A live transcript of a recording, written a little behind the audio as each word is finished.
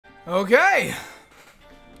Okay.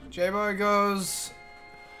 J-Boy goes,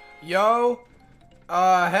 yo,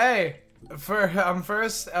 hey, I'm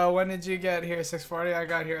first. When did you get here? 6:40. I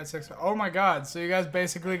got here at 6. Oh my God. So you guys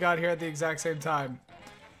basically got here at the exact same time.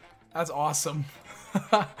 That's awesome.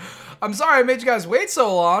 I'm sorry I made you guys wait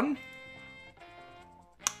so long.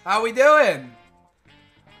 How we doing?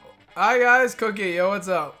 Hi guys, Cookie. Yo, what's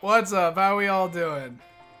up? What's up? How we all doing?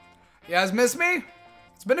 You guys miss me?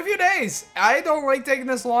 It's been a few days. I don't like taking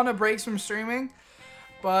this long of breaks from streaming,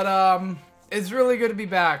 but it's really good to be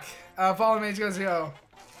back. Follow me, guys. Yo,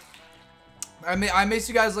 I miss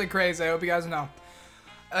you guys like crazy. I hope you guys know.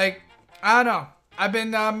 Like, I don't know. I've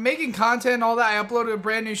been making content and all that. I uploaded a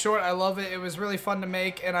brand new short. I love it. It was really fun to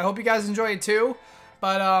make, and I hope you guys enjoy it too.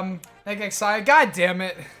 But like excited. God damn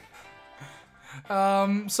it.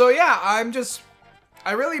 So yeah,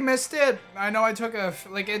 I really missed it. I know I took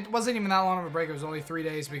it wasn't even that long of a break. It was only 3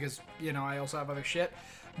 days because, you know, I also have other shit.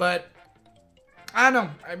 But I don't know.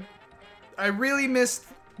 I really missed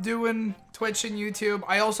doing Twitch and YouTube.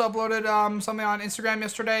 I also uploaded something on Instagram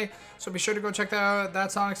yesterday, so be sure to go check that out.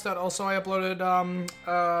 That's Sonic Stud. Also, I uploaded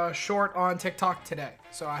a short on TikTok today,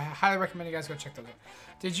 so I highly recommend you guys go check those out.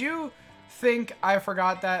 Did you think I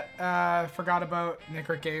forgot about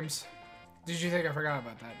Nickrick Games? Did you think I forgot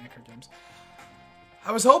about that, Nickrick Games?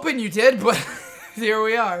 I was hoping you did, but here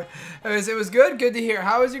we are. It was good to hear.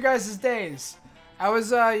 How was your guys' days? How was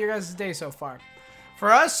your guys' day so far?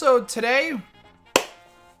 For us, so today,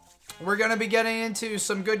 we're going to be getting into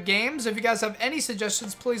some good games. If you guys have any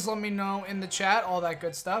suggestions, please let me know in the chat. All that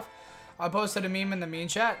good stuff. I posted a meme in the meme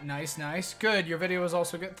chat. Nice, nice. Good. Your video was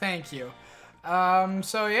also good. Thank you.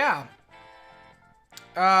 So yeah.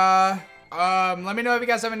 Let me know if you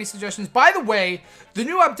guys have any suggestions. By the way, the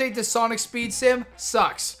new update to Sonic Speed Sim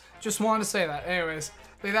sucks. Just wanted to say that. Anyways,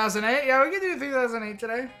 3008. Yeah, we can do 3008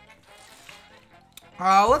 today.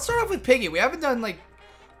 Let's start off with Piggy. We haven't done, like,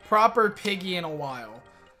 proper Piggy in a while.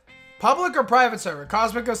 Public or private server?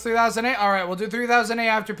 Cosmic goes 3008. Alright, we'll do 3008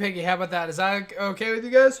 after Piggy. How about that? Is that okay with you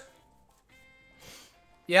guys?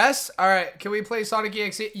 Yes? Alright, can we play Sonic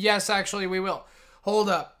EXE? Yes, actually, we will. Hold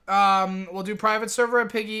up. We'll do private server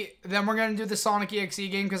at Piggy. Then we're going to do the Sonic EXE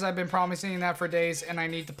game because I've been promising that for days and I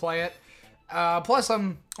need to play it. Plus,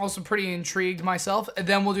 I'm also pretty intrigued myself. And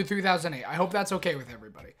then we'll do 3008. I hope that's okay with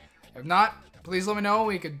everybody. If not, please let me know.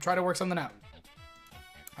 We could try to work something out.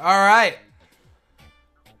 Alright.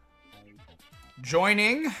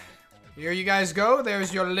 Joining. Here you guys go.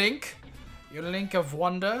 There's your link. Your link of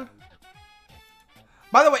wonder.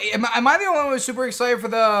 By the way, am I the only one who's super excited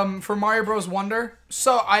for Mario Bros. Wonder?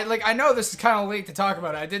 So, I know this is kind of late to talk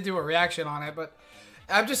about it. I did do a reaction on it, but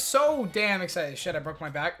I'm just so damn excited. Shit, I broke my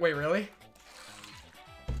back. Wait, really?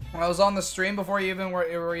 When I was on the stream before you even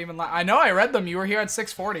were even live. I know I read them. You were here at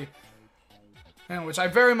 6:40. And which I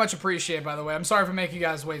very much appreciate, by the way. I'm sorry for making you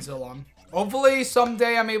guys wait so long. Hopefully,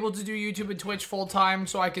 someday I'm able to do YouTube and Twitch full-time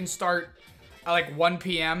so I can start at like 1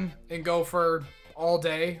 p.m. and go for all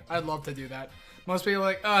day. I'd love to do that. Most people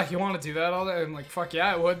are like, you want to do that all day? I'm like, fuck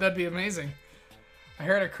yeah, I would. That'd be amazing. I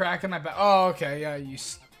heard a crack in my back. Oh, okay. Yeah, you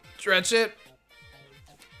stretch it.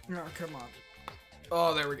 Oh, come on.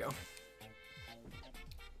 Oh, there we go.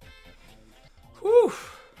 Whew.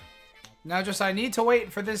 Now just I need to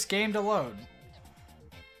wait for this game to load.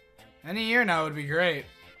 Any year now would be great.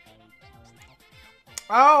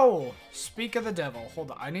 Oh, speak of the devil. Hold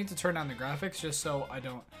on. I need to turn down the graphics just so I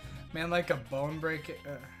don't... Man, like a bone break...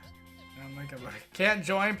 Can't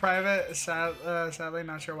join private, sadly,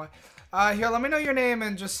 not sure why. Here, let me know your name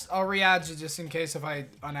and I'll re-add you just in case if I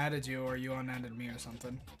unadded you or you unadded me or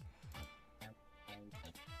something.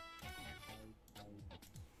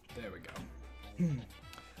 There we go.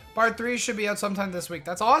 Part 3 should be out sometime this week.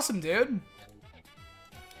 That's awesome, dude.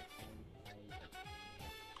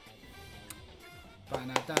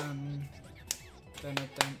 Dun-dun-dun.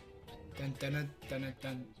 Dun-dun-dun.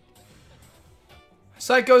 Dun-dun-dun-dun-dun.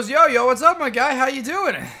 Psycho's yo, what's up, my guy? How you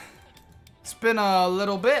doing? It's been a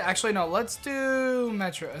little bit. Actually, no, let's do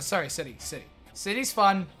Metro. Sorry, City. City's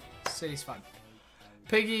fun. City's fun.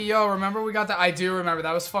 Piggy, yo, remember we got that? I do remember.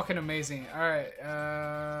 That was fucking amazing. All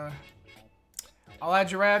right, I'll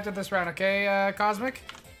add you right after this round, okay, Cosmic?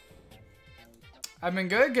 I've been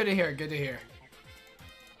good? Good to hear, good to hear.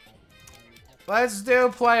 Let's do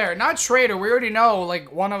player. Not traitor. We already know,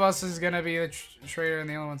 like, one of us is gonna be the traitor and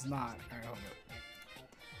the other one's not.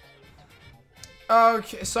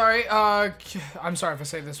 Okay, sorry, I'm sorry if I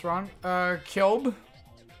say this wrong. Kobe?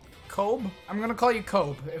 I'm gonna call you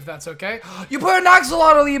Kobe, if that's okay. You put an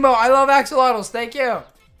axolotl emote! I love axolotls, thank you!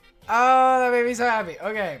 Oh, that made me so happy.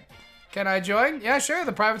 Okay, can I join? Yeah, sure,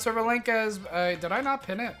 the private server link is, did I not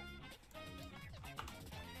pin it?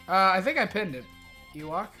 I think I pinned it.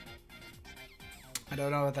 Ewok? I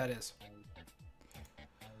don't know what that is.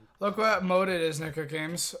 Look what mode it is, Nicker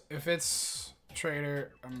Games. If it's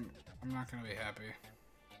Trader, I'm not gonna be happy.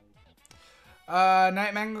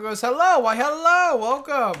 Night Mango goes, hello! Why, hello!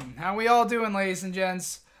 Welcome! How we all doing, ladies and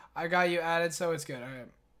gents? I got you added, so it's good. Alright.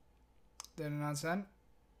 Did it not send?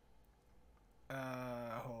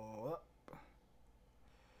 Hold up.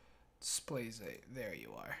 Displays it. There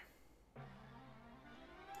you are.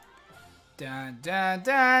 Dun, dun,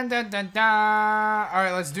 dun, dun, dun, dun.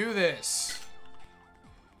 Alright, let's do this.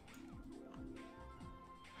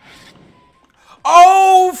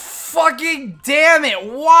 Oh, fucking damn it.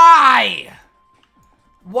 Why?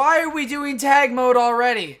 Why are we doing tag mode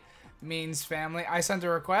already? Means family. I sent a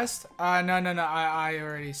request. No. I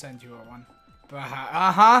already sent you one.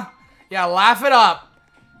 Uh-huh. Yeah, laugh it up.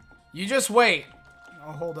 You just wait.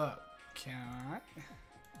 Oh, hold up. Can I?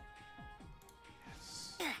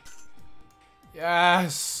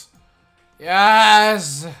 Yes.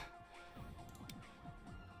 Yes.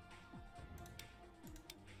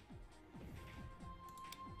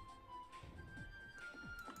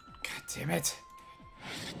 God damn it.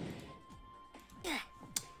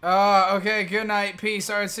 Okay, good night. Peace.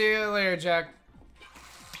 Alright, see you later, Jack.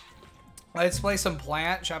 Let's play some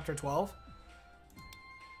Plant, Chapter 12.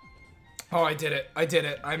 Oh, I did it. I did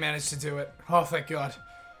it. I managed to do it. Oh, thank God.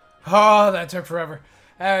 Oh, that took forever.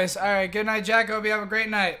 Anyways, alright, good night, Jack. Hope you have a great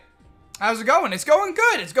night. How's it going? It's going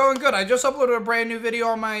good. It's going good. I just uploaded a brand new video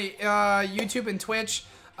on my YouTube and Twitch.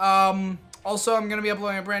 Also, I'm going to be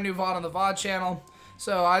uploading a brand new VOD on the VOD channel.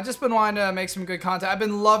 So, I've just been wanting to make some good content. I've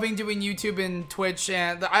been loving doing YouTube and Twitch,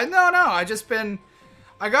 and I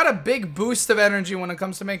got a big boost of energy when it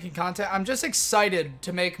comes to making content. I'm just excited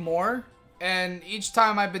to make more. And each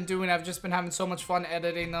time I've been doing it, I've just been having so much fun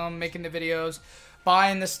editing them, making the videos,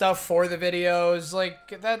 buying the stuff for the videos. I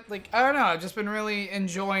don't know. I've just been really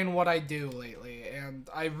enjoying what I do lately. And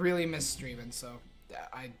I really miss streaming, so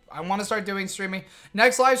I want to start doing streaming.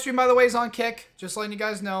 Next live stream, by the way, is on Kick. Just letting you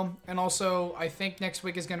guys know. And also, I think next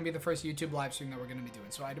week is going to be the first YouTube live stream that we're going to be doing.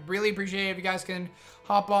 So I'd really appreciate it if you guys can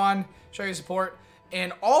hop on, show your support.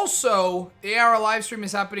 And also, the 8-hour live stream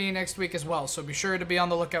is happening next week as well. So be sure to be on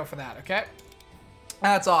the lookout for that, okay?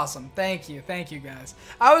 That's awesome. Thank you. Thank you, guys.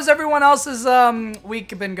 How has everyone else's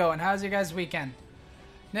week been going? How's your guys' weekend?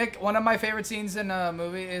 Nick, one of my favorite scenes in a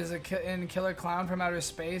movie is in Killer Clown from Outer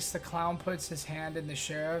Space. The clown puts his hand in the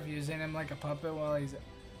sheriff, using him like a puppet while he's...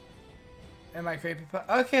 Am I creepy?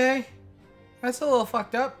 Okay. That's a little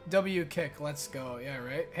fucked up. W kick. Let's go. Yeah,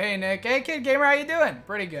 right? Hey, Nick. Hey, Kid Gamer. How you doing?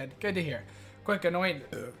 Pretty good. Good to hear. Quick, annoying...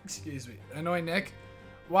 Excuse me. Annoying Nick.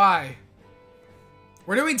 Why?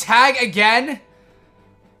 We're doing tag again?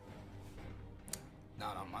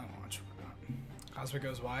 Not on my watch. Cosmic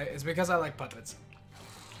goes, why? It's because I like puppets.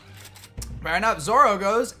 Fair enough. Zoro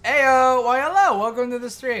goes, Ayo, why hello, welcome to the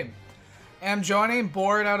stream. Am joining,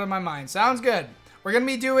 bored out of my mind. Sounds good. We're going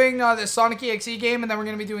to be doing the Sonic EXE game, and then we're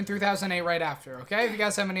going to be doing 3008 right after, okay? If you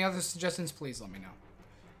guys have any other suggestions, please let me know.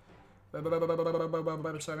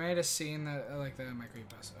 So I made a scene that I like that in my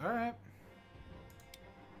creepypasta. Alright.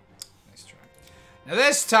 Nice try. Now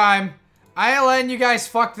this time, I ain't letting you guys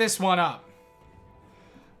fuck this one up.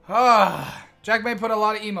 Jack may put a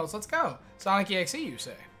lot of emotes. Let's go. Sonic EXE, you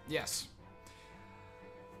say? Yes.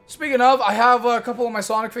 Speaking of, I have a couple of my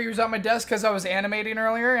Sonic figures on my desk because I was animating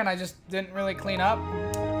earlier and I just didn't really clean up.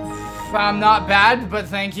 I'm not bad, but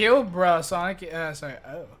thank you. Bruh, Sonic, sorry.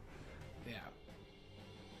 Oh. Yeah.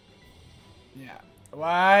 Yeah.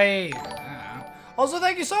 Why? Also,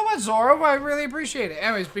 thank you so much, Zoro. I really appreciate it.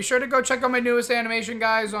 Anyways, be sure to go check out my newest animation,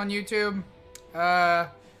 guys, on YouTube. I've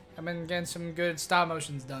been getting some good stop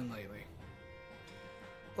motions done lately.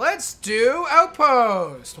 Let's do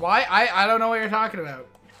Outpost. Why? I don't know what you're talking about.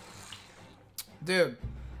 Dude,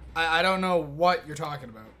 I don't know what you're talking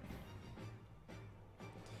about.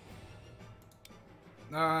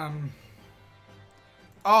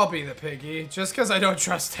 I'll be the piggy, just because I don't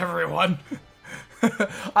trust everyone.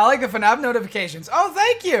 I like the FNAF notifications. Oh,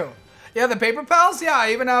 thank you! Yeah, the paper pals? Yeah,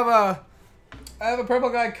 I even have a purple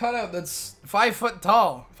guy cutout that's 5 foot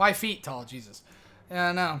tall. 5 feet tall, Jesus.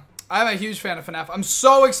 Yeah, no. I'm a huge fan of FNAF. I'm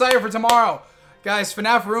so excited for tomorrow. Guys,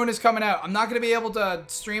 FNAF Ruin is coming out. I'm not going to be able to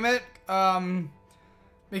stream it,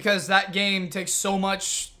 because that game takes so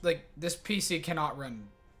much, like, this PC cannot run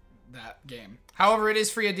that game. However, it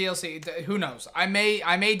is free of DLC. Who knows? I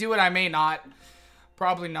may do it, I may not.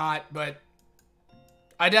 Probably not, but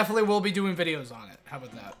I definitely will be doing videos on it. How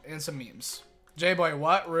about that? And some memes. J-Boy,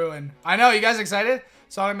 what? Ruin. I know, you guys excited?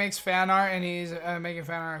 Sonic makes fan art, and he's making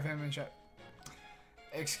fan art of him in chat.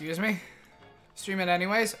 Excuse me? Stream it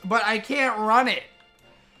anyways? But I can't run it.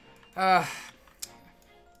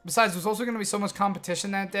 Besides, there's also going to be so much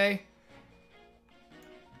competition that day.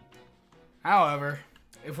 However,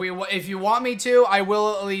 if you want me to, I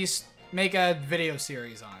will at least make a video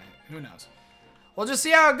series on it. Who knows? We'll just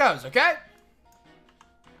see how it goes, okay?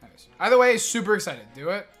 Nice. Either way, super excited. Do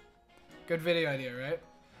it. Good video idea, right?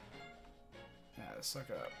 Yeah, suck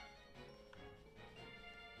it up.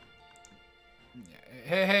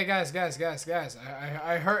 Yeah. Hey, guys.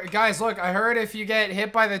 I heard, guys, look, I heard if you get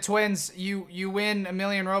hit by the twins, you win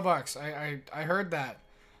 1,000,000 Robux. I heard that.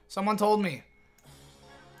 Someone told me.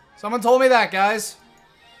 Someone told me that, guys.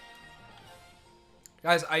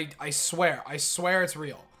 Guys, I swear it's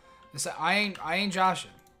real. I ain't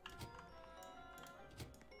joshing.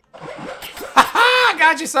 Haha!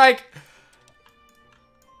 Got you, psych.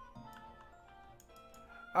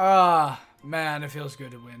 Man, it feels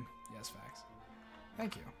good to win. Yes, facts.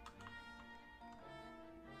 Thank you.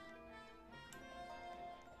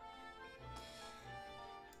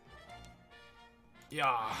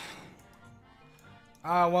 Yeah.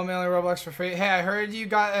 1,000,000 Robux for free. Hey, I heard you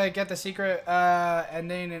got get the secret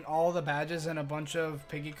ending and all the badges and a bunch of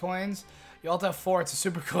piggy coins. You all have 4. It's a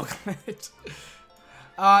super cool glitch.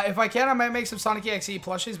 If I can, I might make some Sonic EXE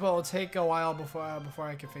plushies, but it'll take a while before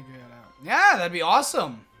I can figure it out. Yeah, that'd be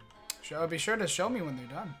awesome. Be sure to show me when they're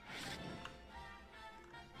done.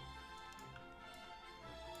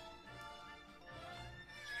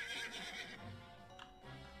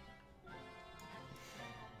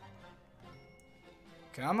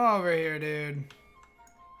 Come over here, dude.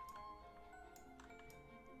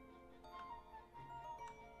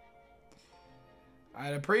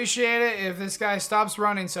 I'd appreciate it if this guy stops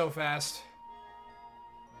running so fast.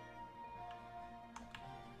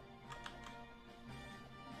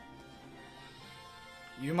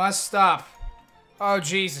 You must stop. Oh,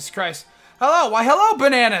 Jesus Christ. Hello. Why, hello,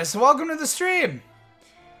 Bananas. Welcome to the stream.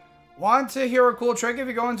 Want to hear a cool trick? If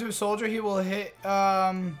you go into a soldier, he will hit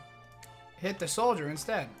the soldier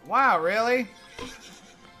instead. Wow, really?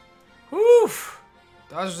 Oof.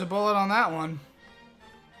 Dodged a bullet on that one.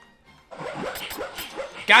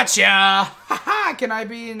 Gotcha! Haha! Can I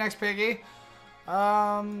be next piggy?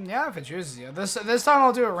 Yeah, if it chooses you. This time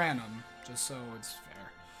I'll do it random, just so it's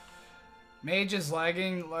fair. Mage is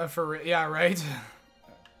lagging for yeah, right.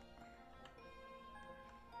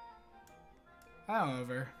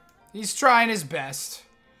 However, he's trying his best.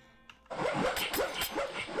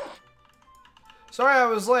 Sorry I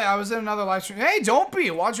was late. I was in another live stream. Hey, don't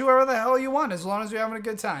be. Watch whoever the hell you want, as long as you're having a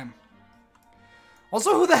good time.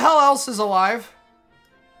 Also, who the hell else is alive?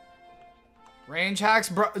 Range hacks,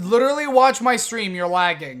 bro. Literally watch my stream. You're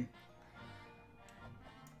lagging.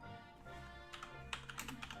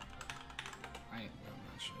 I ain't doing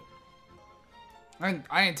that shit.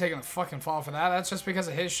 I ain't taking a fucking fall for that. That's just because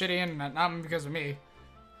of his shitty internet, not because of me.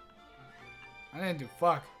 I didn't do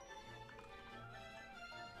fuck.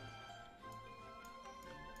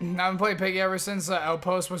 I've been playing Piggy ever since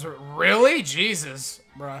Outpost was... Really? Jesus.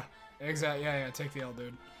 Bruh. Exactly. Yeah, take the L,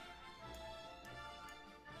 dude.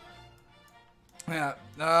 Yeah.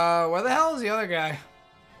 Where the hell is the other guy?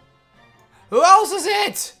 Who else is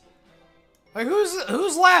it? Like,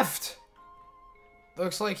 who's left?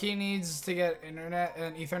 Looks like he needs to get internet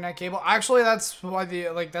and Ethernet cable. Actually, that's why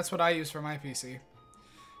that's what I use for my PC.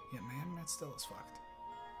 Yeah, man, that still is fucked.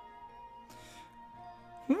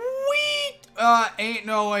 Wheat! Ain't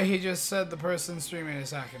no way he just said the person streaming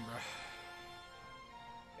is hacking, bro.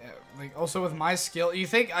 Yeah, like, also with my skill, you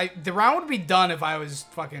think the round would be done if I was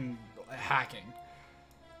fucking hacking.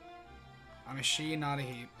 I'm a she, not a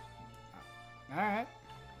he. Alright.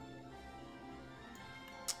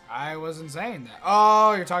 I wasn't saying that.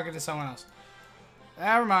 Oh, you're talking to someone else.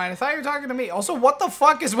 Never mind. I thought you were talking to me. Also, what the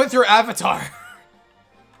fuck is with your avatar?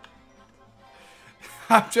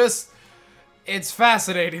 I'm just... It's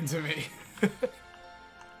fascinating to me.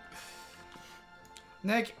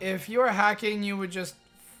 Nick, if you were hacking, you would just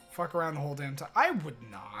fuck around the whole damn time. I would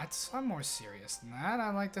not. I'm more serious than that,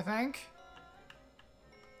 I'd like to think.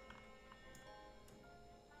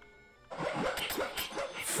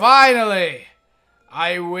 Finally!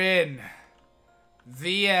 I win.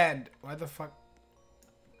 The end. Why the fuck?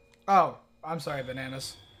 Oh, I'm sorry,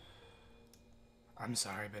 Bananas. I'm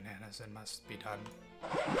sorry, Bananas. It must be done.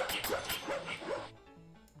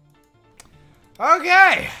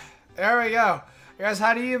 Okay. There we go. Guys,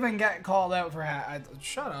 how do you even get called out for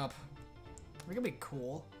shut up. We can be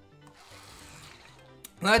cool.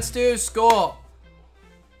 Let's do school.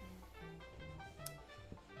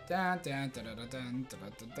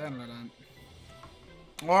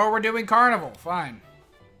 Or we're doing carnival. Fine.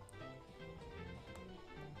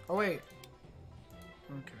 Oh, wait.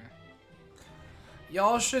 Okay.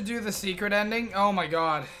 Y'all should do the secret ending. Oh my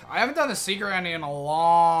god. I haven't done the secret ending in a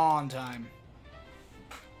long time.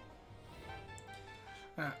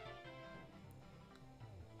 Yeah.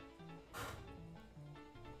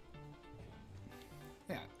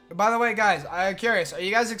 By the way, guys, I'm curious. Are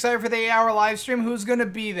you guys excited for the 8-hour live stream? Who's going to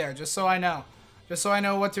be there? Just so I know. Just so I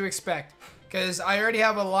know what to expect. Because I already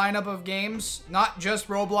have a lineup of games. Not just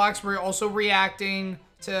Roblox. We're also reacting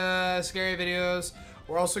to scary videos.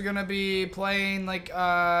 We're also going to be playing, like,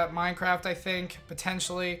 Minecraft, I think,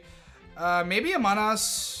 potentially. Maybe Among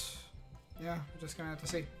Us. Yeah, we're just going to have to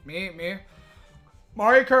see. Me.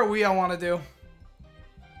 Mario Kart Wii I want to do.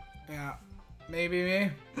 Yeah, maybe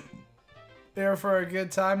me. There for a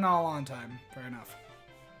good time, not a long time. Fair enough.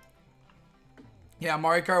 Yeah,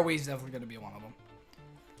 Mario Kart Wii is definitely going to be one of them.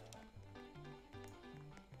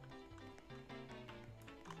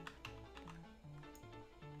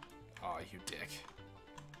 Oh, you dick.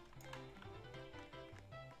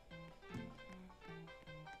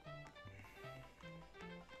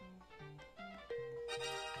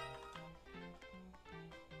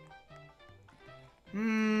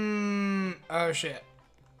 Oh shit.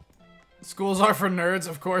 Schools are for nerds,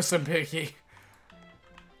 of course I'm picky.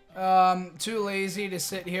 Too lazy to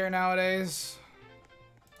sit here nowadays.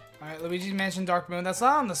 Alright, Luigi's Mansion Dark Moon. That's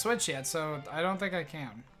not on the Switch yet, so I don't think I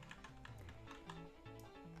can.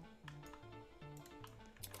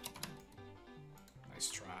 Nice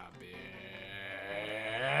try,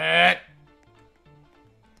 bitch.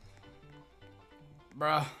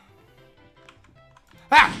 Bruh.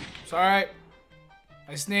 Ah! Sorry.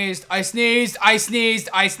 I sneezed.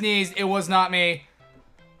 It was not me.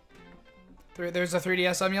 There's a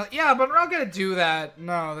 3DS emulator. Yeah, but we're not gonna do that.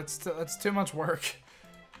 No, that's too much work.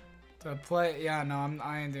 To play. Yeah, no,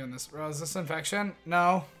 I ain't doing this. Bro, is this infection?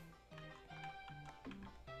 No.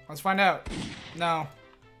 Let's find out. No.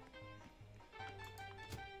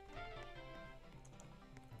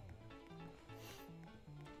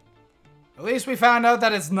 At least we found out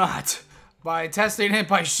that it's not. By testing it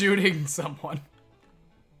by shooting someone.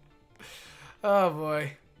 Oh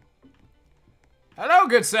boy. Hello,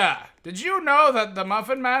 good sir. Did you know that the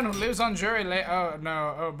Muffin Man who lives on Jury Lane... Oh,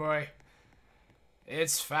 no. Oh, boy.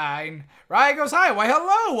 It's fine. Ryan goes, hi. Why,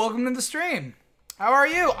 hello. Welcome to the stream. How are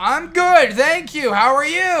you? I'm good. Thank you. How are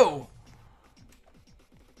you?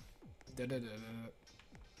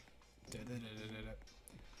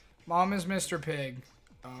 Mom is Mr. Pig.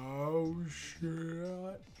 Oh,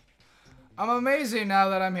 shit. I'm amazing now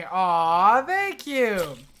that I'm here. Aw, thank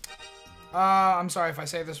you. I'm sorry if I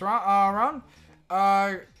say this wrong.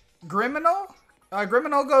 Griminal?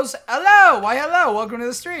 Griminal goes, hello! Why, hello! Welcome to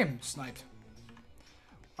the stream. Sniped.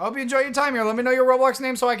 I hope you enjoy your time here. Let me know your Roblox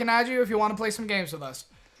name so I can add you if you want to play some games with us.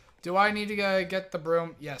 Do I need to get the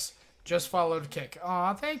broom? Yes. Just followed kick.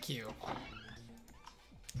 Aw, thank you.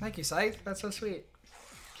 Thank you, Scythe. That's so sweet.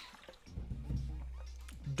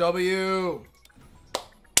 W.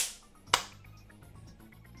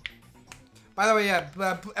 By the way,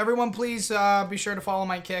 yeah, everyone please be sure to follow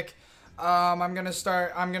my kick. I'm gonna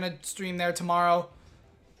stream there tomorrow.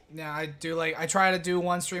 Yeah, I try to do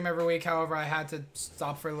one stream every week. However, I had to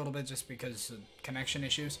stop for a little bit just because of connection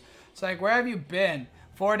issues. It's like, where have you been?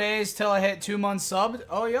 4 days till I hit 2 months subbed.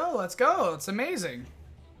 Oh, yo, let's go. It's amazing.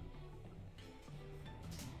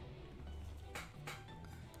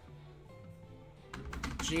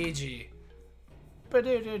 GG.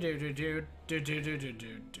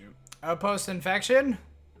 Outpost infection?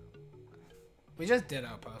 We just did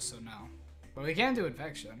outpost, so no. But we can do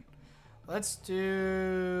infection. Let's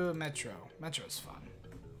do Metro. Metro's fun.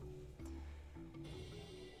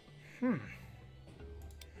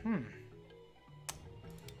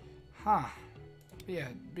 Huh.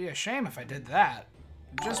 Be a shame if I did that.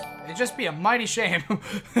 It'd just be a mighty shame.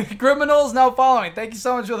 Criminals now following. Thank you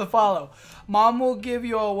so much for the follow. Mom will give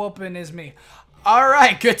you a whooping is me.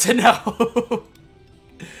 Alright, good to know.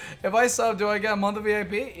 If I sub, do I get a month of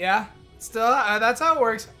VIP? Yeah. Still, that's how it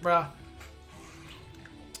works, bruh.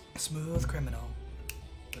 Smooth criminal.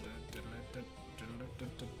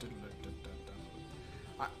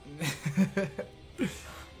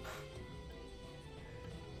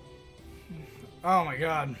 Oh my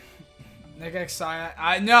god. Nick X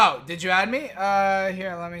no, did you add me?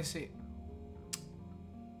 Here, let me see.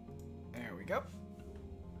 There we go.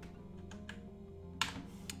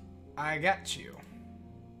 I got you.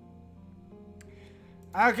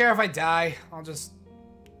 I don't care if I die. I'll just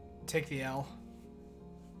take the L.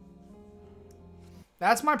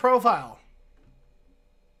 That's my profile.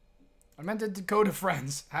 I meant to go to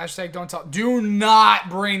friends. Hashtag don't talk. Do not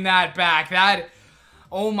bring that back. That,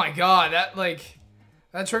 oh my god,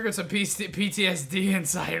 that triggered some PTSD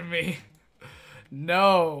inside of me.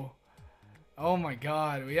 No. Oh my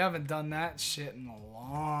god, we haven't done that shit in a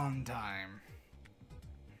long time.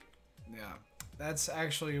 Yeah, that's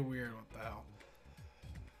actually weird. What the hell?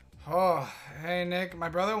 Oh, hey Nick, my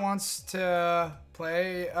brother wants to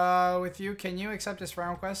play with you. Can you accept his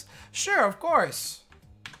friend request? Sure, of course.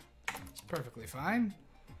 It's perfectly fine.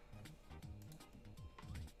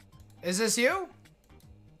 Is this you?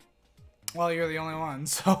 Well, you're the only one,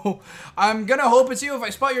 so I'm gonna hope it's you. If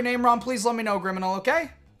I spell your name wrong, please let me know, Criminal,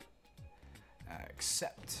 okay?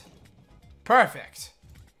 Accept. Perfect.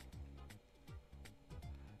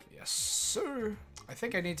 Yes, sir. I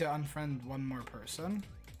think I need to unfriend one more person.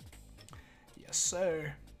 Yes,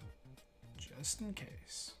 sir. Just in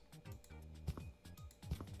case.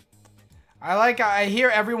 I hear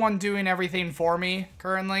everyone doing everything for me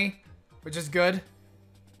currently, which is good.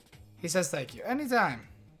 He says thank you. Anytime.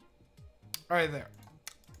 Alright, there.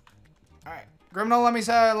 Alright. Criminal, let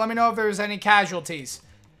me know if there's any casualties.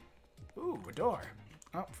 Ooh, a door.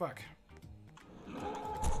 Oh, fuck.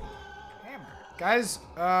 Hammer. Guys,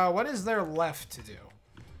 what is there left to do?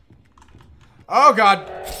 Oh,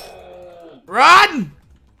 God. Run!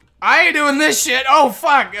 I ain't doing this shit. Oh,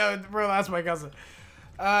 fuck. Bro, that's my cousin.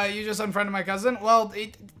 You just unfriended my cousin? Well,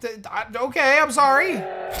 okay, I'm sorry.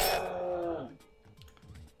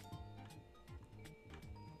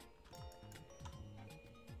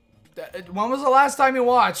 When was the last time you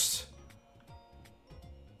watched?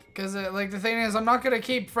 Because, like, the thing is, I'm not going to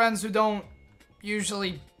keep friends who don't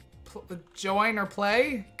usually join or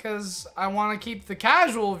play. Because I want to keep the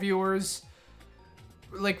casual viewers,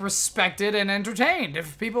 like, respected and entertained.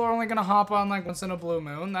 If people are only going to hop on, like, once in a blue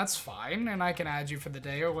moon, that's fine. And I can add you for the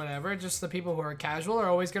day or whatever. Just the people who are casual are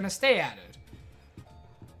always going to stay added.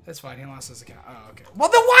 That's fine. He lost his account. Oh, okay. Well,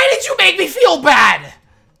 then why did you make me feel bad?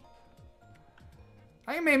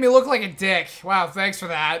 You made me look like a dick. Wow, thanks for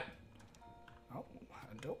that. Oh,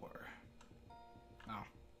 a door. Oh.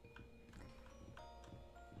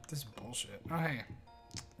 This is bullshit. Oh, hey.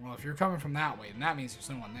 Well, if you're coming from that way, then that means there's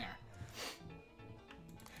no one there.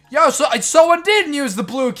 Yo, so someone did use the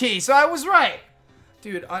blue key, so I was right.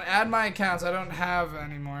 Dude, on add my accounts, I don't have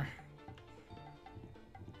anymore.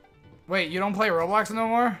 Wait, you don't play Roblox no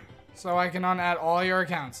more? So I can unadd all your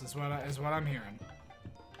accounts, is what I'm hearing.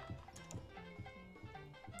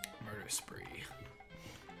 Spree.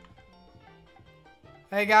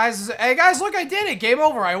 Hey guys, look, I did it. Game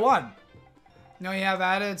over, I won. No, you have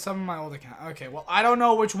added some of my old account. Okay, well, I don't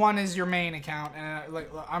know which one is your main account, and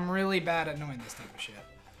like, I'm really bad at knowing this type of shit.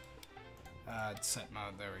 Set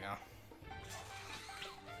mode, there we go.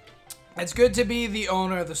 It's good to be the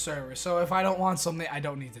owner of the server, so if I don't want something, I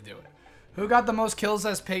don't need to do it. Who got the most kills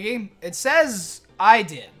as Piggy? It says I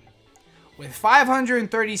did, with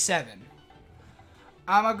 537.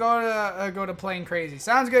 I'm gonna go to playing crazy.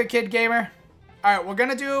 Sounds good, Kid Gamer. All right, we're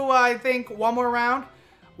gonna do I think one more round,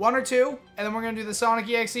 one or two, and then we're gonna do the Sonic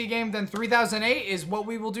EXE game. Then 3008 is what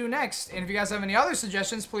we will do next. And if you guys have any other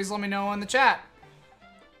suggestions, please let me know in the chat.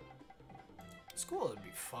 School would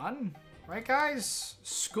be fun, right, guys?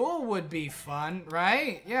 School would be fun,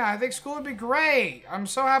 right? Yeah, I think school would be great. I'm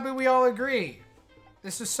so happy we all agree.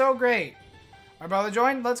 This is so great. My brother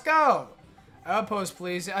joined. Let's go. Outpost,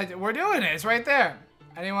 please. We're doing it. It's right there.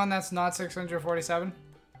 Anyone that's not 647?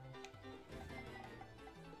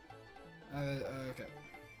 Okay.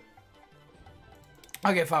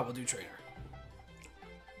 Okay, fine. We'll do trader.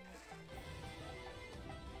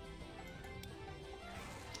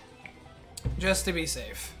 Just to be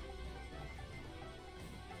safe.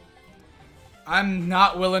 I'm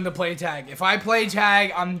not willing to play tag. If I play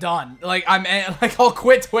tag, I'm done. Like, I'll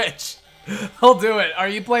quit Twitch. I'll do it. Are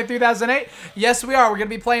you playing 3008? Yes, we are. We're going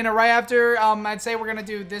to be playing it right after. I'd say we're going to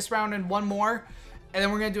do this round and one more. And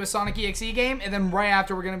then we're going to do a Sonic EXE game. And then right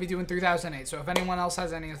after, we're going to be doing 3008. So if anyone else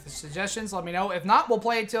has any suggestions, let me know. If not, we'll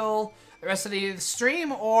play it till the rest of the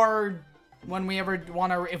stream. Or when we ever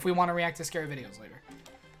want to, if we want to react to scary videos later.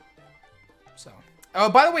 So. Oh,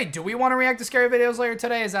 by the way, do we want to react to scary videos later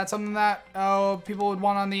today? Is that something that people would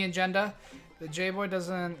want on the agenda? The J-Boy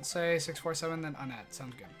doesn't say 647, then unadd.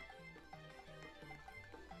 Sounds good.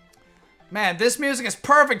 Man, this music is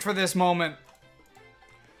perfect for this moment.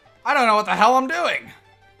 I don't know what the hell I'm doing.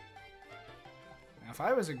 Now, if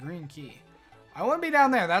I was a green key, I wouldn't be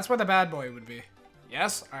down there. That's where the bad boy would be.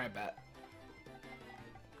 Yes? Alright, bet.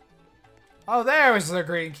 Oh, there was the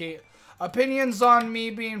green key. Opinions on me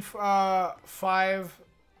being 5'4"?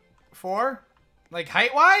 Like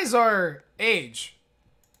height-wise or age?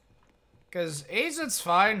 Because age, that's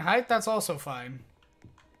fine. Height, that's also fine.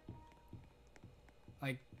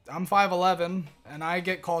 Like, I'm 5'11", and I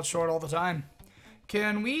get called short all the time.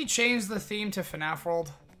 Can we change the theme to FNAF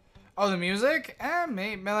World? Oh, the music?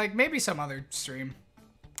 Maybe some other stream.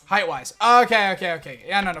 Height-wise. Okay.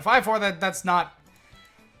 Yeah, no, 5'4", that's not...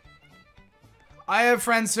 I have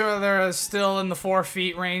friends who are still in the 4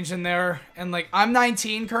 feet range and like, I'm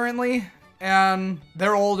 19 currently, and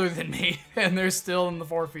they're older than me, and they're still in the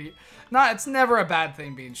 4 feet. It's never a bad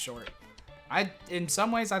thing being short. In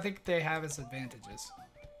some ways, I think they have its advantages.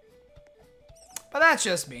 But that's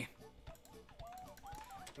just me.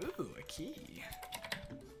 Ooh, a key.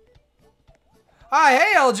 Hi,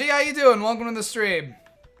 hey LG, how you doing? Welcome to the stream.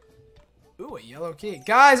 Ooh, a yellow key.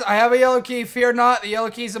 Guys, I have a yellow key. Fear not, the yellow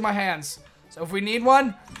key's in my hands. So if we need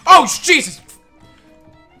one... Oh, Jesus!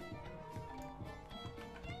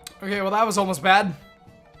 Okay, well that was almost bad.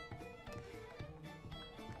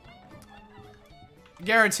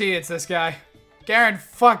 Guarantee it's this guy.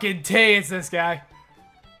 Guarantee it's this guy.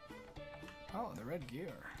 Oh, the red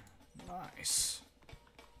gear. Nice.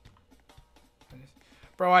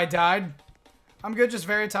 Bro, I died. I'm good, just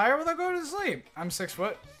very tired. Well, then go to sleep. I'm 6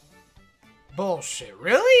 foot. Bullshit.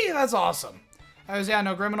 Really? That's awesome. Yeah,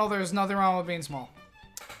 no, criminal. There's nothing wrong with being small.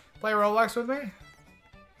 Play Roblox with me?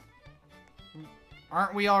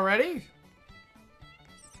 Aren't we already?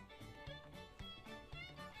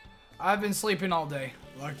 I've been sleeping all day.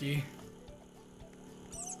 Lucky.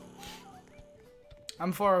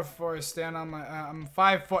 I'm 4'4". Stand on my... I'm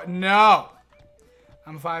 5 foot. No!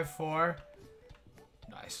 I'm 5'4".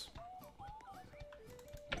 Nice.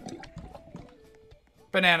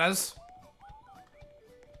 Bananas.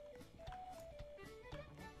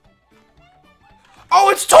 Oh,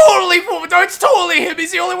 it's totally... No, it's totally him.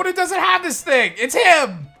 He's the only one who doesn't have this thing. It's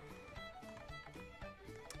him.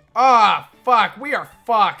 Ah, fuck. We are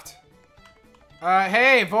fucked.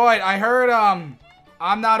 Hey, Void. I heard,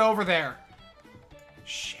 I'm not over there.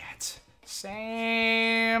 Shit.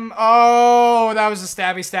 Same. Oh, that was a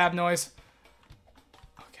stabby stab noise.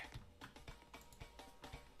 Okay.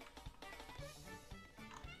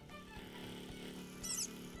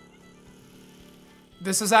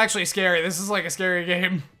 This is actually scary. This is like a scary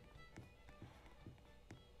game.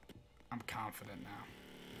 I'm confident now.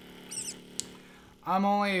 I'm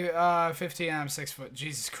only 15 and I'm 6 foot.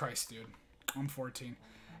 Jesus Christ, dude. I'm 14.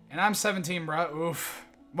 And I'm 17, bro. Oof.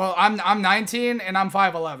 Well, I'm 19 and I'm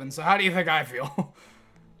 5'11", so how do you think I feel?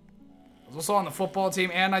 I was also on the football team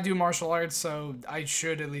and I do martial arts, so I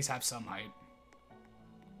should at least have some height.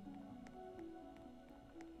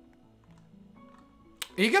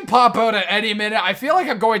 He could pop out at any minute. I feel like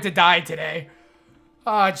I'm going to die today.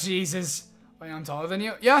 Oh, Jesus. Wait, I'm taller than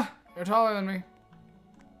you? Yeah, you're taller than me.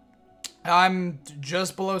 I'm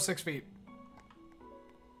just below 6 feet.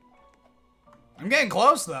 I'm getting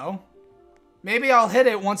close, though. Maybe I'll hit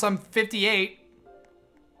it once I'm 58.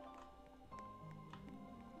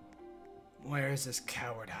 Where is this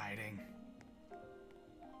coward hiding?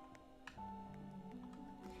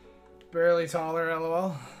 Barely taller,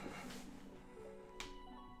 lol.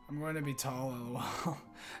 I'm going to be tall, lol.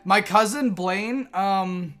 My cousin, Blaine,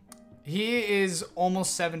 he is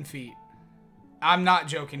almost 7 feet. I'm not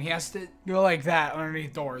joking. He has to go like that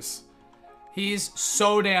underneath doors. He's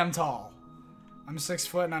so damn tall. I'm 6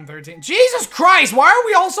 foot and I'm 13. Jesus Christ, why are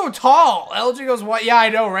we all so tall? LG goes, what? Yeah, I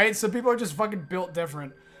know, right? So people are just fucking built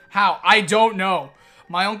different. How? I don't know.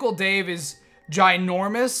 My Uncle Dave is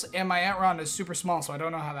ginormous and my Aunt Rhonda is super small, so I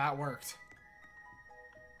don't know how that worked.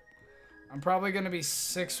 I'm probably gonna be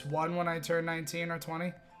 6'1" when I turn 19 or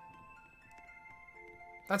 20.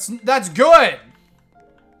 That's good!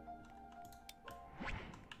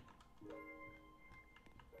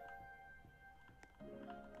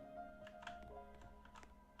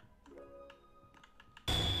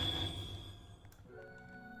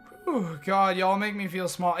 Oh God, y'all make me feel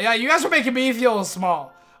small. Yeah, you guys are making me feel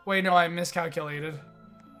small. Wait, no, I miscalculated.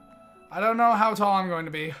 I don't know how tall I'm going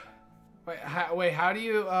to be. Wait, how do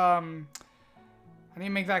you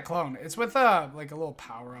make that clone? It's with like a little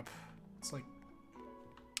power up. It's like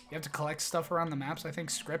you have to collect stuff around the maps. I think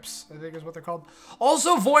scripts, I think is what they're called.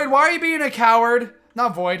 Also, Void, why are you being a coward?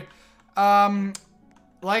 Not Void.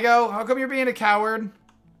 Lego, how come you're being a coward?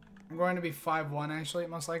 I'm going to be 5'1", actually,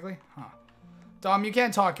 most likely. Huh. Dom, you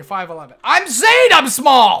can't talk. You're 5'11". I'm saying I'm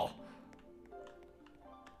small!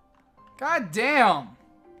 God damn.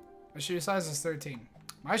 My shoe size is 13.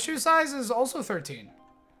 My shoe size is also 13.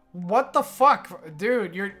 What the fuck?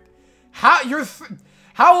 Dude,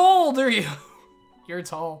 how old are you? You're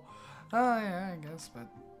tall. Oh, yeah, I guess, but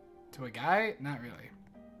to a guy, not really.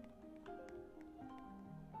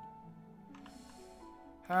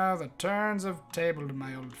 How the turns have tabled,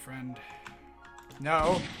 my old friend.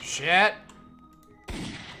 No. Shit.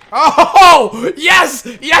 Oh! Yes!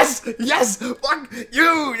 Yes! Yes! Fuck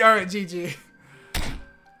you! Alright, GG.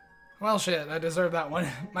 Well, shit, I deserve that one.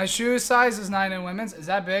 My shoe size is 9 in women's. Is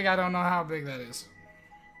that big? I don't know how big that is.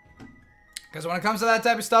 Because when it comes to that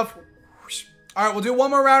type of stuff... Whoosh. All right, we'll do one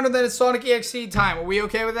more round and then it's Sonic EXE time. Are we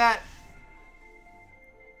okay with that?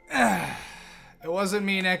 It wasn't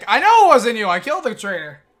me, Nick. I know it wasn't you. I killed the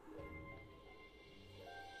traitor.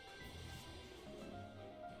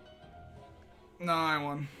 No, I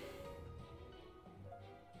won.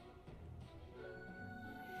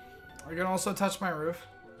 I can also touch my roof.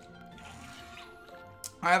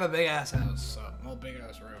 I have a big ass house, so well, big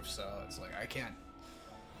ass roof, so it's like I can't.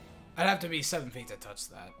 I'd have to be 7 feet to touch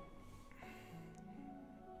that.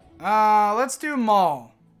 Let's do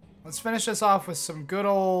mall. Let's finish this off with some good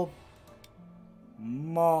old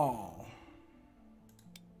mall.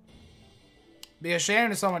 Be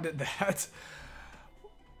ashamed if someone did that.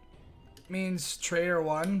 Means traitor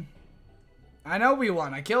won. I know we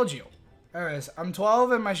won. I killed you. Anyways, I'm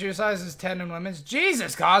 12 and my shoe size is 10 in women's.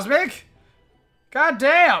 Jesus, Cosmic! God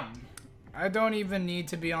damn! I don't even need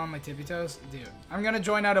to be on my tippy toes. Dude, I'm gonna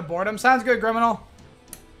join out of boredom. Sounds good, criminal.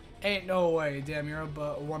 Ain't no way. Damn, you're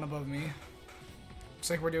one above me. Looks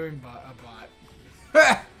like we're doing a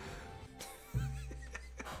bot.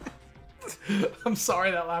 I'm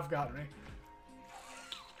sorry that laugh got me.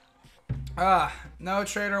 No,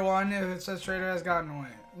 traitor won if it says traitor has gotten away.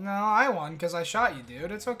 No, I won because I shot you,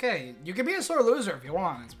 dude. It's okay. You can be a sore loser if you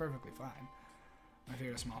want. It's perfectly fine. My feet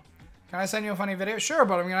are small. Can I send you a funny video? Sure,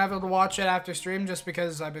 but I'm going to have to watch it after stream just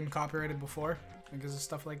because I've been copyrighted before. Because of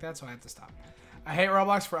stuff like that, so I have to stop. I hate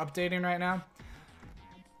Roblox for updating right now.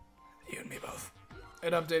 You and me both.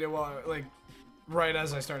 It updated while, like, right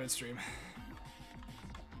as I started stream.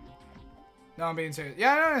 No, I'm being serious.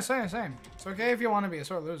 Yeah, no, same. It's okay if you want to be a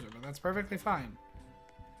sore loser, but that's perfectly fine.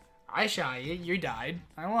 I shot you. You died.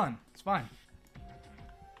 I won. It's fine.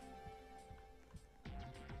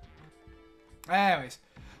 Anyways.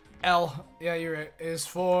 L, yeah, you're right, is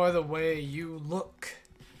for the way you look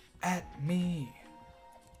at me.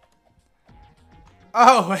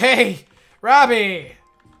 Oh, hey, Robbie.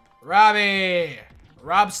 Robster.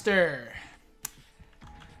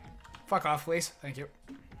 Fuck off, please. Thank you.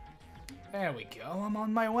 There we go. I'm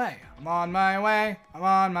on my way. I'm on my way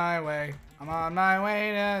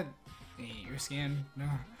to eat your skin.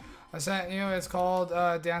 No. I sent you. It's called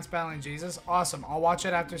Dance Battling Jesus. Awesome. I'll watch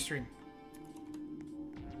it after stream.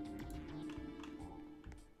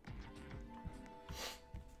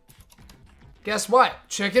 Guess what?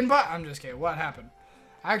 Chicken butt? I'm just kidding. What happened?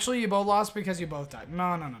 Actually, you both lost because you both died. No.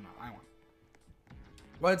 I won.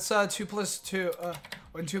 What's 2 plus 2?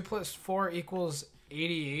 When 2 plus 4 equals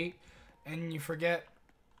 88, and you forget.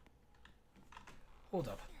 Hold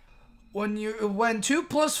up. When 2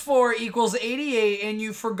 plus 4 equals 88, and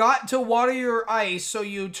you forgot to water your ice, so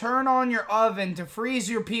you turn on your oven to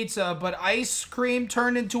freeze your pizza, but ice cream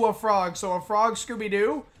turned into a frog, so a frog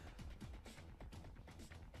Scooby-Doo?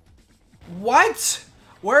 What?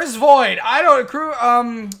 Where's Void? I don't.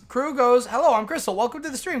 Crew goes. Hello, I'm Crystal. Welcome to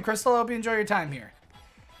the stream, Crystal. I hope you enjoy your time here.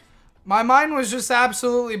 My mind was just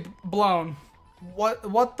absolutely blown.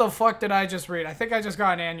 What the fuck did I just read? I think I just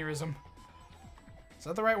got an aneurysm. Is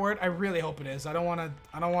that the right word? I really hope it is. I don't want to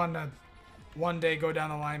one day go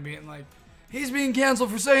down the line being like, he's being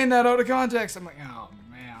canceled for saying that out of context. I'm like, oh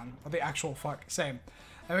man. What the actual fuck? Same.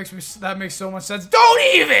 That makes so much sense.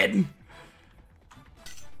 Don't even.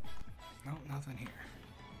 No, nothing here.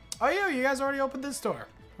 Oh, you guys already opened this door.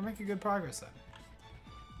 We're making good progress then.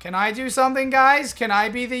 Can I do something, guys? Can I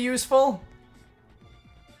be the useful?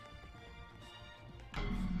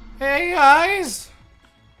 Hey, guys.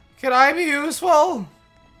 Can I be useful?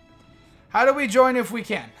 How do we join if we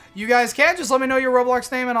can? You guys can? Just let me know your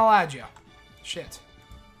Roblox name and I'll add you. Shit.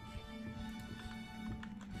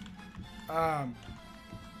 Bah!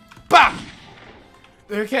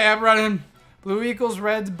 Okay, I'm running. Blue equals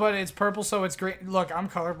red, but it's purple, so it's green. Look, I'm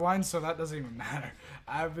colorblind, so that doesn't even matter.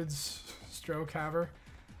 Avid stroke haver.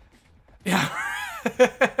 Yeah.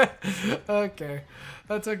 Okay.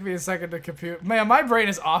 That took me a second to compute. Man, my brain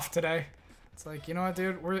is off today. It's like, you know what,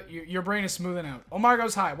 dude? Your brain is smoothing out. Omar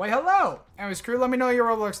goes hi. Wait, hello! Anyways, crew, let me know your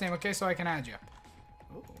Roblox name, okay, so I can add you.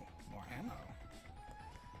 Ooh, more ammo.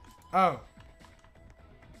 Oh.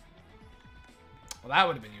 Well, that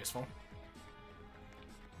would have been useful.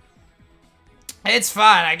 It's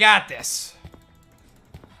fine, I got this.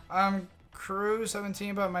 Crew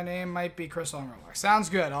 17, but my name might be Crystal on Roblox. Sounds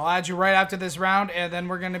good. I'll add you right after this round, and then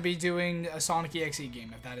we're going to be doing a Sonic EXE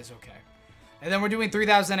game, if that is okay. And then we're doing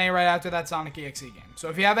 3000A right after that Sonic EXE game. So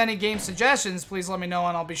if you have any game suggestions, please let me know,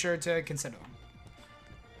 and I'll be sure to consider them.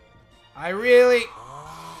 I really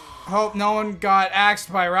hope no one got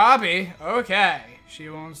axed by Robbie. Okay. She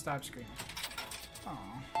won't stop screaming.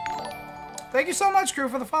 Aww. Thank you so much, crew,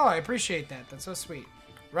 for the follow. I appreciate that. That's so sweet.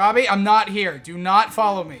 Robbie, I'm not here. Do not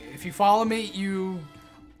follow me. If you follow me, you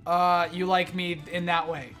like me in that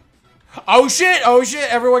way. Oh shit! Oh shit!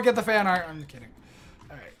 Everyone get the fan art. I'm kidding.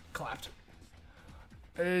 Alright, clapped.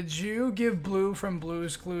 Did you give Blue from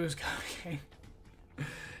Blue's Clues? Okay.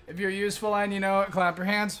 If you're useful and you know it, clap your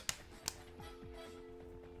hands.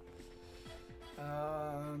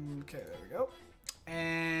 Okay, there we go.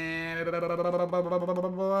 And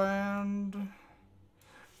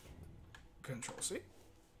Control C.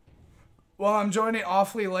 Well, I'm joining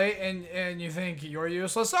awfully late, and you think you're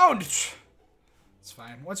useless. Oh, it's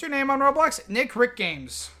fine. What's your name on Roblox? Nick Rick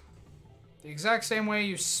Games. The exact same way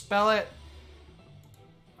you spell it.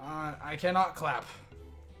 I cannot clap.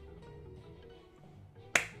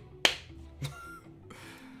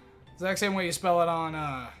 Exact same way you spell it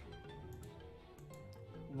on,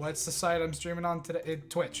 what's the site I'm streaming on today?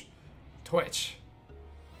 Twitch. Twitch.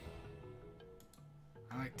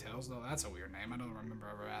 I like Tails, though. That's a weird name. I don't remember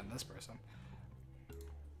ever adding this person.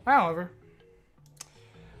 However,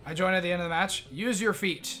 I joined at the end of the match. Use your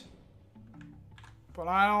feet. But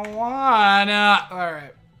I don't wanna.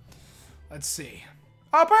 Alright. Let's see.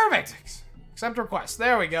 Oh, perfect. Accept request.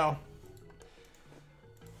 There we go.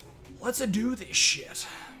 Let's do this shit.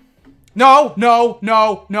 No, no,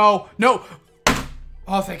 no, no, no.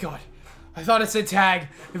 Oh, thank God. I thought it said tag.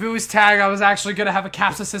 If it was tag, I was actually gonna have a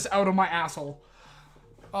capsusis out of my asshole.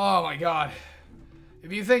 Oh my God.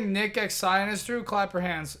 If you think Nick X Cyan is true, clap your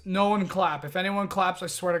hands. No one clap. If anyone claps, I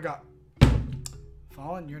swear to God.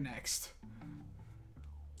 Fallen, you're next.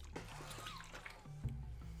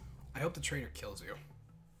 I hope the traitor kills you.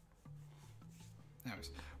 Anyways,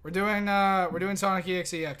 we're doing Sonic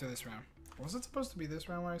EXE after this round. Was it supposed to be this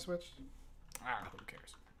round when I switched? I don't know, who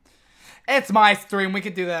cares? It's my stream. We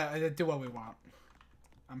could do that. Do what we want.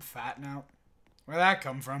 I'm fat now. Where'd that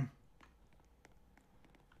come from?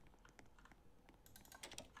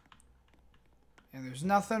 And there's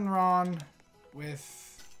nothing wrong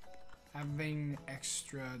with having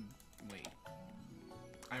extra weight.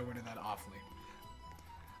 I worded that awfully.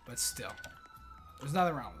 But still, there's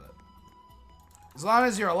nothing wrong with it. As long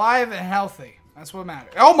as you're alive and healthy. That's what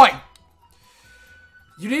matters. Oh my!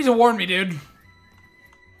 You need to warn me, dude.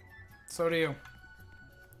 So do you.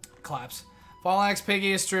 Claps. Fallen X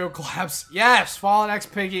Piggy is true. Claps. Yes! Fallen X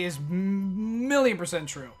Piggy is million%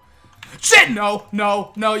 true. Shit! No!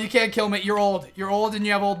 No! No! You can't kill me. You're old. You're old and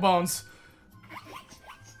you have old bones.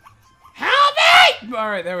 Help me!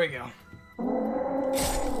 Alright, there we go.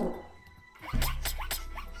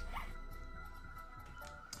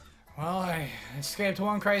 Well, I escaped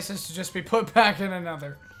one crisis to just be put back in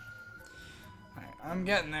another. Alright, I'm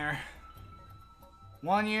getting there.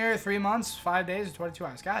 1 year, 3 months, 5 days, 22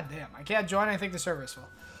 hours. God damn, I can't join. I think the server is full.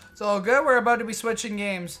 It's all good. We're about to be switching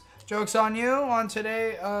games. Joke's on you. On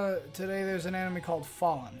today, today there's an anime called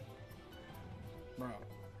Fallen. Bro.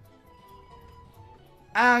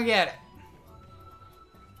 I don't get it.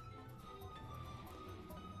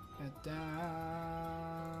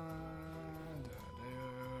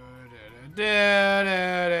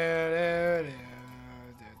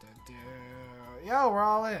 Yo, we're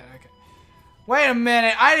all in. Okay. Wait a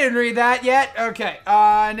minute. I didn't read that yet. Okay.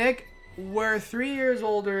 Nick, we're 3 years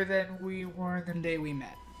older than we were the day we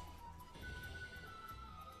met.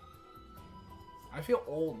 I feel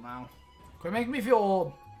old now. Quit making me feel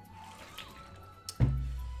old.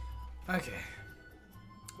 Okay.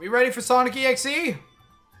 We ready for Sonic EXE?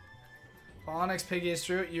 Fallen X Piggy is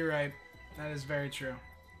true. You're right. That is very true.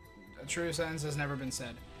 A true sentence has never been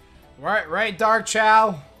said. Right, Dark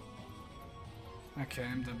Chow. Okay,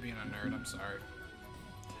 I'm done being a nerd. I'm sorry.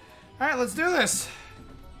 Alright, let's do this.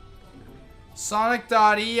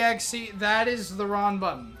 Sonic.exe. That is the wrong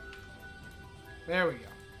button. There we go.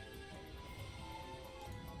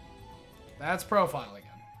 That's profile again.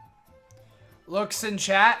 Looks in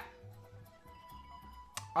chat.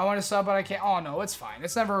 I want to sub, but I can't. Oh, no, it's fine.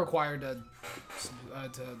 It's never required to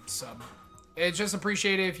sub. It's just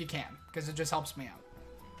appreciated if you can, because it just helps me out.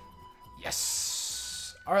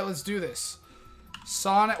 Yes. All right, let's do this.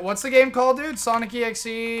 Sonic. What's the game called, dude? Sonic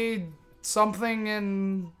EXE something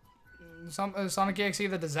and Sonic EXE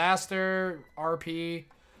the Disaster RP.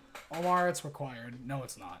 Omar, it's required. No,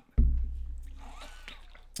 it's not.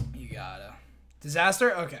 You gotta.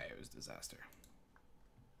 Disaster? Okay, it was Disaster.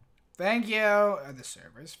 Thank you. The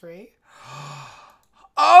server's free.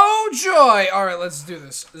 Oh, joy! Alright, let's do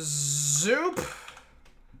this. Zoop.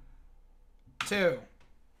 2.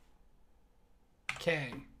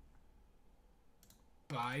 Okay.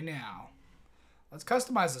 Bye now. Let's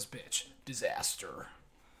customize this bitch. Disaster.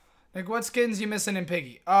 Like, what skins you missing in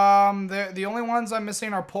Piggy? The only ones I'm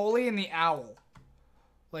missing are Polly and the owl.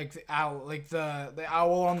 Like the owl, like the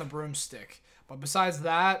owl on the broomstick. But besides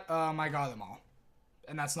that, I got them all.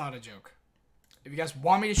 And that's not a joke. If you guys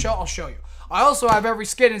want me to show, I'll show you. I also have every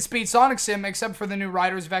skin in Speed Sonic Sim except for the new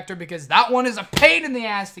Riders Vector because that one is a pain in the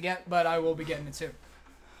ass to get, but I will be getting it too.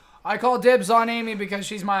 I call dibs on Amy because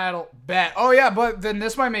she's my idol. Bet. Oh yeah, but then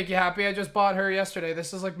this might make you happy. I just bought her yesterday.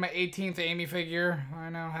 This is like my 18th Amy figure I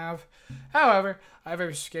now have. However, I have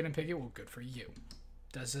every skin in Piggy. Well, good for you.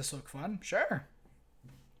 Does this look fun? Sure.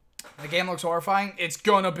 The game looks horrifying. It's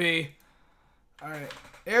gonna be. Alright.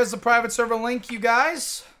 Here's the private server link, you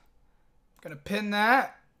guys. I'm gonna pin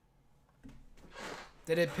that.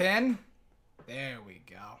 Did it pin? There we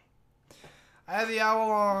go. I had the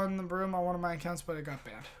owl on the broom on one of my accounts, but it got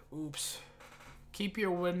banned. Oops. Keep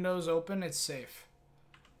your windows open. It's safe.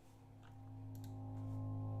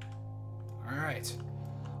 Alright.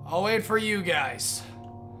 I'll wait for you guys.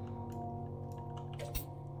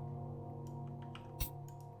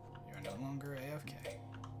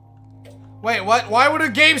 Wait, what? Why would a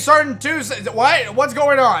game start in Tuesday? What? What's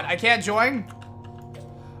going on? I can't join?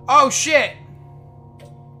 Oh, shit.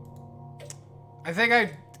 I think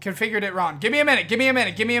I configured it wrong. Give me a minute. Give me a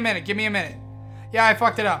minute. Give me a minute. Give me a minute. Yeah, I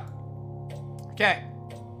fucked it up. Okay.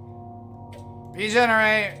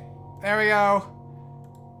 Regenerate. There we go.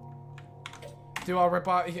 Do I'll rip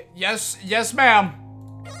off? Yes. Yes, ma'am.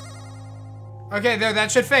 Okay, there.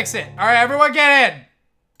 That should fix it. All right, everyone get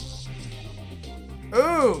in.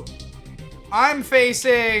 Ooh. I'm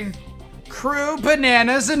facing Crew,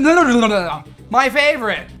 Bananas, and my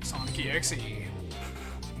favorite, Sonic EXE.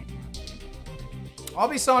 I'll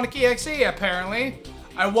be Sonic EXE, apparently.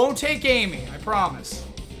 I won't take Amy, I promise.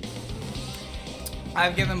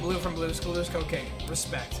 I've given Blue from Blue's Clues cocaine.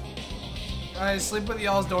 Respect. Guys, sleep with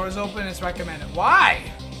y'all's doors open. It's recommended.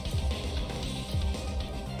 Why?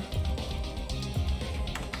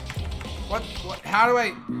 What? How do I...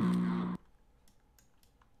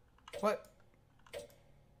 What?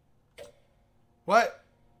 What?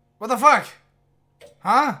 What the fuck?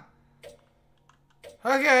 Huh?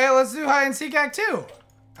 Okay, let's do hide and seek act 2.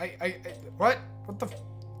 What? What the?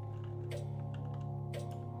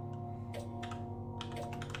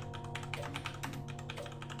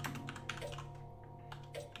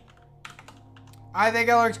 I think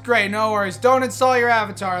it looks great. No worries. Don't install your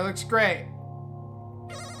avatar. It looks great.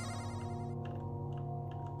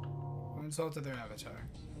 Insulted their avatar.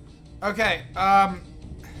 Okay,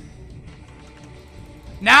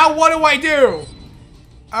 now what do I do?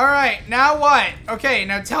 Alright, now what? Okay,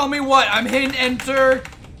 now tell me what. I'm hitting enter,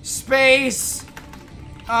 space,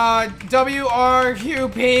 WRQP.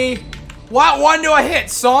 What one do I hit?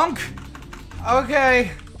 Sonk?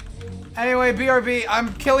 Okay. Anyway, BRB,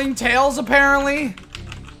 I'm killing Tails apparently.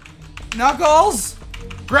 Knuckles?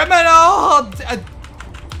 Criminal?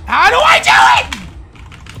 How do I do it?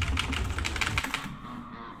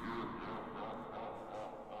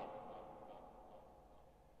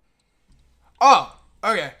 Oh,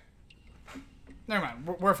 okay. Never mind.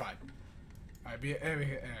 We're fine. Alright,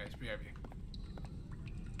 anyways, BRB.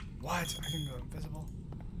 What? I can go invisible.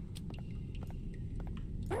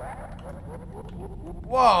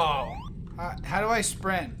 Whoa. How do I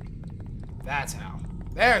sprint? That's how.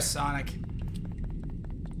 There's Sonic.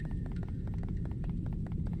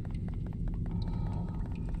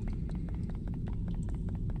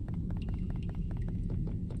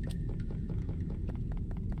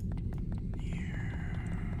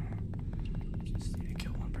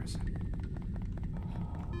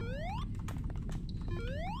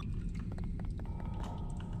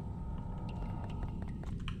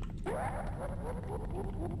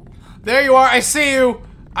 There you are. I see you.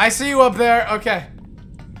 I see you up there. Okay.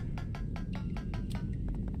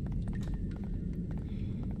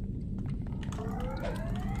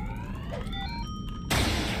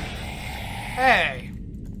 Hey.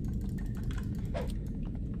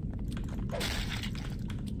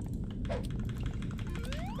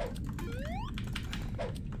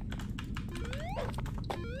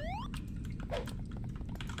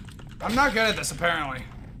 I'm not good at this, apparently.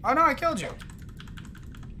 Oh no, I killed you.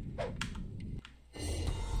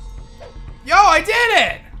 Yo, I did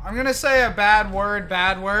it! I'm gonna say a bad word,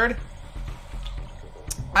 bad word.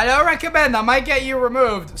 I don't recommend that. Might get you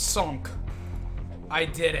removed. Sunk. I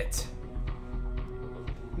did it.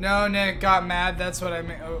 No, Nick got mad. That's what I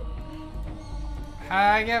mean. Oh.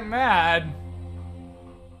 How'd I get mad?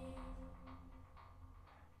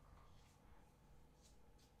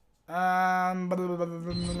 Blah, blah, blah, blah,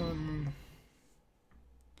 blah, blah.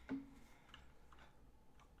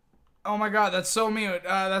 Oh my god, that's so mute.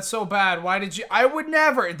 That's so bad. Why did you? I would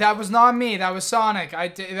never. That was not me. That was Sonic.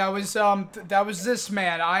 That was this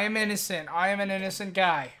man. I am innocent. I am an innocent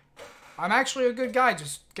guy. I'm actually a good guy.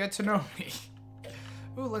 Just get to know me.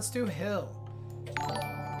 Ooh, let's do Hill.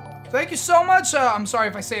 Thank you so much. I'm sorry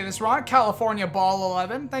if I say this wrong. California Ball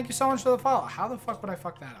 11. Thank you so much for the follow. How the fuck would I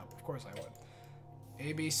fuck that up? Of course I would.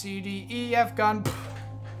 A, B, C, D, E, F, gun.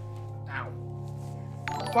 Ow.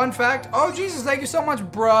 Fun fact. Oh, Jesus. Thank you so much,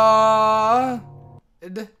 bruh.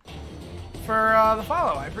 For the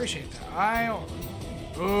follow. I appreciate that.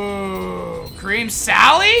 Ooh. Cream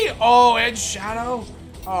Sally? Oh, Edge Shadow.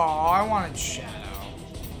 Oh, I wanted Shadow.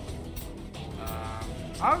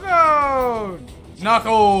 I'll go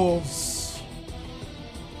Knuckles.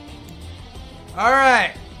 All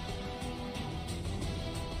right.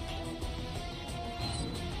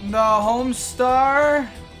 The Homestar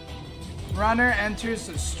runner enters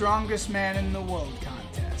the strongest man in the world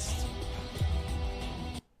contest.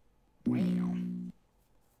 Wow.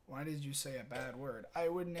 Why did you say a bad word? I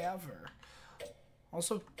would never.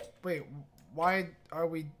 Also, wait, why are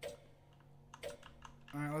we...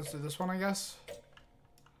 Alright, let's do this one, I guess.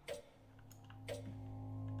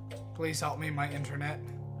 Please help me, my internet.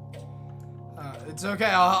 It's okay,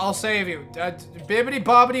 I'll save you. Bibbidi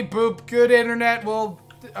bobbidi boop, good internet will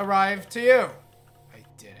arrive to you. I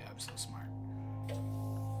did it, I'm so smart.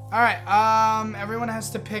 Alright, everyone has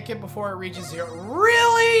to pick it before it reaches 0.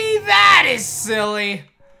 Really? That is silly.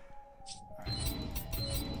 Right.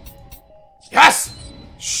 Yes!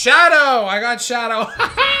 Shadow! I got Shadow.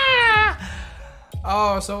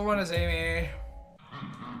 Oh, someone is Amy.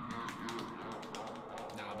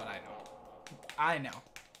 Nah, but I know. I know.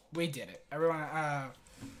 We did it.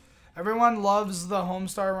 Everyone loves the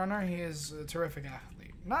Homestar runner. He is a terrific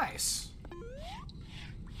athlete. Nice.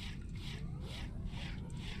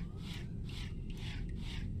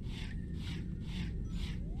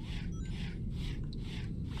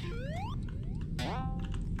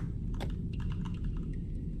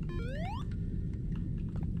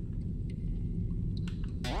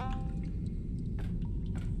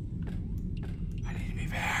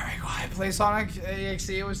 Play Sonic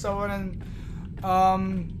EXE with someone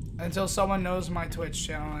and until someone knows my Twitch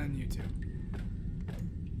channel and YouTube.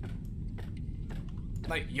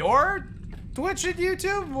 Like your Twitch and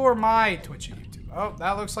YouTube or my Twitch and YouTube? Oh,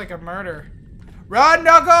 that looks like a murder. Run,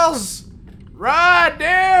 Knuckles! Run,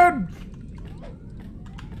 dude!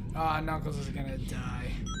 Ah, Knuckles is gonna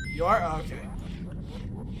die. You're okay.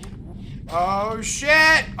 Oh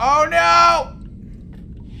shit! Oh no!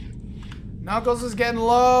 Knuckles is getting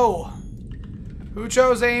low. Who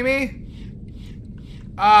chose Amy?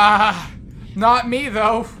 Not me,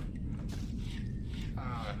 though.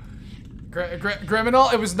 Criminal?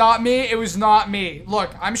 It was not me. It was not me.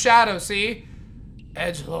 Look, I'm Shadow, see?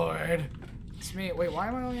 Edgelord. It's me. Wait, why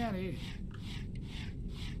am I only at 80?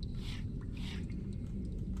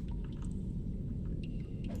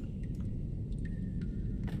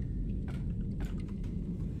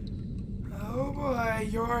 Oh boy,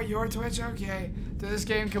 your Twitch, okay. To this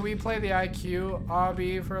game, can we play the IQ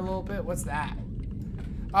obby for a little bit? What's that?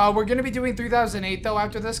 We're gonna be doing 3008 though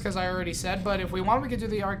after this, because I already said, but if we want, we could do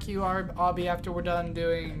the RQ obby after we're done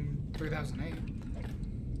doing 3008.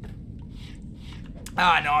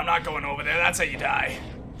 Ah, no, I'm not going over there. That's how you die.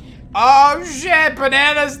 Oh shit,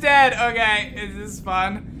 Banana's dead. Okay, is this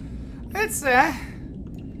fun? It's, I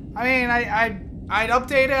mean, I'd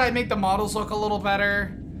update it. I'd make the models look a little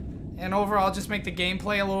better. And overall, just make the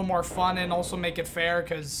gameplay a little more fun and also make it fair,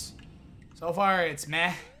 because so far it's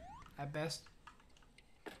meh at best.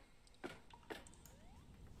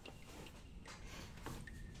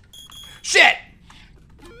 Shit!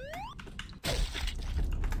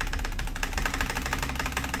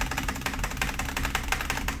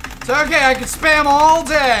 It's okay, I can spam all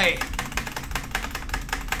day!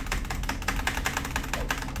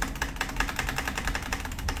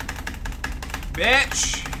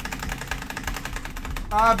 Bitch!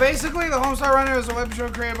 Basically, the Homestar Runner is a web show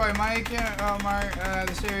created by Mike Mark.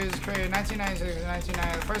 The series was created in 1996 and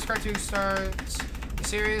 1990. The first cartoon starts. The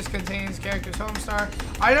series contains characters Homestar.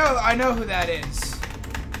 I know who that is.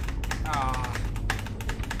 Aw.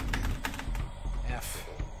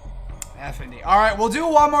 F and D. Alright, we'll do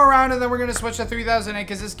one more round and then we're gonna switch to 3008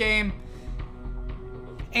 because this game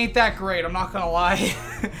ain't that great, I'm not gonna lie.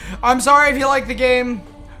 I'm sorry if you like the game,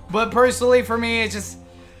 but personally for me, it just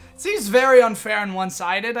seems very unfair and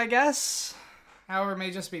one-sided, I guess. However, it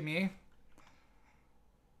may just be me.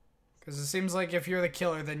 Because it seems like if you're the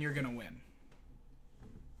killer, then you're gonna win.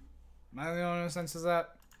 Am I the only one who senses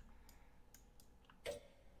that?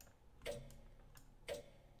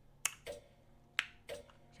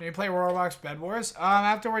 Can you play Roblox Bed Wars?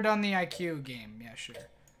 After we're done the IQ game. Yeah, sure.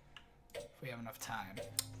 If we have enough time.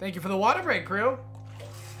 Thank you for the water break, crew.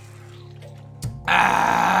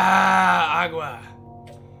 Ah, agua.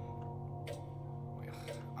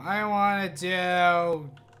 I want to do...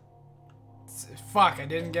 Fuck, I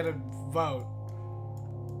didn't get a vote.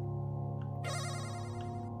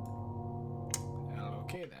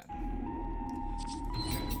 Okay, then.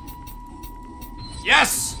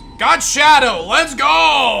 Yes! Got Shadow! Let's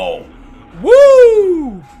go!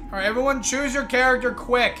 Woo! Alright, everyone choose your character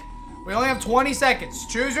quick. We only have 20 seconds.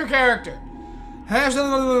 Choose your character.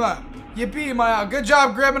 Yippee, my... Good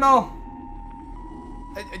job, Criminal.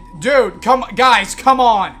 Dude, guys, come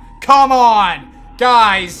on. Come on.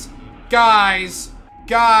 Guys. Guys.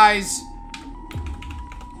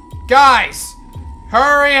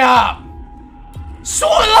 Hurry up.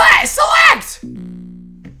 Select!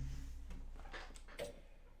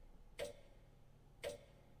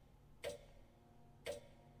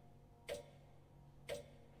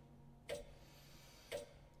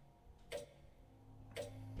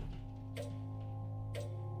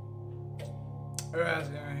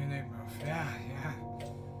 Yeah.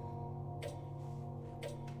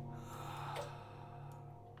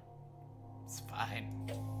 It's fine.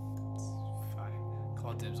 It's fine.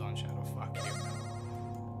 Call dibs on Shadow. Fuck you.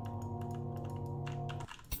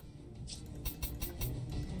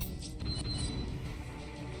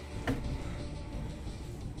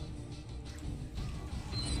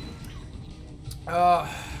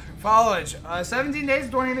 Foliage. 17 days,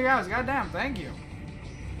 23 hours. Goddamn, thank you.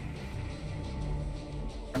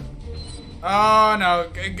 Oh, no.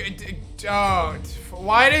 Oh,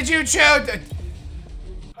 why did you choose?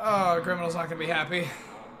 Oh, Criminal's not gonna be happy.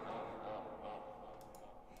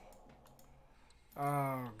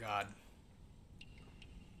 Oh, God.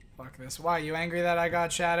 Fuck this. Why, you angry that I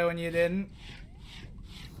got Shadow and you didn't?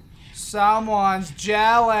 Someone's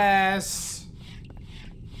jealous.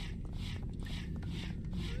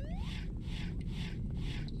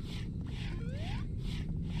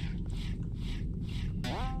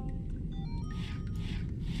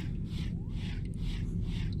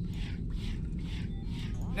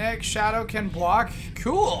 Nick, Shadow can block.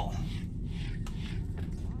 Cool.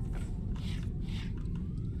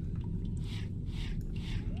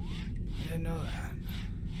 I didn't know that.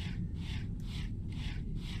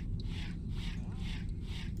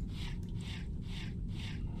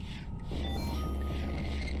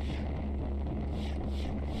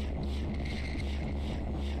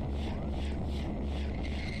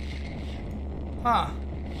 Huh.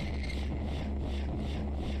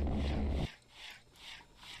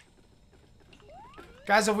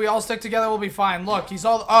 Guys, if we all stick together, we'll be fine. Look, he's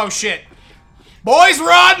all... Oh, shit. Boys,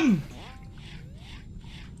 run!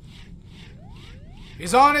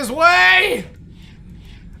 He's on his way!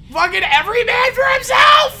 Fucking every man for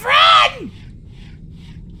himself! Run!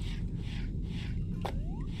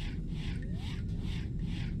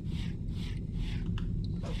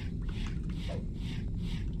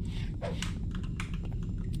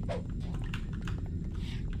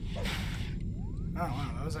 Oh,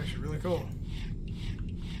 wow, that was actually really cool.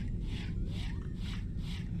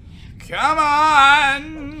 Come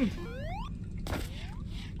on!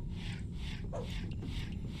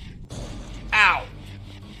 Ow!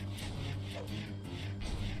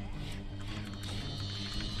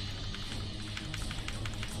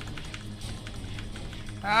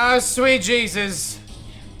 Ah, sweet Jesus.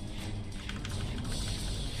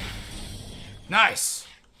 Nice.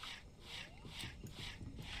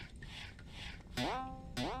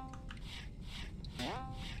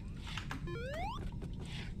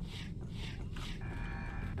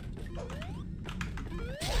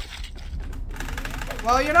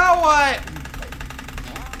 Well, you know what?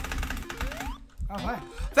 Oh, hi.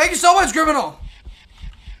 Thank you so much, Criminal!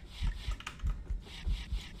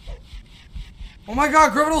 Oh my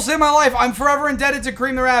god, Criminal saved my life. I'm forever indebted to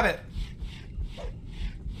Cream the Rabbit.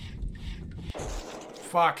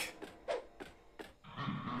 Fuck.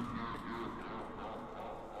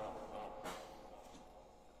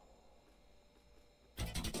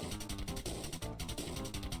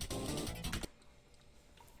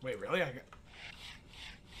 Wait, really?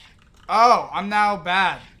 Oh, I'm now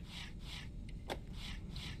bad.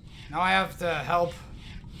 Now I have to help.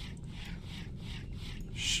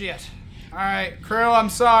 Shit. Alright, crew, I'm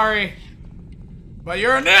sorry. But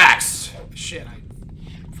you're next! Shit, I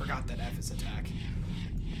forgot that F is attack.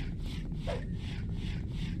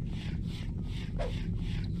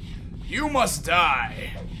 You must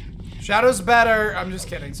die. Shadow's better. I'm just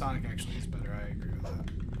kidding. Sonic actually is better. I agree with that.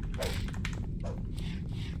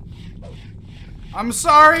 I'm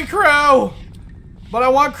sorry, crew! But I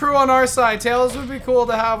want crew on our side. Tails would be cool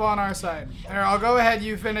to have on our side. Here, I'll go ahead.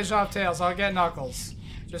 You finish off Tails. I'll get Knuckles.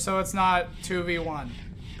 Just so it's not 2v1.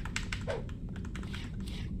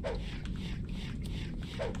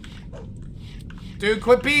 Dude,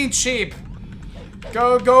 quit being cheap.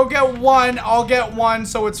 Go get one. I'll get one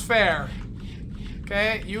so it's fair.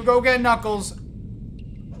 Okay, you go get Knuckles.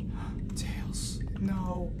 Tails,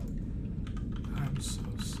 no. I'm so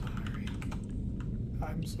sorry.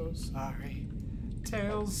 I'm so sorry.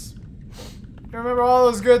 Tails. You remember all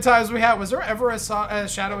those good times we had? Was there ever a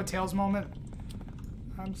Shadow of Tails moment?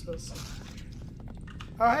 I'm so sorry.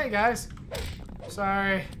 Oh, hey, guys.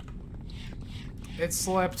 Sorry. It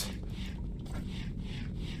slipped.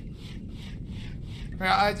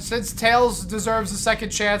 Yeah, since Tails deserves a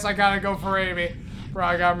second chance, I gotta go for Amy. Bro,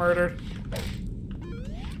 I got murdered.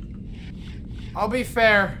 I'll be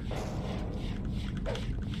fair.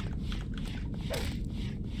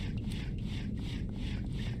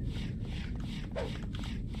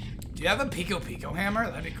 Do you have a Pico Pico hammer?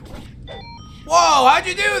 That'd be cool. Whoa, how'd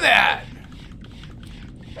you do that?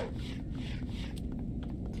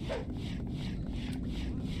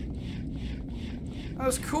 That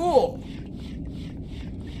was cool.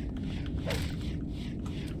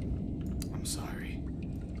 I'm sorry.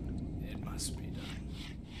 It must be done.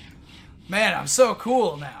 Man, I'm so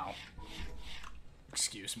cool now.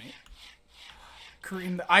 Excuse me.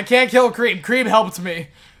 Cream. I can't kill Cream. Cream helped me.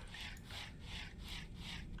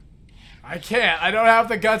 I can't. I don't have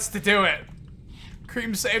the guts to do it.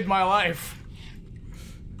 Cream saved my life.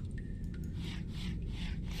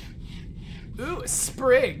 Ooh, a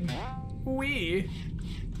spring. Wee.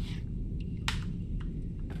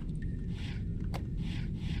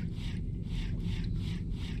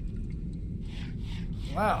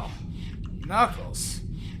 Wow. Knuckles.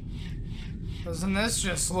 Doesn't this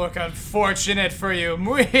just look unfortunate for you?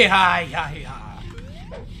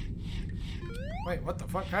 Wait, what the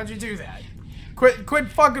fuck? How'd you do that? Quit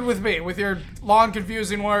fucking with me with your long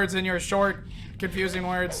confusing words and your short confusing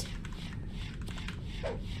words.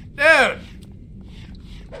 Dude!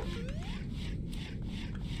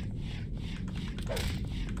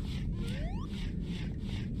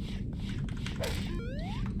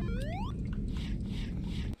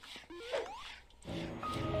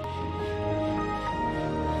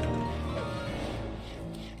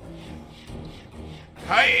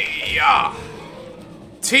 Hiya!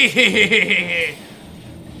 Tee.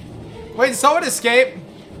 Wait, did someone escape?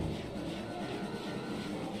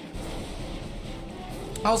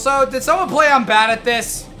 Also, did someone play I'm bad at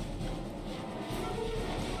this?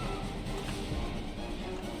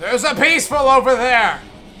 There's a peaceful over there.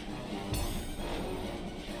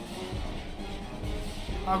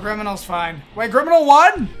 Oh, Criminal's fine. Wait, Criminal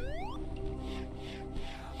won?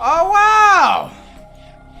 Oh, wow!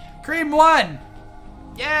 Cream won.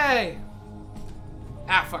 Yay!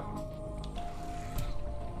 Ah, fuck.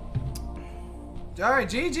 Alright,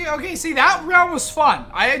 GG. Okay, see, that round was fun.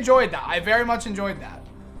 I enjoyed that. I very much enjoyed that.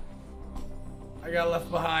 I got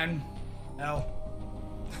left behind. L.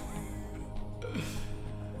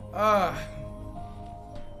 Well,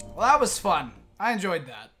 that was fun. I enjoyed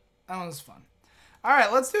that. That was fun.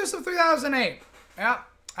 Alright, let's do some 3008. Yeah.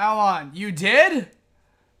 How on? You did?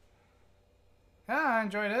 Yeah, I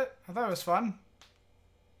enjoyed it. I thought it was fun.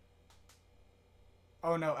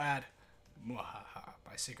 Oh no, ad. Mwahaha,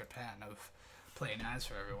 my secret plan of playing ads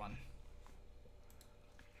for everyone.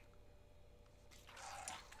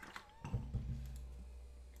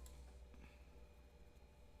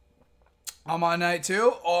 I'm on night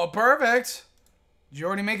 2. Oh, perfect. Did you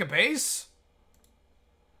already make a base?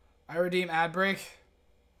 I redeem ad break.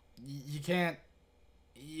 You can't.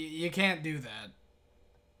 You can't do that.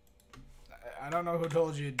 I don't know who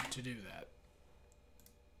told you to do that.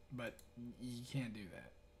 But you can't do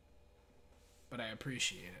that. But I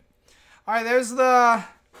appreciate it. Alright, there's the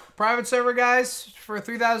private server, guys, for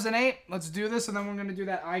 3008. Let's do this, and then we're going to do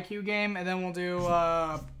that IQ game, and then we'll do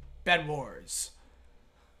Bed Wars.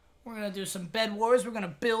 We're going to do some Bed Wars. We're going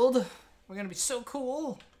to build. We're going to be so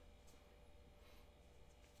cool.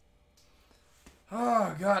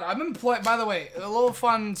 Oh, God. I've been playing... By the way, a little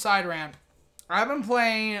fun side rant. I've been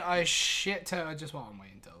playing a shit ton... Just while I'm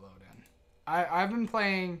waiting to load in. I've been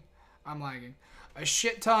playing... I'm lagging. A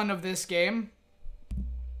shit ton of this game.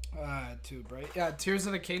 Too bright. Yeah, Tears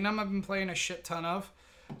of the Kingdom I've been playing a shit ton of.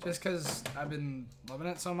 Just because I've been loving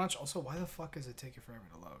it so much. Also, why the fuck is it taking forever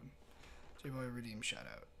to load? J-Boy redeem shout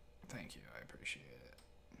out. Thank you. I appreciate it.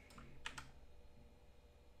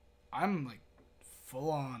 I'm, like,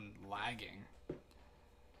 full on lagging.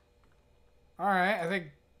 Alright, I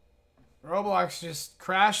think Roblox just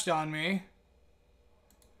crashed on me.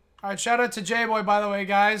 Alright, shout out to J-Boy, by the way,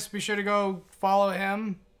 guys. Be sure to go follow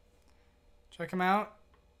him. Check him out.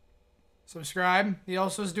 Subscribe. He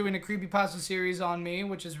also is doing a creepypasta series on me,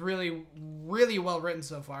 which is really, really well written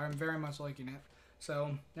so far. I'm very much liking it.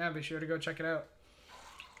 So, yeah, be sure to go check it out.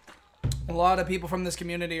 A lot of people from this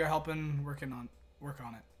community are helping work on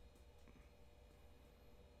it.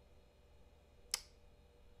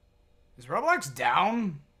 Is Roblox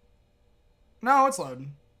down? No, it's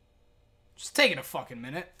loading. Just taking a fucking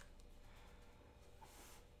minute.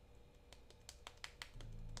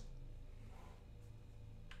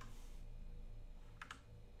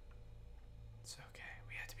 It's okay.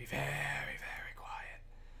 We have to be very, very quiet.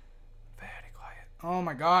 Very quiet. Oh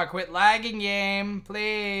my god, quit lagging, game.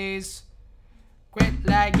 Please. Quit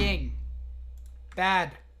lagging.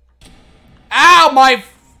 Bad. Ow, my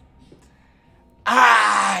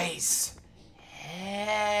eyes.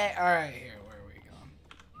 Alright, here. Where are we going?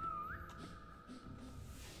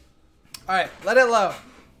 Alright, let it load.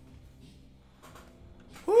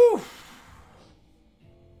 Whew.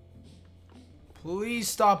 Please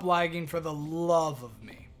stop lagging for the love of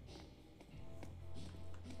me.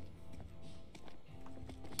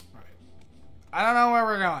 Alright. I don't know where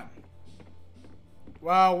we're going.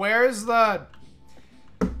 Well, where's the...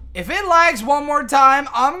 If it lags one more time,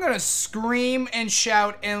 I'm gonna scream and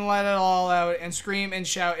shout and let it all out, and scream and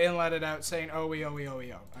shout and let it out, saying, oh, we, oh, we, oh,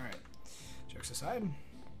 we, oh. Alright. Jokes aside.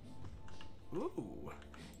 Ooh.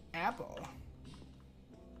 Apple.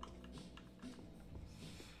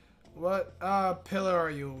 What, pillar are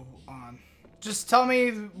you on? Just tell me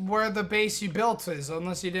where the base you built is,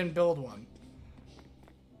 unless you didn't build one.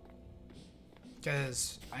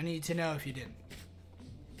 Because I need to know if you didn't.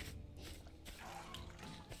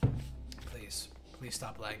 Please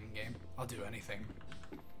stop lagging, game. I'll do anything.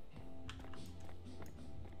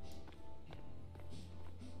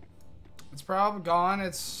 It's probably gone.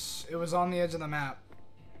 It was on the edge of the map.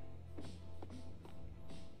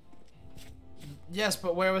 Yes,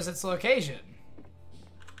 but where was its location?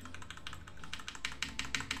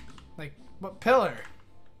 Like, what pillar?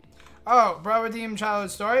 Oh, Bro Redeem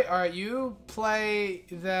Childhood Story. Alright, you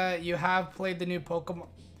have played the new Pokemon.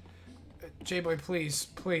 J-Boy, please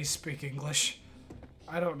speak English.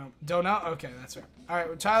 I don't know. Don't know? Okay, that's right.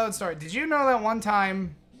 Alright, Childhood Story. Did you know that one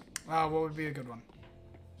time... what would be a good one?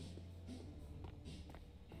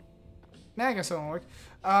 Nah, I guess that won't work.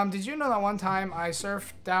 Did you know that one time I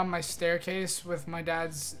surfed down my staircase with my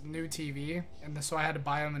dad's new TV? And so I had to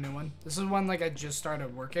buy him a new one. This is when, like, I just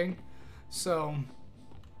started working. So,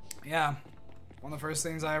 yeah. One of the first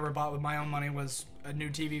things I ever bought with my own money was a new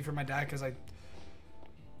TV for my dad, because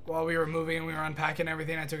while we were moving and we were unpacking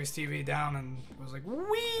everything, I took his TV down and was like,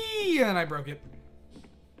 wee! And I broke it.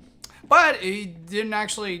 But he didn't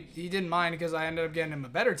mind, because I ended up getting him a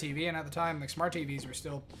better TV, and at the time, like, smart TVs were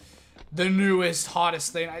still the newest,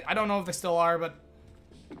 hottest thing. I don't know if they still are, but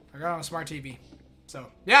I got him a smart TV. So,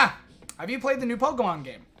 yeah. Have you played the new Pokemon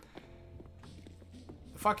game?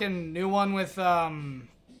 The fucking new one with,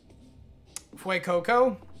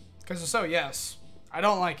 Fuecoco? Because if so, yes. I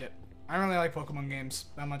don't like it. I don't really like Pokemon games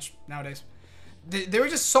that much nowadays. They were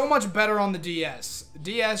just so much better on the DS.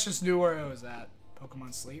 DS just knew where it was at.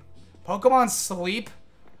 Pokemon Sleep? Pokemon Sleep?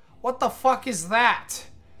 What the fuck is that?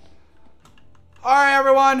 Alright,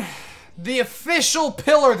 everyone. The official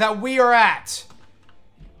pillar that we are at.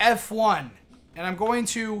 F1. And I'm going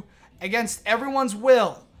to, against everyone's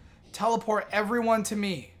will, teleport everyone to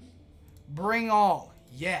me. Bring all.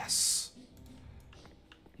 Yes.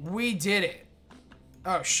 We did it.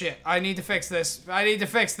 Oh, shit. I need to fix this. I need to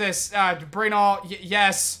fix this. Bring all.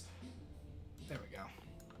 Yes. There we go.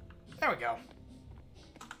 There we go.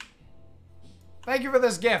 Thank you for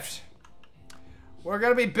this gift. We're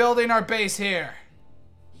going to be building our base here.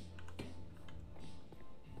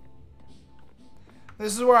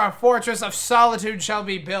 This is where our fortress of solitude shall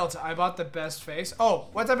be built. I bought the best face. Oh,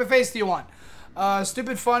 what type of face do you want?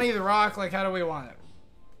 Stupid, funny, The Rock. Like, how do we want it?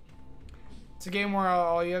 It's a game where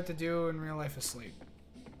all you have to do in real life is sleep.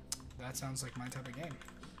 That sounds like my type of game.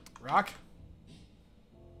 Rock.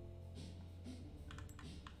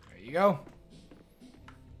 There you go.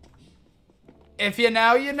 If you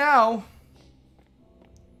know, you know.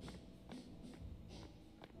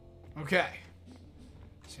 Okay.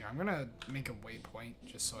 So I'm gonna make a waypoint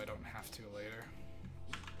just so I don't have to later.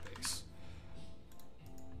 Base.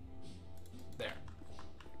 There.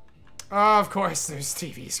 Oh, of course there's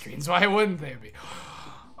TV screens. Why wouldn't there be?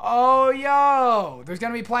 Oh, yo! There's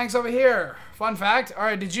gonna be planks over here. Fun fact.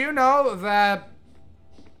 Alright, did you know that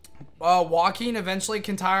walking eventually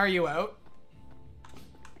can tire you out?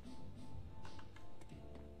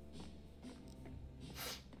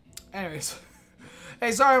 Anyways.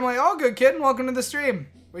 Hey, sorry, I'm like, oh, good kid, and welcome to the stream.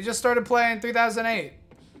 We just started playing 3008.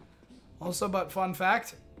 Also, but fun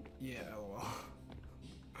fact. Yeah, lol.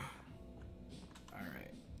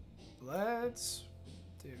 Alright. Let's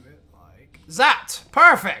do it like that.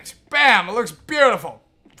 Perfect. Bam, it looks beautiful.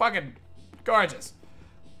 Fucking gorgeous.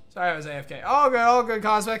 Sorry, I was AFK. All good,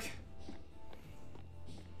 Cosmic.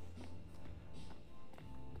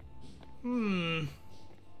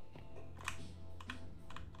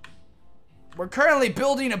 We're currently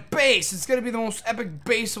building a base. It's gonna be the most epic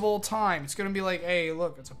base of all time. It's gonna be like, hey,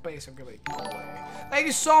 look, it's a base. I'm gonna be, no way. Thank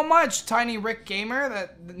you so much, Tiny Rick Gamer,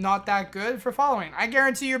 that not that good, for following. I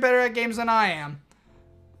guarantee you're better at games than I am.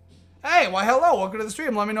 Hey, why hello, welcome to the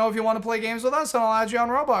stream. Let me know if you want to play games with us and I'll add you on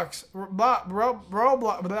Roblox.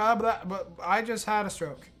 Roblox, I just had a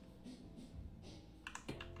stroke.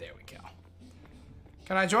 There we go.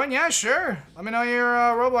 Can I join? Yeah, sure. Let me know your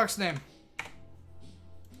Roblox name.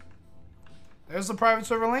 There's the private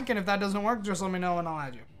server link, and if that doesn't work, just let me know and I'll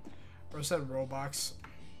add you. Bro said Roblox.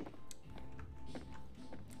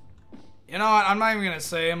 You know what? I'm not even gonna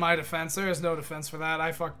say in my defense. There is no defense for that.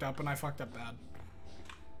 I fucked up, and I fucked up bad.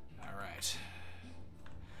 Alright.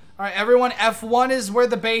 Alright, everyone, F1 is where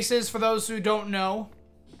the base is for those who don't know.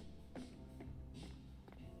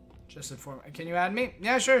 Just inform. Can you add me?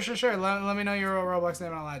 Yeah, sure. Let me know your Roblox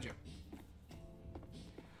name and I'll add you.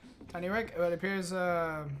 Tiny Rick, it appears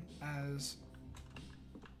as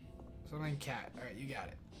something cat. Alright, you got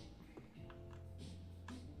it.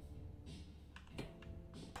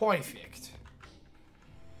 Perfect.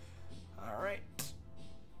 Alright.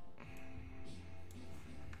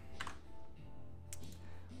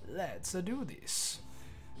 Let's do this.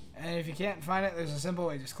 And if you can't find it, there's a simple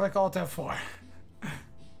way. Just click Alt F4.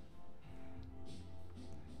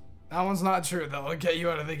 That one's not true. That'll get you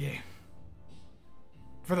out of the game.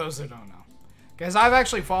 For those who don't know. Guys, I've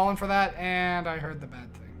actually fallen for that, and I heard the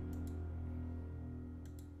bad thing.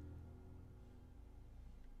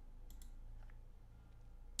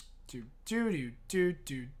 Alright,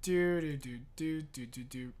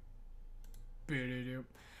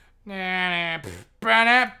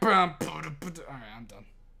 I'm done.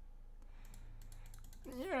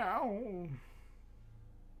 Yeah.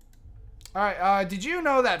 Alright, did you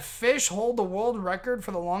know that fish hold the world record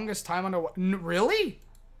for the longest time underwater? Really?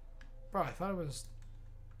 Bro, I thought it was...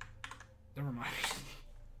 Never mind.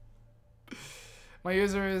 My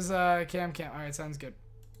user is cam. Alright, sounds good.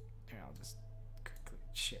 Here, I'll just quickly...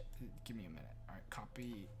 Shit, give me a minute. Alright,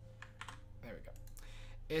 copy. There we go.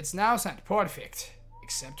 It's now sent. Perfect.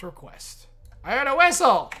 Accept request. I heard a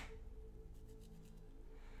whistle!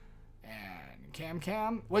 And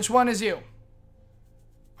cam. Which one is you?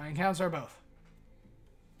 My accounts are both.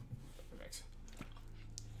 Perfect.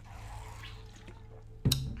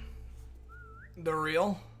 The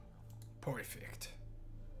real? Perfect.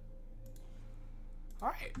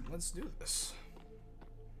 Alright, let's do this.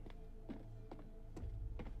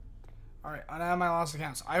 Alright, unadd my lost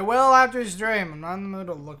accounts. I will after stream. I'm not in the mood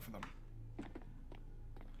to look for them.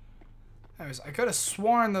 Anyways, I could have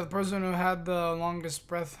sworn that the person who had the longest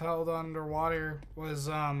breath held underwater was,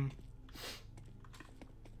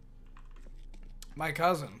 my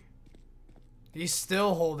cousin. He's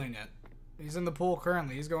still holding it. He's in the pool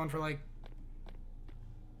currently. He's going for like...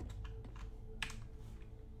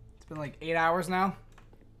 It's been like 8 hours now.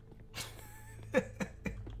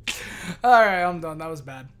 Alright, I'm done. That was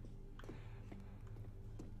bad.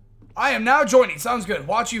 I am now joining. Sounds good.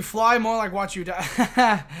 Watch you fly, more like watch you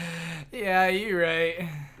die. Yeah, you're right.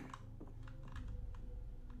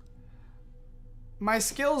 My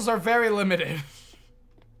skills are very limited.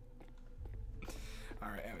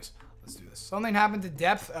 Alright, anyways. Let's do this. Something happened to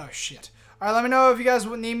depth. Oh, shit. Alright, let me know if you guys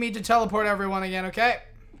would need me to teleport everyone again, okay?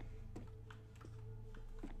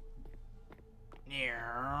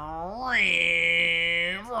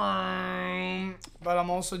 But I'm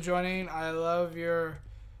also joining. I love your...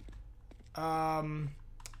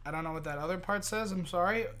 I don't know what that other part says. I'm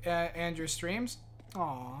sorry. And your streams.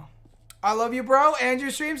 Aw. I love you, bro. And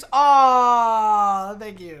your streams. Aw.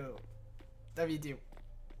 Thank you. Love you too.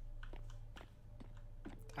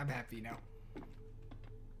 I'm happy now.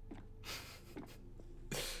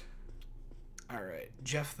 Alright.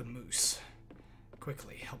 Jeff the Moose.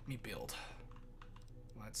 Quickly, help me build.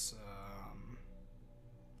 Let's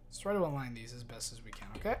try to align these as best as we can,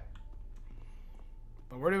 okay?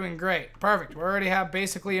 But we're doing great. Perfect. We already have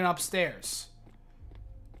basically an upstairs.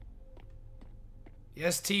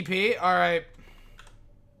 Yes, TP. Alright.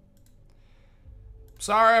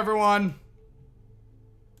 Sorry, everyone.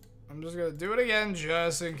 I'm just gonna do it again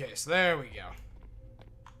just in case. There we go.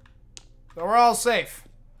 So we're all safe.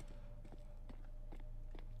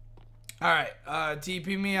 Alright,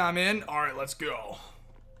 TP me, I'm in. Alright, let's go.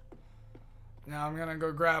 Now I'm gonna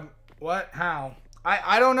go grab... What? How?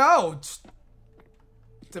 I don't know. It's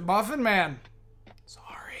the Muffin Man.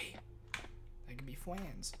 Sorry. They could be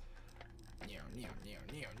friends.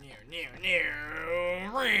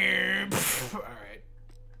 Alright.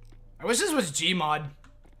 I wish this was Gmod.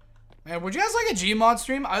 Man, would you guys like a Gmod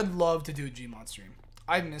stream? I'd love to do a Gmod stream.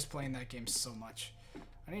 I miss playing that game so much.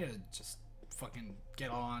 I need to just fucking get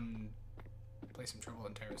on, play some Trouble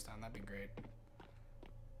in Terrorist Town. That'd be great.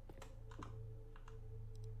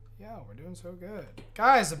 Yeah, we're doing so good.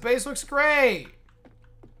 Guys, the base looks great.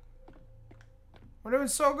 We're doing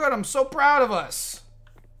so good. I'm so proud of us.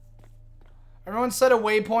 Everyone set a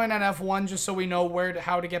waypoint on F1 just so we know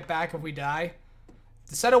how to get back if we die.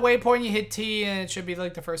 To set a waypoint, you hit T and it should be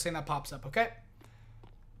like the first thing that pops up, okay?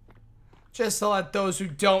 Just to let those who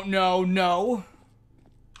don't know.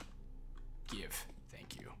 Give.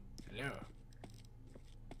 Thank you. Hello.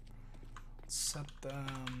 Set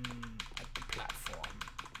them at the platform.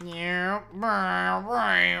 Man,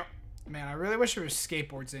 I really wish there was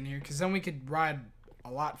skateboards in here, because then we could ride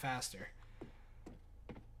a lot faster.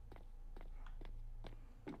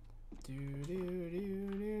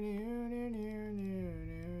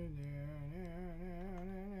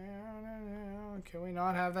 Can we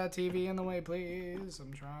not have that TV in the way, please?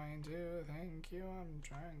 I'm trying to. Thank you. I'm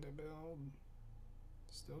trying to build.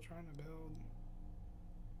 Still trying to build.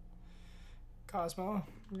 Cosmo,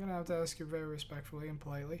 I'm gonna have to ask you very respectfully and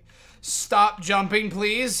politely. Stop jumping,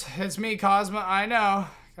 please. It's me, Cosmo. I know.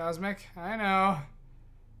 Cosmic, I know.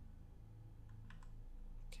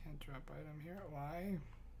 Can't drop item here. Why?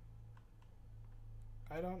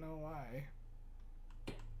 I don't know why.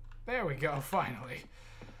 There we go, finally.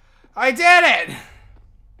 I did it!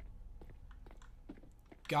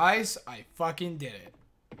 Guys, I fucking did it.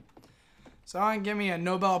 Someone give me a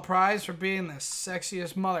Nobel Prize for being the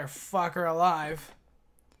sexiest motherfucker alive.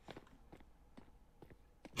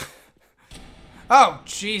 Oh,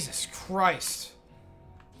 Jesus Christ.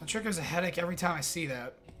 That triggers a headache every time I see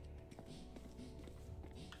that.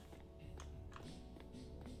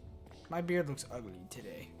 My beard looks ugly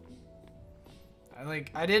today.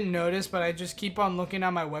 I didn't notice, but I just keep on looking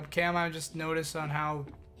at my webcam. I just noticed on how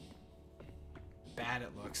bad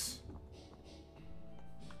it looks.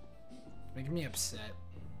 Making me upset.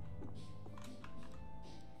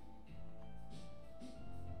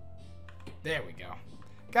 There we go.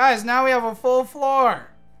 Guys, now we have a full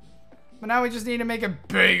floor. But now we just need to make it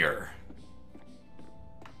bigger.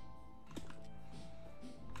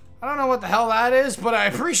 I don't know what the hell that is, but I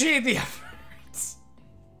appreciate the efforts.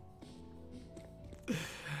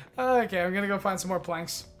 Okay, I'm gonna go find some more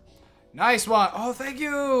planks. Nice one. Oh, thank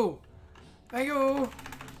you. Thank you.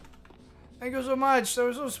 Thank you so much. That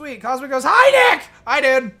was so sweet. Cosmic goes, hi, Nick! Hi,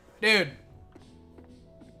 dude. Dude.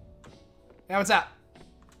 Yeah, what's up?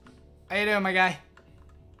 How you doing, my guy?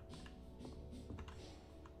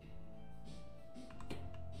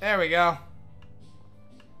 There we go.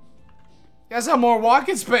 You guys have more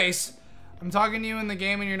walking space. I'm talking to you in the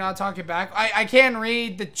game and you're not talking back. I can't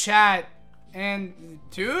read the chat. And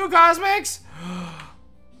 2 Cosmics?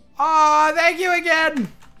 Aw, thank you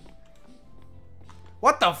again.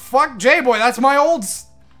 What the fuck? J-Boy, that's my old...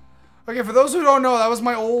 Okay, for those who don't know, that was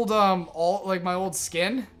my old, my old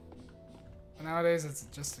skin. But nowadays, it's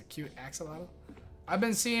just a cute axolotl. I've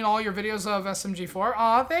been seeing all your videos of SMG4.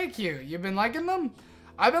 Aw, thank you. You've been liking them?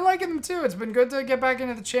 I've been liking them too. It's been good to get back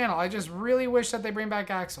into the channel. I just really wish that they bring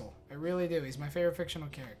back Axel. I really do. He's my favorite fictional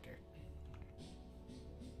character.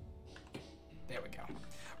 There we go.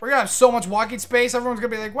 We're gonna have so much walking space. Everyone's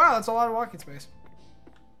gonna be like, wow, that's a lot of walking space.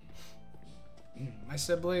 My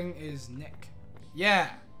sibling is Nick. Yeah.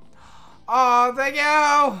 Oh, thank you.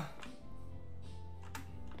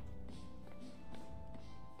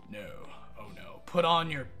 No. Oh no. Put on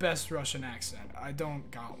your best Russian accent. I don't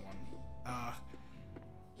got one.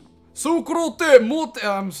 Sukrote mote.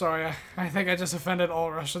 I'm sorry. I think I just offended all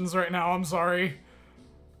Russians right now. I'm sorry.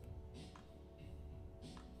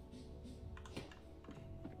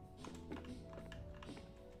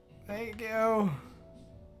 Thank you.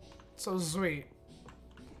 So sweet.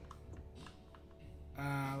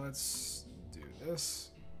 Let's do this.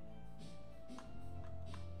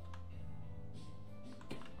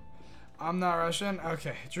 I'm not Russian.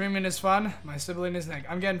 Okay. Dreaming is fun. My sibling is Nick.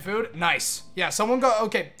 I'm getting food. Nice. Yeah, someone go.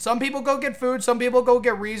 Okay. Some people go get food. Some people go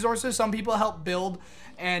get resources. Some people help build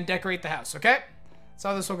and decorate the house. Okay? That's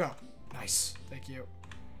how this will go. Nice. Thank you.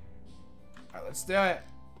 Alright, let's do it.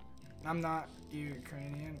 I'm not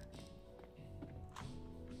Ukrainian. I'm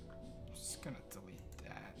just gonna delete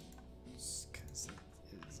that. Just because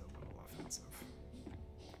it is a little offensive.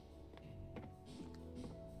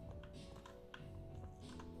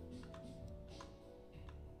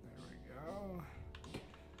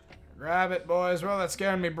 Grab it, boys. Well, that's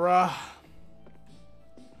scaring me, bruh.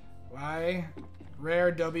 Why? Rare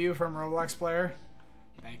W from Roblox player.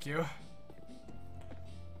 Thank you.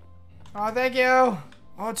 Oh, thank you.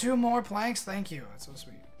 Oh, 2 more planks. Thank you. That's so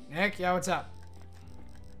sweet. Nick, yeah, what's up?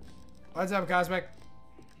 What's up, Cosmic?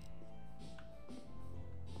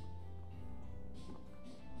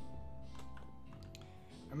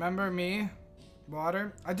 Remember me?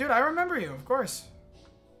 Water? Dude, I remember you, of course.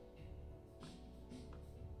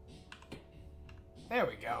 There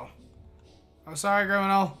we go. Oh, sorry,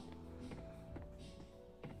 criminal.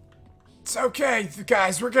 It's okay,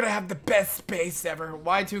 guys. We're gonna have the best space ever.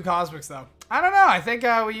 Why 2 Cosmics, though? I don't know. I think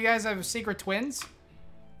you guys have secret twins.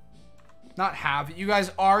 Not have. You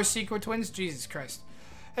guys are secret twins? Jesus Christ.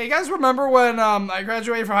 Hey, you guys remember when I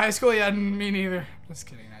graduated from high school? Yeah, me neither. Just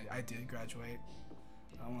kidding. I did graduate.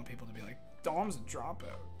 I don't want people to be like, Dom's a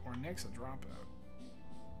dropout. Or Nick's a dropout.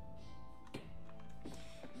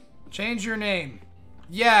 Change your name.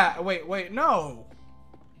 Yeah, wait, no.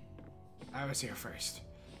 I was here first.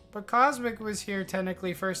 But Cosmic was here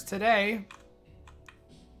technically first today.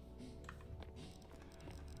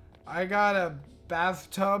 I got a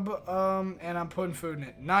bathtub, and I'm putting food in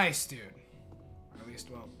it. Nice, dude. Or at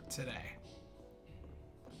least, well, today.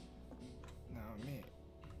 No, me.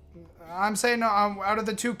 I'm saying no, out of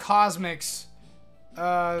the 2 Cosmics,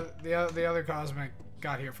 the other Cosmic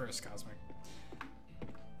got here first, Cosmic.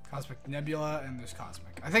 Cosmic Nebula, and there's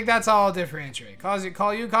Cosmic. I think that's all I'll differentiate.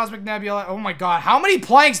 Call you Cosmic Nebula. Oh my god, how many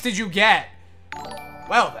planks did you get?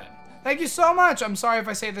 Well then. Thank you so much. I'm sorry if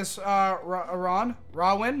I say this, Rawin.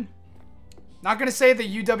 Not gonna say the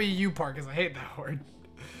UWU part, because I hate that word.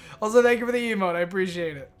 Also, thank you for the emote. I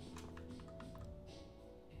appreciate it.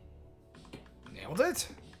 Nailed it.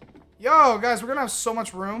 Yo, guys, we're gonna have so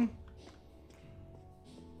much room.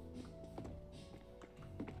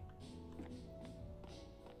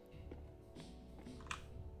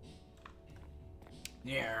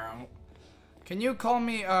 Yeah. Can you call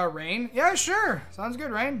me Rain? Yeah, sure. Sounds good,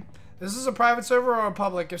 Rain. This is a private server or a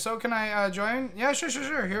public? If so, can I join? Yeah,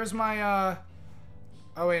 sure. Here's my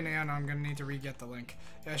oh wait, no, I'm gonna need to re-get the link.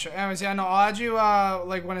 Yeah, sure. Anyways, yeah, no, I'll add you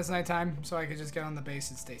like when it's nighttime, so I can just get on the base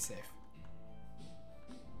and stay safe.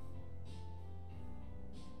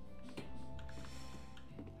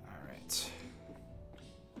 All right.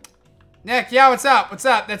 Nick, yeah, what's up? What's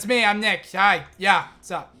up? That's me. I'm Nick. Hi. Yeah, what's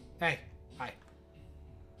up? Hey.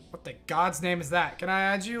 What the God's name is that? Can I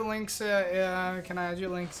add you links? Can I add you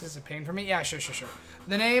links? Is it pain for me? Yeah, sure.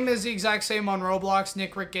 The name is the exact same on Roblox,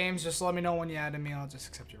 Nick Rick Games. Just let me know when you add me. I'll just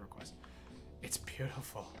accept your request. It's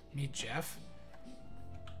beautiful. Meet Jeff.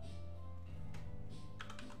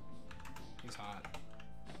 He's hot.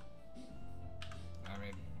 I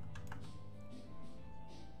mean,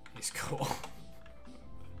 he's cool.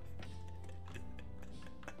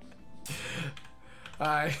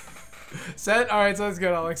 Hi. Set? Alright, sounds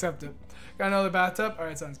good. I'll accept it. Got another bathtub?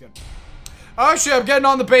 Alright, sounds good. Oh shit, I'm getting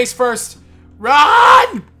on the base first.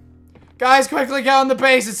 Run! Guys, quickly get on the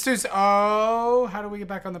base. It's too... Oh, how do we get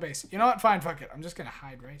back on the base? You know what? Fine, fuck it. I'm just gonna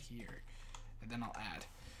hide right here. And then I'll add.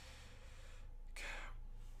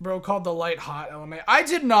 Bro called the light hot element. I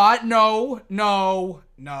did not. No.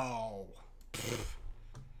 Pfft.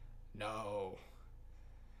 No.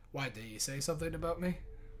 Why, did you say something about me?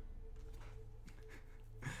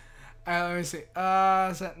 Alright, let me see.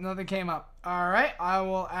 So nothing came up. Alright, I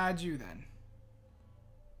will add you then.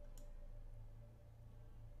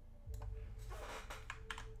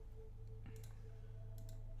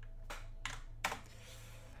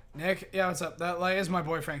 Nick, yeah, what's up? That is my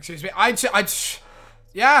boyfriend. Excuse me.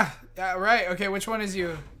 Yeah, right. Okay, which one is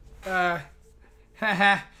you? Okay.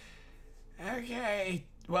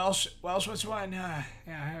 Welsh, which one? Yeah,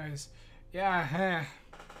 anyways. Yeah,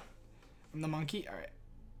 I'm the monkey. All right.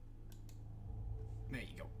 There you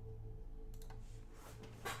go.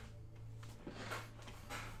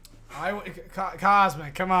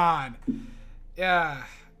 Cosmic, come on. Yeah.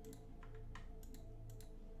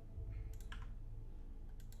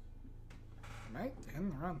 Am I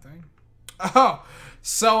in the wrong thing? Oh,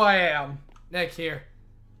 so I am. Nick, here.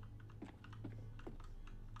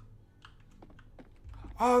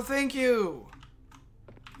 Oh, thank you.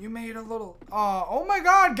 You made a little... oh my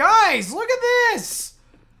god, guys, look at this.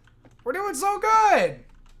 We're doing so good.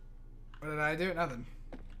 What did I do? Nothing.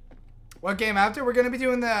 What game after? We're going to be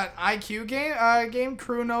doing that IQ game.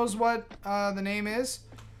 Crew knows what the name is.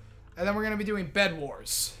 And then we're going to be doing Bed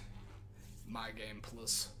Wars. My game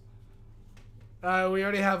plus. We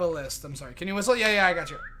already have a list. I'm sorry. Can you whistle? Yeah, I got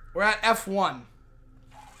you. We're at F1.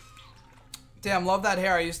 Damn, love that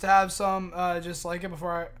hair. I used to have some just like it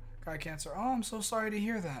before I got cancer. Oh, I'm so sorry to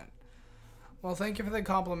hear that. Well, thank you for the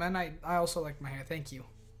compliment. I also like my hair. Thank you.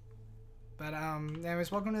 But,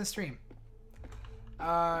 anyways, welcome to the stream.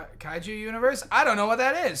 Kaiju Universe? I don't know what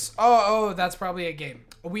that is. Oh, that's probably a game.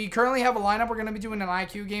 We currently have a lineup. We're going to be doing an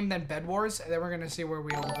IQ game, then Bed Wars, and then we're going to see where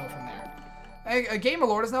we all go from there. Hey, a Gamer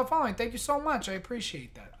Lord is now following. Thank you so much. I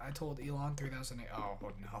appreciate that. I told Elon 3008. Oh,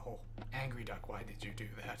 no. Angry Duck, why did you do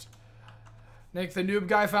that? Nick, the noob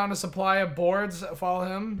guy found a supply of boards. Follow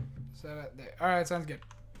him. Alright, sounds good.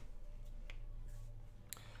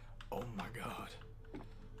 Oh my god.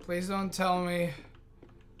 Please don't tell me.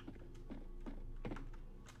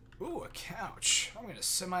 Ooh, a couch. I'm gonna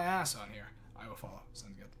sit my ass on here. I will follow.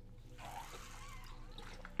 Sounds good.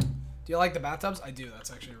 Do you like the bathtubs? I do.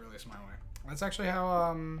 That's actually a really smart way. That's actually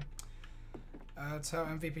how, that's how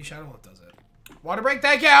MVP Shadowwolf does it. Water break,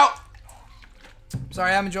 thank you!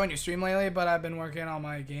 Sorry, I haven't joined your stream lately, but I've been working on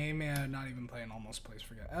my game and not even playing Almost. Please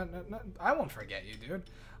forget. No, I won't forget you, dude.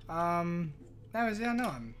 Anyways, yeah,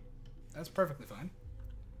 no, that's perfectly fine.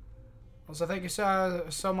 Also, thank you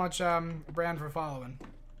so much, Brand, for following.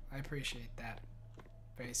 I appreciate that.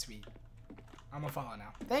 Very sweet. I'm gonna follow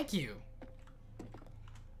now. Thank you.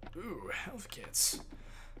 Ooh, health kits.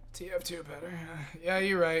 TF2 better. Yeah,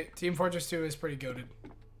 you're right. Team Fortress 2 is pretty goated.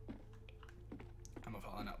 I'm gonna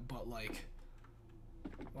follow now, but like,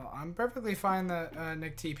 well, I'm perfectly fine that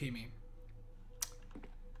Nick TP me.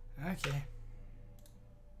 Okay.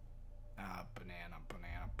 Banana,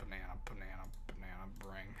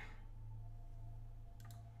 bring.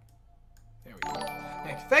 There we go.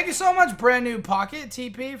 Nick, thank you so much, brand new Pocket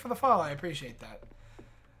TP, for the follow. I appreciate that.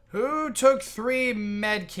 Who took 3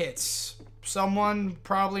 med kits? Someone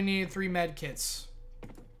probably needed 3 med kits.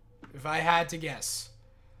 If I had to guess.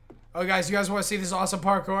 Oh, guys, you guys want to see this awesome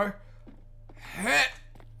parkour?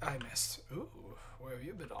 I missed. Ooh, where have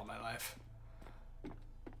you been all my life?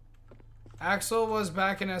 Axel was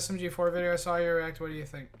back in SMG4 video. I saw you react. What do you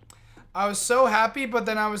think? I was so happy, but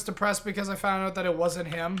then I was depressed because I found out that it wasn't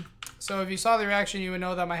him. So if you saw the reaction, you would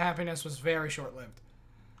know that my happiness was very short-lived.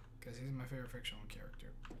 Because he's my favorite fictional character.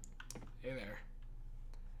 Hey there.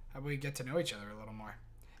 How about we get to know each other a little more?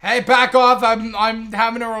 Hey, back off! I'm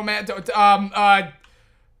having a romantic.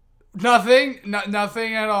 Nothing.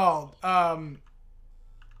 Nothing at all.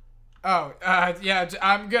 Yeah.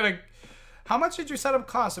 I'm gonna. How much did your setup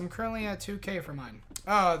cost? I'm currently at 2K for mine.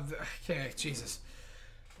 Oh, okay. Jesus.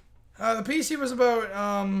 The PC was about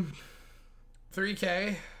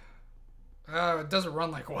 3K. It doesn't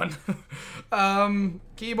run like one.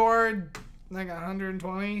 Keyboard like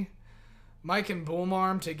 120. Mic and boom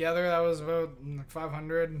arm together, that was about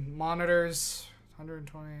 500. Monitors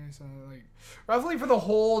 120. So like roughly for the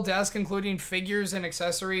whole desk, including figures and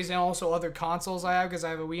accessories, and also other consoles I have, because I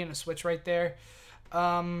have a Wii and a Switch right there.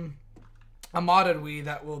 A modded Wii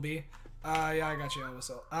that will be. Yeah, I got you.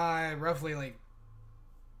 Roughly like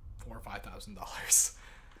 $4,000 or $5,000.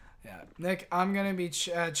 Yeah, Nick, I'm gonna be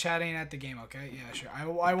chatting at the game. Okay, yeah, sure.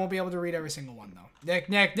 I won't be able to read every single one though. Nick,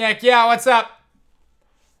 yeah, what's up?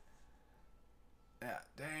 Yeah,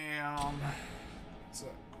 damn. So,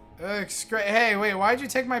 it's great. Hey, wait, why'd you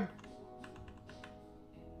take my? All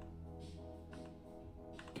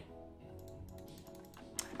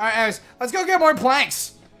right, anyways, let's go get more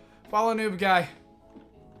planks. Follow noob guy.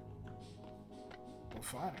 Well,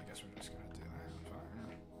 fine. I guess we're just gonna do that.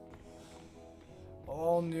 Fine.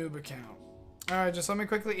 All noob account. All right, just let me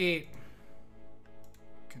quickly eat.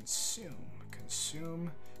 Consume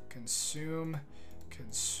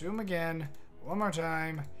again. One more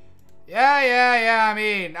time. Yeah. I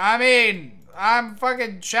mean, I'm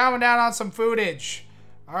fucking chowing down on some foodage.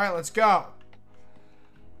 All right, let's go.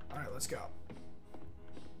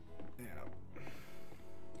 Yeah.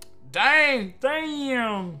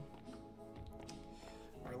 Damn.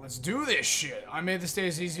 All right, let's do this shit. I made the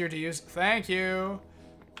stage easier to use. Thank you.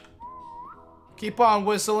 Keep on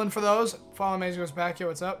whistling for those. Follow Amazing goes back here.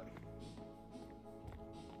 What's up?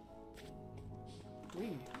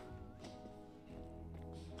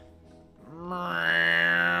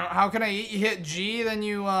 How can I eat? You hit G, then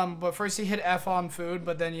you, but first you hit F on food,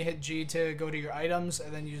 but then you hit G to go to your items,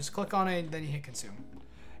 and then you just click on it, and then you hit consume.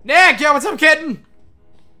 Nick, yeah, what's up, kitten?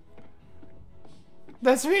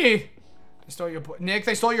 That's me. They stole your Nick,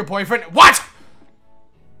 they stole your boyfriend. What?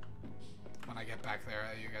 When I get back there,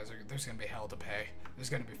 you guys are, there's gonna be hell to pay. There's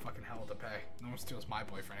gonna be fucking hell to pay. No one steals my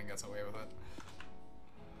boyfriend and gets away with it.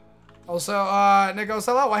 Also, Nick goes,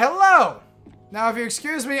 hello. Well, hello. Now, if you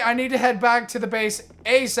excuse me, I need to head back to the base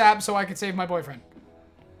ASAP so I can save my boyfriend.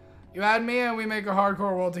 You add me and we make a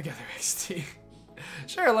hardcore world together, XT.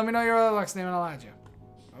 Sure, let me know your Roblox name and I'll add you.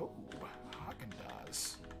 Oh,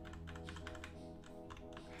 Haagen-Dazs.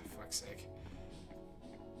 Fuck's sake.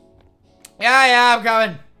 Yeah, I'm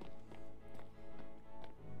coming.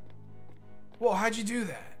 Whoa, how'd you do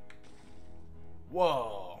that?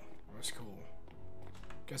 Whoa, that's cool.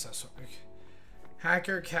 Guess that's something.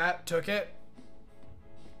 Hacker cat took it.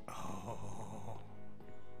 Oh,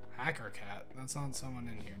 hacker cat. That's not someone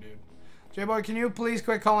in here, dude. J-Boy, can you please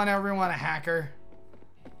quit calling everyone a hacker?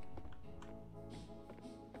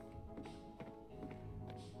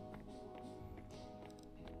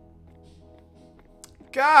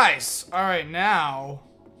 Guys! Alright, now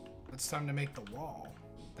it's time to make the wall.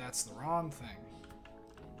 That's the wrong thing.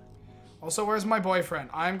 Also, where's my boyfriend?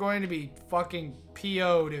 I'm going to be fucking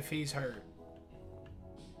PO'd if he's hurt.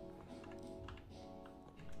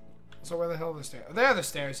 So where the hell are the stairs? Oh, there are the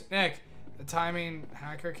stairs. Nick, the timing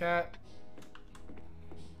hacker cat.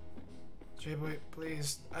 J-Boy,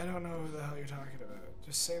 please. I don't know who the hell you're talking about.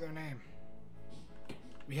 Just say their name.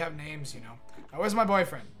 We have names, you know. Now, where's my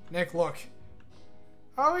boyfriend? Nick, look.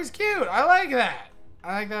 Oh, he's cute. I like that.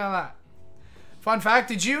 I like that a lot. Fun fact,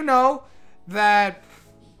 did you know that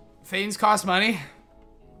Thanes cost money?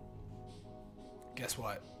 Guess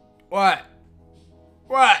what? What?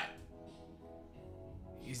 What?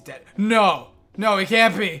 He's dead. No. No, he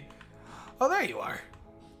can't be. Oh, there you are.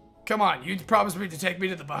 Come on, you promised me to take me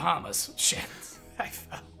to the Bahamas. Shit. I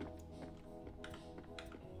fell.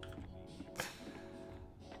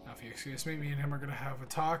 Now, if you excuse me, me and him are gonna have a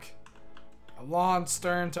talk. A long,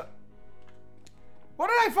 stern talk. What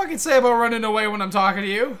did I fucking say about running away when I'm talking to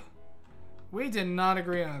you? We did not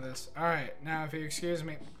agree on this. Alright, now if you excuse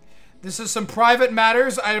me. This is some private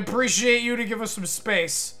matters. I'd appreciate you to give us some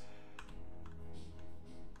space.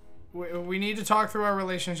 We need to talk through our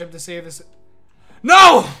relationship to see if this...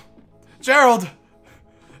 No! Gerald!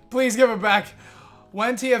 Please give it back.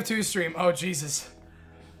 When TF2 stream? Oh, Jesus.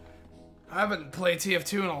 I haven't played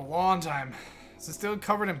TF2 in a long time. Is it still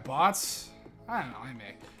covered in bots? I don't know, I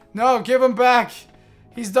may. No, give him back!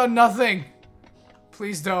 He's done nothing.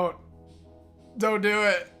 Please don't. Don't do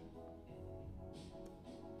it.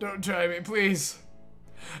 Don't try me, please.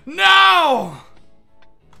 No!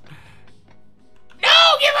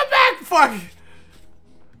 No, give him back! Fuck!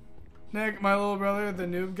 Nick, my little brother, the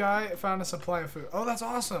noob guy, found a supply of food. Oh, that's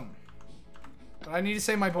awesome. But I need to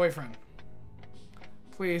save my boyfriend.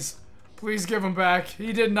 Please. Please give him back.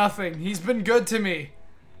 He did nothing. He's been good to me.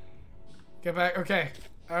 Get back. Okay.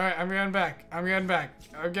 Alright, I'm getting back. I'm getting back.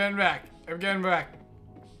 I'm getting back. I'm getting back.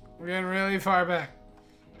 I'm getting really far back.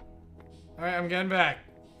 Alright, I'm getting back.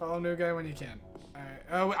 Follow new guy when you can. Alright.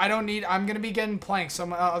 Oh, I don't need... I'm gonna be getting planks.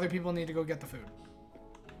 Some other people need to go get the food.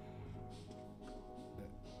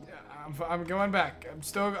 Yeah, I'm going back.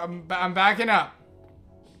 I'm backing up.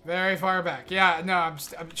 Very far back. Yeah, no, I'm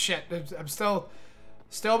shit. I'm still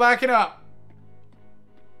backing up.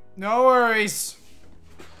 No worries.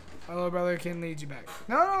 My little brother can lead you back.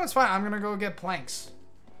 No, it's fine. I'm gonna go get planks.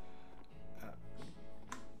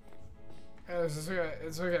 It's okay.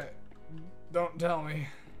 It's okay. Don't tell me.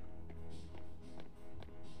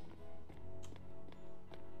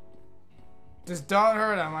 Just don't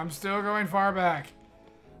hurt him. I'm still going far back.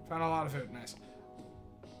 Found a lot of food. Nice.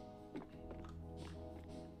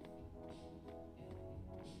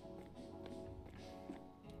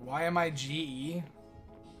 Why am I GE?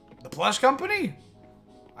 The plush company?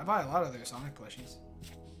 I buy a lot of their Sonic plushies.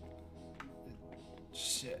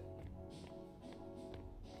 Shit.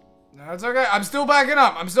 No, it's okay. I'm still backing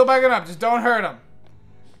up. I'm still backing up. Just don't hurt him.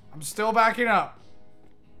 I'm still backing up.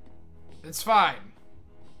 It's fine.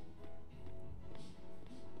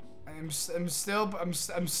 I'm still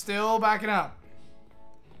backing up.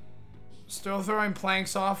 Still throwing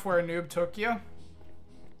planks off where Noob took you.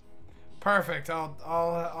 Perfect.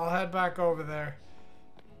 I'll head back over there.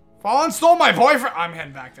 Fallen stole my boyfriend. I'm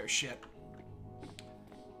heading back there. Shit.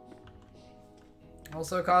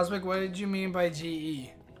 Also, Cosmic, what did you mean by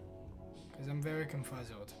GE? Because I'm very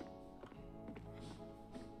confused.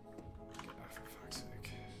 Oh, for fuck's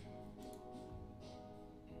sake.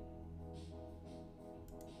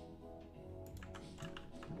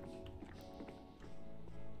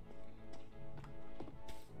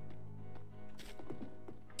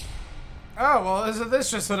 Oh, well, isn't this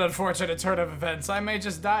just an unfortunate turn of events? I may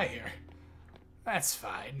just die here. That's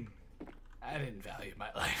fine. I didn't value my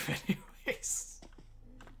life anyways.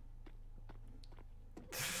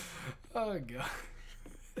 Oh, God.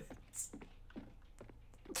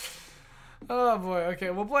 Oh, boy. Okay,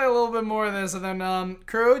 we'll play a little bit more of this, and then,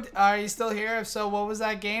 Crude, are you still here? If so, what was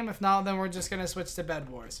that game? If not, then we're just gonna switch to Bed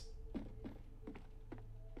Wars.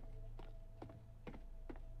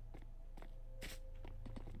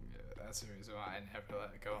 That's the reason why I never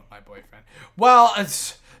let go of my boyfriend. Well,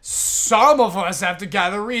 some of us have to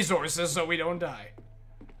gather resources so we don't die.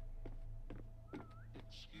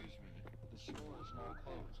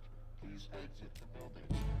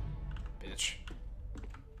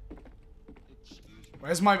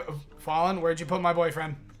 Where's my... Fallen, where'd you put my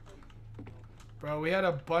boyfriend? Bro, we had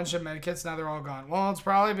a bunch of medkits, now they're all gone. Well, it's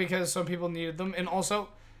probably because some people needed them. And also,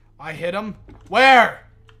 I hit them. Where?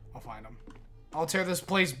 I'll find them. I'll tear this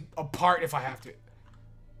place apart if I have to.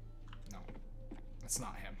 No. That's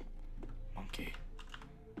not him. Monkey.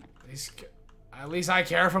 At least I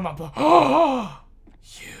care from above. Oh!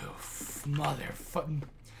 You motherfucking...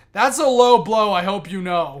 That's a low blow, I hope you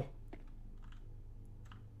know.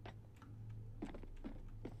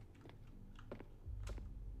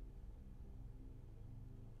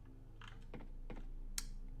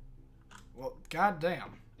 Well,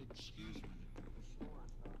 goddamn.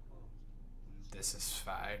 This is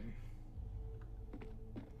fine.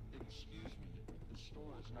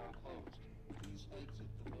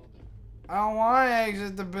 I don't want to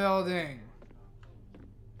exit the building.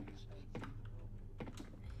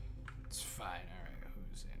 It's fine. Alright,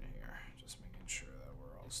 who's in here? Just making sure that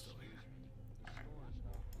we're all still here. Right.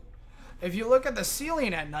 If you look at the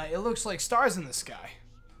ceiling at night, it looks like stars in the sky.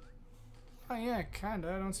 Oh yeah, kinda.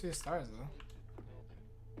 I don't see stars though.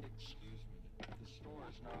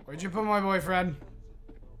 Where'd you put my boyfriend?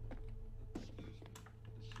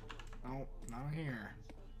 Oh, not here.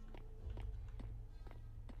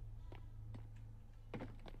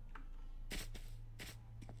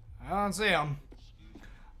 I don't see him.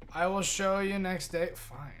 I will show you next day.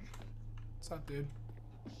 Fine. What's up, dude?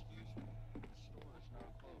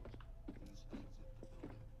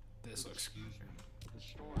 This looks good.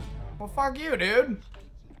 Well, fuck you, dude.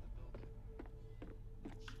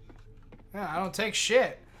 Yeah, I don't take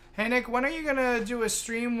shit. Hey, Nick, when are you gonna do a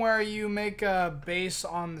stream where you make a base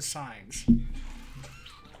on the signs?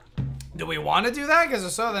 Do we want to do that? Because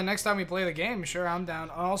if so, then next time we play the game, sure, I'm down.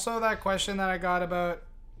 Also, that question that I got about...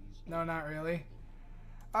 No, not really.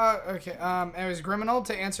 Okay, it was Criminal,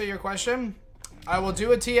 to answer your question. I will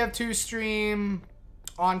do a TF2 stream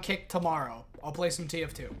on Kick tomorrow. I'll play some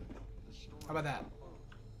TF2. How about that?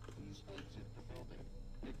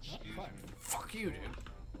 Oh, fuck you, dude.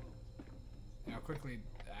 Yeah, I'll quickly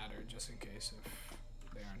add her just in case if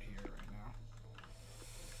they aren't here right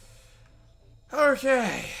now.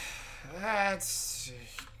 Okay. That's...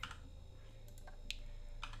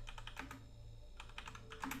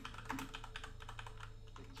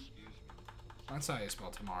 That's how you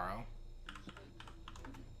spell tomorrow.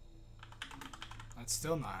 That's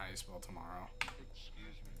still not how you spell tomorrow.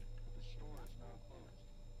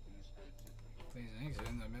 Please exit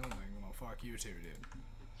in the middle. Well, fuck you too, dude.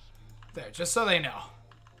 There, just so they know.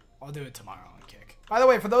 I'll do it tomorrow on Kick. By the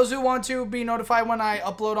way, for those who want to be notified when I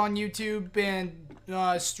upload on YouTube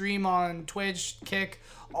and stream on Twitch, Kick,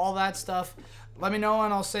 all that stuff, let me know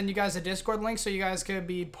and I'll send you guys a Discord link so you guys could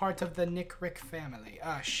be part of the Nick Rick family.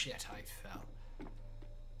 Ah, shit, I fell.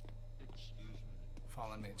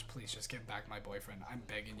 Fallen Mage, please just give back my boyfriend. I'm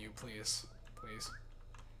begging you, please. Please.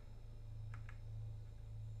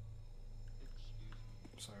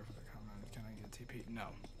 Sorry for the comment. Can I get TP? No.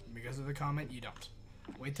 Because of the comment, you don't.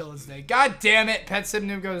 Wait till it's day. God damn it! Pet Sim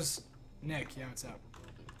Noob goes, Nick, yeah, what's up?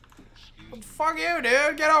 Well, fuck you,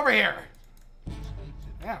 dude! Get over here!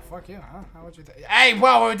 Yeah, fuck you, huh? How would you think? Hey,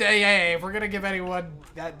 whoa, hey, if we're gonna give anyone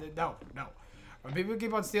that, no. When people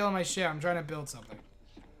keep on stealing my shit, I'm trying to build something.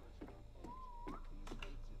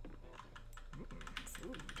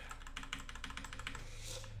 Food.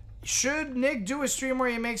 Should Nick do a stream where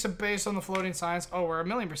he makes a base on the floating signs? Oh, we're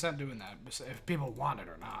 1,000,000% doing that, if people want it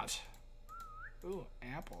or not. Ooh,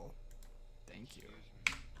 apple. Thank you.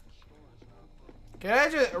 Can I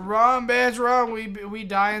just... Wrong, bitch, wrong. We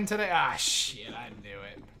dying today. Ah, shit, I knew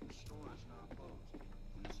it.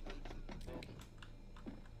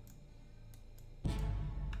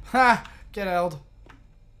 Ha! Get held.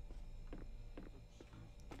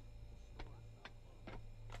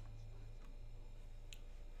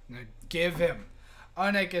 Now give him. Oh,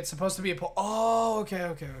 Nick, it's supposed to be a poll. Oh,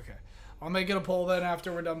 okay. I'll make it a poll then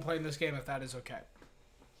after we're done playing this game, if that is okay.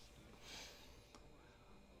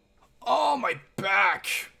 Oh, my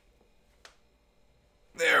back.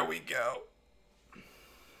 There we go.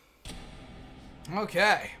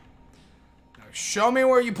 Okay. Now show me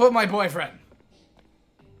where you put my boyfriend.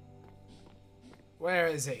 Where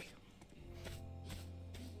is he?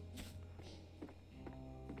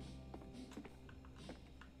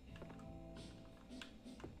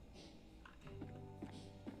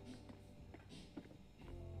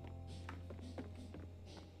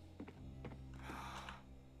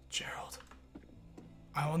 Gerald,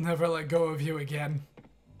 I will never let go of you again.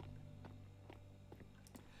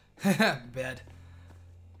 Bed.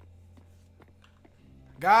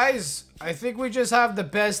 Guys, I think we just have the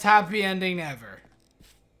best happy ending ever.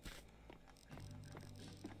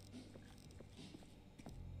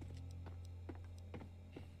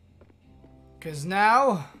 Because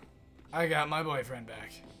now, I got my boyfriend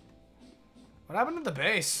back. What happened to the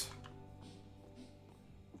base?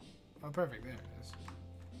 Oh, perfect. There it is.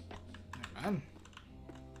 Hey, man.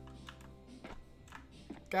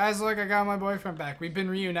 Guys, look, I got my boyfriend back. We've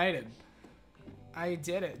been reunited. I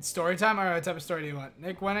did it. Story time? Alright, what type of story do you want?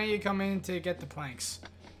 Nick, when are you coming to get the planks?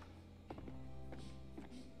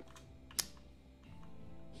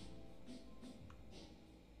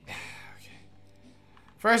 Okay.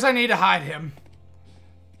 First, I need to hide him.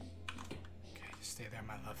 Okay, stay there,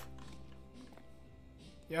 my love.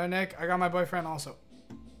 Yo, Nick, I got my boyfriend also.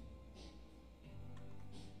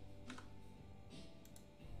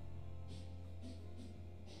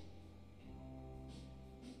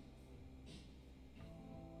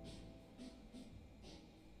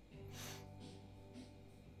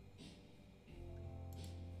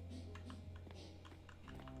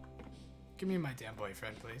 Give me my damn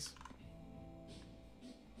boyfriend, please.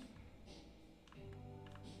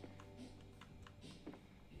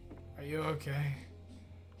 Are you okay?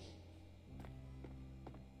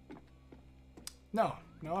 No,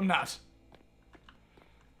 I'm not.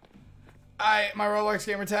 My Roblox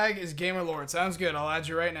gamer tag is Gamerlord. Sounds good. I'll add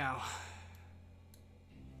you right now.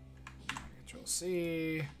 Control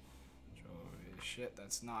C. Control shit.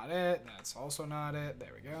 That's not it. That's also not it. There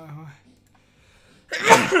we go.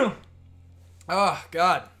 Oh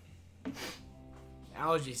God.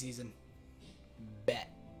 Allergy season. Bet.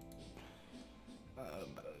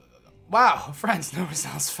 Wow, friends, no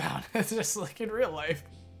results found. It's just like in real life.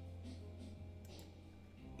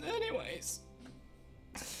 Anyways.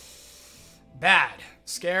 Bad.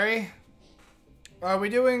 Scary. Are we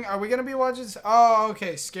gonna be watching? Oh,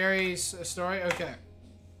 okay. Scary story. Okay.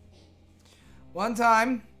 One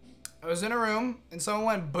time, I was in a room and someone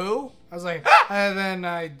went boo. I was like, ah! And then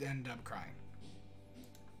I ended up crying.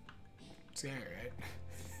 Scary, right?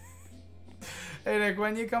 Hey, Nick,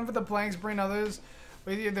 when you come for the planks, bring others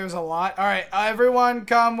with you. There's a lot. All right, everyone,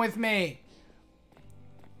 come with me.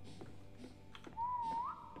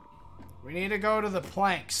 We need to go to the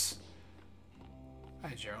planks.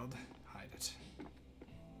 Hi, Gerald. Hide it.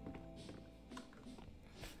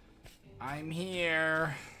 I'm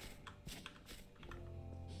here.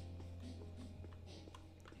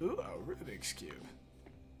 Ooh, a Rubik's Cube.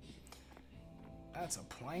 That's a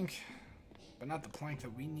plank, but not the plank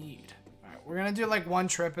that we need. Alright, we're gonna do like one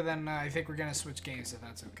trip and then I think we're gonna switch games if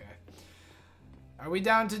that's okay. Are we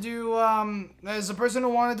down to do, is the person who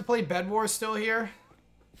wanted to play Bed Wars still here?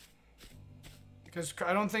 Because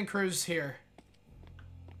I don't think Crew's here.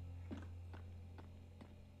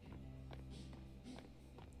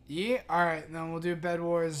 Yeah? Alright, then we'll do Bed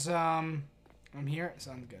Wars, I'm here?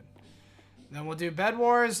 Sounds good. Then we'll do Bed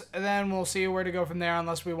Wars, and then we'll see where to go from there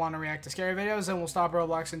unless we want to react to scary videos. Then we'll stop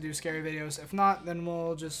Roblox and do scary videos. If not, then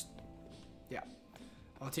we'll just... Yeah.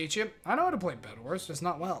 I'll teach you. I know how to play Bed Wars, just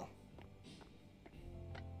not well.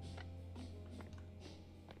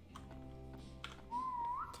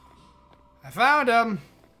 I found him!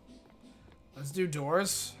 Let's do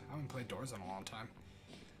doors. I haven't played doors in a long time.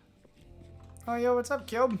 Oh, yo, what's up,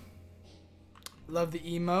 Cube? Love the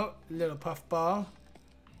emote. Little puffball.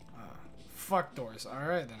 Fuck doors.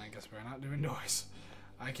 Alright, then I guess we're not doing doors.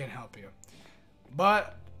 I can help you.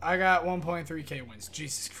 But I got 1.3k wins.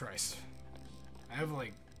 Jesus Christ. I have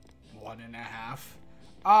like 1.5.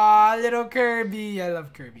 Aw, little Kirby. I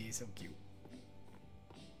love Kirby. He's so cute.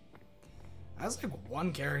 That's like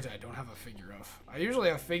one character I don't have a figure of. I usually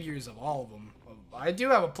have figures of all of them. I do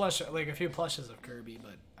have a plush, like a few plushes of Kirby,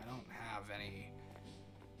 but I don't have any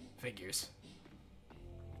figures.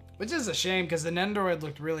 Which is a shame because the Nendoroid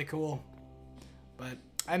looked really cool. But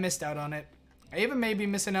I missed out on it. I even may be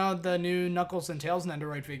missing out on the new Knuckles and Tails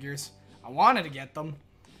Nendoroid figures. I wanted to get them.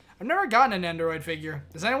 I've never gotten an Nendoroid figure.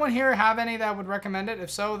 Does anyone here have any that would recommend it?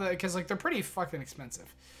 If so, because like they're pretty fucking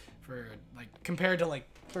expensive for like compared to like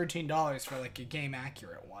 $13 for like a game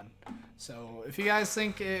accurate one. So if you guys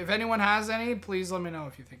think, if anyone has any, please let me know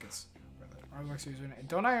if you think it's worth it.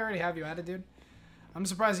 Don't I already have you added, dude? I'm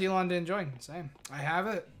surprised Elon didn't join. Same. I have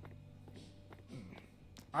it.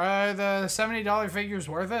 Are the $70 figures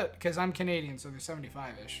worth it? Because I'm Canadian, so they're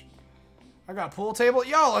 75-ish. I got a pool table.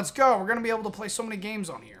 Yo, let's go. We're going to be able to play so many games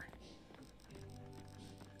on here.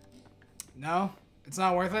 No? It's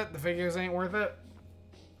not worth it? The figures ain't worth it?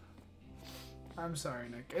 I'm sorry,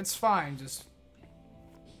 Nick. It's fine. Just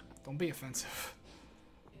don't be offensive.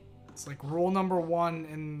 It's like rule number 1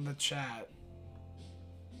 in the chat.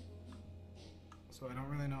 So I don't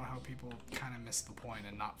really know how people kind of miss the point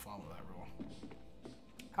and not follow that rule.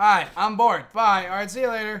 Hi, I'm bored. Bye. Alright, see you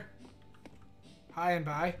later. Hi and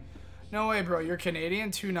bye. No way, bro. You're Canadian?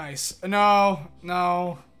 Too nice.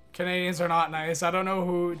 No. Canadians are not nice. I don't know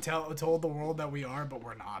who told the world that we are, but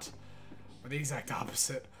we're not. We're the exact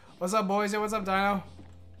opposite. What's up, boys? Hey, what's up, Dino?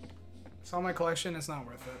 Saw my collection. It's not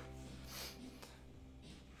worth it.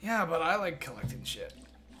 Yeah, but I like collecting shit.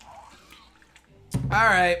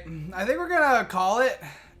 Alright. I think we're gonna call it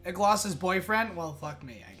Igloss's boyfriend. Well, fuck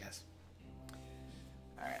me, I guess.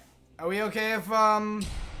 Alright. Are we okay if,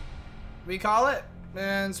 we call it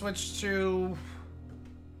and switch to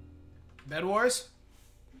Bed Wars?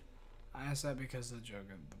 I asked that because of the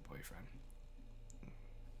joke of the boyfriend.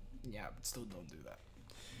 Yeah, but still don't do that.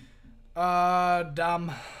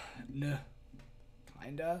 Dumb. Nah.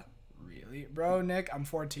 Kinda. Really? Bro, Nick, I'm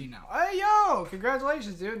 14 now. Hey, yo!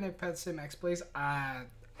 Congratulations, dude. Nick Pet Sim X, please.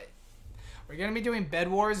 We're gonna be doing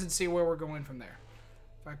Bed Wars and see where we're going from there.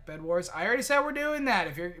 Fuck Bed Wars. I already said we're doing that.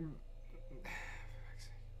 If you're...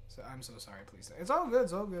 So, I'm so sorry, please. It's all good.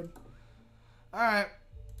 It's all good. Alright.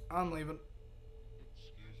 I'm leaving.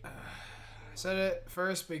 I said it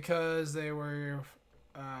first because they were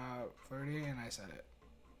flirty, and I said it.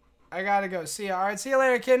 I gotta go. See ya. Alright, see you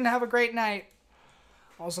later, kid, and have a great night.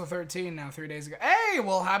 Also 13 now, 3 days ago. Hey,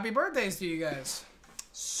 well, happy birthdays to you guys.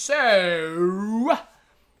 So,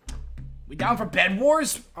 we down for Bed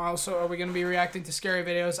Wars? Also, are we gonna be reacting to scary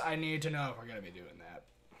videos? I need to know if we're gonna be doing that.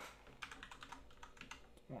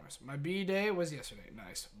 My B-day was yesterday.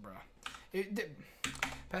 Nice, bruh.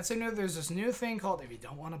 Pat said, no, there's this new thing called if you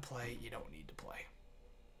don't want to play, you don't need to play.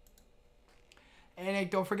 And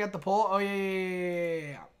Nick, don't forget the poll. Oh,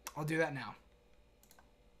 yeah. I'll do that now.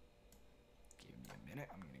 Give me a minute.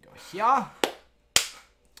 I'm going to go here.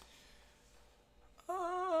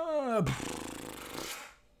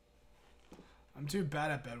 I'm too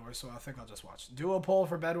bad at Bed Wars, so I think I'll just watch. Do a poll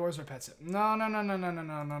for Bed Wars or Pet Sim. No, not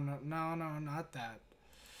that.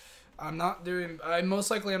 I'm not doing... most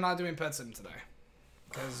likely I'm not doing Pet Sim today.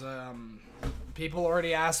 Because people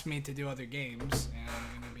already asked me to do other games, and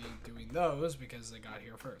I'm going to be doing those because they got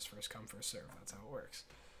here first. First come, first serve. That's how it works.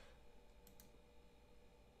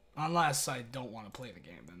 Unless I don't want to play the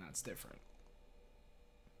game, then that's different.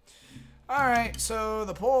 Alright, so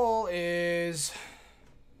the poll is...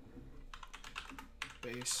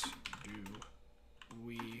 Base do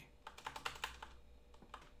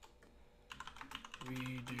we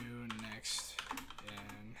do next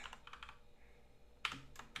in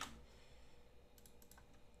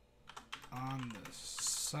on the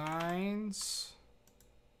signs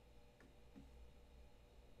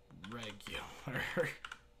regular.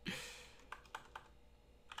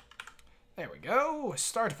 There we go.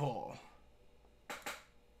 Start poll.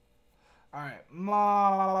 Alright,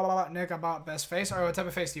 Nick, I bought best face. Alright, what type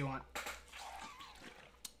of face do you want?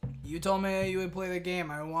 You told me you would play the game.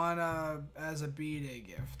 I want as a B-Day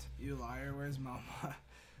gift. You liar, where's Mama?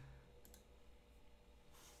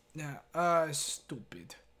 Yeah,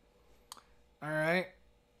 stupid. Alright.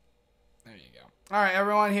 There you go. Alright,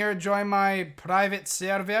 everyone here, join my private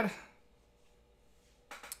server.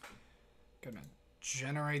 Gonna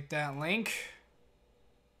generate that link.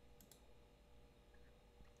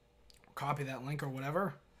 Copy that link or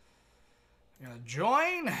whatever. I'm gonna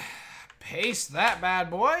join. Paste that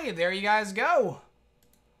bad boy. There you guys go.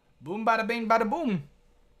 Boom, bada bing, bada boom.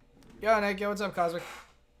 Yo, Nick. Yo, what's up, Cosmic?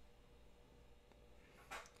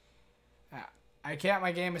 I can't.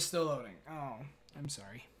 My game is still loading. Oh, I'm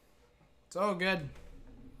sorry. It's all good.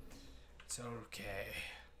 It's okay.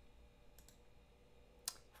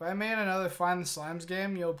 If I made another Find the Slimes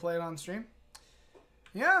game, you'll play it on stream?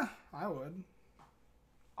 Yeah, I would.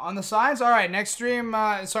 On the signs? Alright, next stream,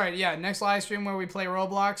 next live stream where we play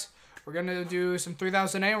Roblox, we're going to do some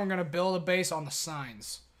 3008 and we're going to build a base on the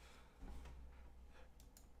signs.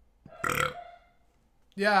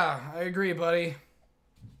 Yeah, I agree, buddy.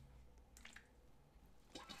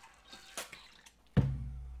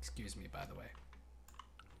 Excuse me, by the way.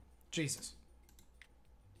 Jesus.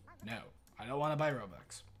 No, I don't want to buy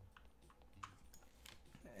Robux.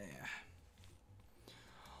 Yeah.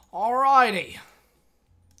 Alrighty.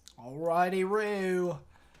 Alrighty, Roo.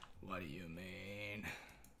 What do you mean?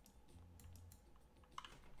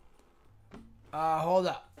 Hold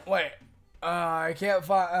up. Wait. I can't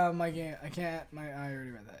find my game. I can't. I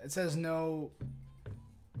already read that. It says no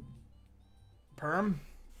perm,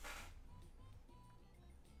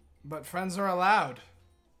 but friends are allowed.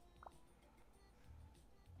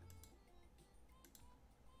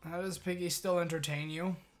 How does Piggy still entertain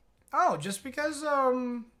you? Oh, just because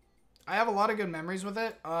I have a lot of good memories with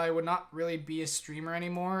it. I would not really be a streamer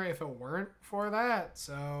anymore if it weren't for that.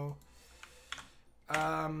 So,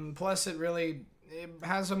 plus it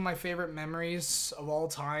has some of my favorite memories of all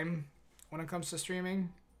time when it comes to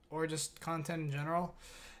streaming or just content in general.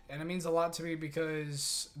 And it means a lot to me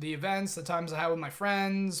because the events, the times I had with my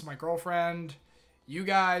friends, my girlfriend, you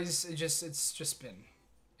guys, it's just been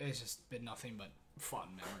nothing but fun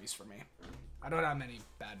memories for me. I don't have many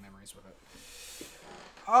bad memories with it.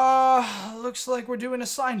 Looks like we're doing a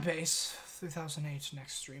sign base. 3008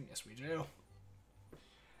 next stream. Yes, we do.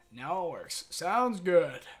 Now it works. Sounds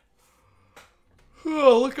good.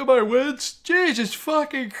 Oh, look at my wins. Jesus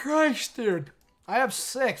fucking Christ, dude. I have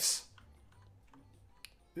 6.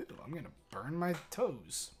 Ew, I'm gonna burn my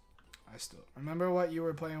toes. I still remember what you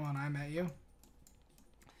were playing when I met you.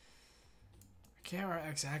 I can't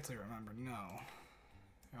exactly remember. No.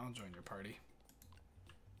 I'll join your party.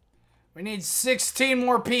 We need 16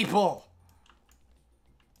 more people.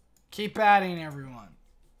 Keep adding, everyone.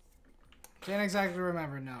 Can't exactly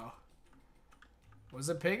remember. No. Was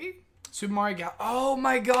it Piggy? Super Mario Galaxy. Oh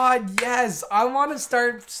my god, yes! I want to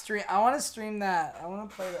start stream. I want to stream that. I want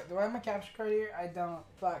to play that. Do I have my capture card here? I don't.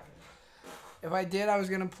 Fuck. If I did, I was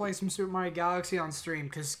gonna play some Super Mario Galaxy on stream.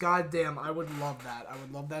 Cause goddamn, I would love that. I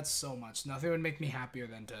would love that so much. Nothing would make me happier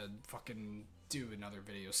than to fucking do another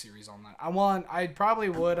video series on that. I'd probably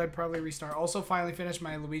restart. Also, finally finish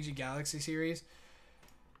my Luigi Galaxy series.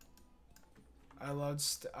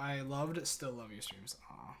 Still love your streams.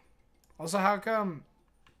 Aww. Also, how come?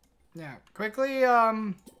 Yeah, quickly,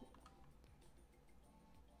 hold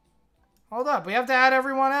up, we have to add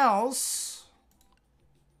everyone else.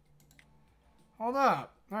 Hold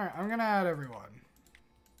up. Alright, I'm gonna add everyone.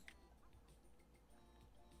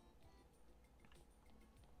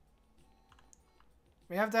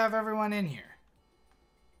 We have to have everyone in here.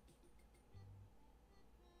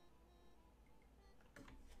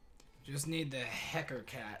 Just need the Hecker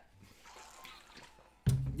Cat.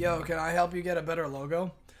 Yo, can I help you get a better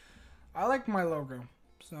logo? I like my logo,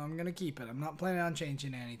 so I'm gonna keep it. I'm not planning on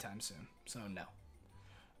changing it anytime soon, so no.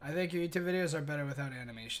 I think your YouTube videos are better without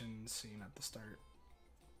animations seen at the start.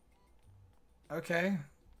 Okay.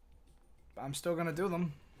 I'm still gonna do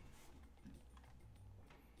them.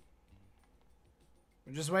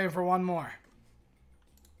 We're just waiting for one more.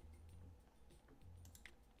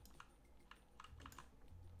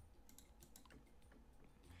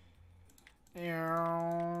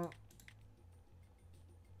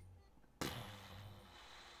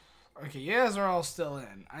 Okay, you guys are all still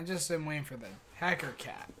in. I just am waiting for the Hacker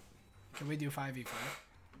Cat. Can we do 5v5?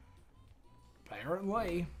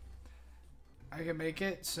 Apparently. I can make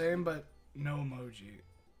it. Same, but no emoji.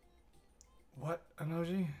 What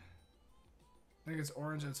emoji? I think it's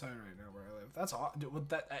orange outside right now where I live. That's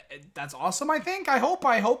that's awesome, I think. I hope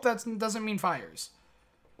that doesn't mean fires.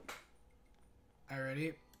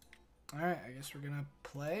 Alrighty. Alright, I guess we're gonna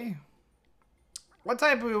play. What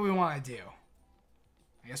type do we want to do?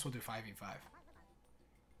 I guess we'll do 5v5.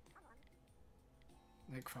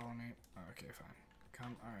 Nick, follow me. Oh, okay, fine.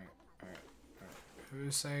 Come. Alright.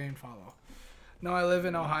 Who's saying follow? No, I live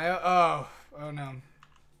in Ohio. Oh no.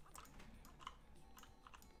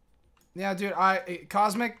 Yeah, dude.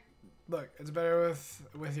 Cosmic. Look, it's better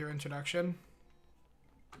with your introduction.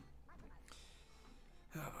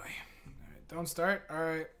 Oh boy. Alright, don't start.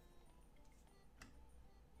 Alright.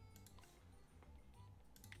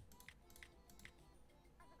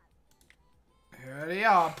 Ready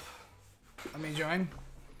up. Let me join.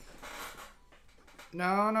 No.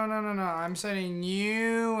 I'm sending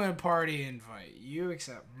you a party invite. You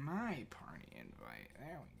accept my party invite.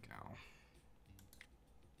 There we go.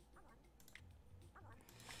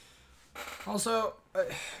 Also,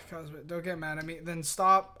 Cosmic, don't get mad at me. Then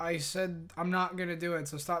stop. I said I'm not going to do it,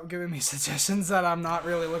 so stop giving me suggestions that I'm not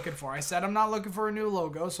really looking for. I said I'm not looking for a new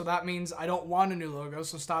logo, so that means I don't want a new logo,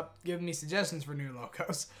 so stop giving me suggestions for new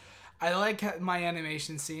logos. I like my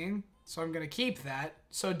animation scene, so I'm going to keep that.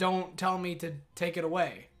 So don't tell me to take it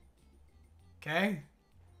away. Okay?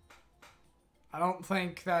 I don't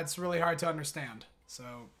think that's really hard to understand. So,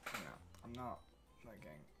 yeah, I'm not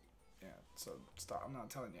liking. Yeah, so stop. I'm not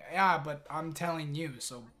telling you. Yeah, but I'm telling you,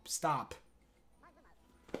 so stop.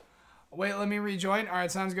 Wait, let me rejoin. All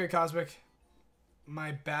right, sounds good, Cosmic.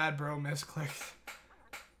 My bad, bro. Misclicked.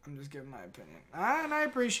 I'm just giving my opinion. And I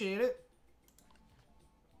appreciate it.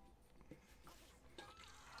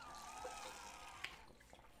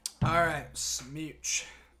 Alright, smooch.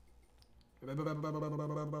 And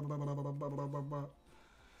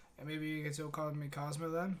maybe you can still call me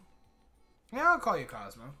Cosmo then? Yeah, I'll call you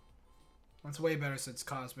Cosmo. That's way better since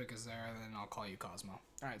Cosmic is there, and then I'll call you Cosmo.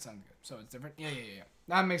 Alright, sounds good. So it's different? Yeah.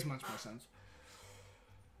 That makes much more sense.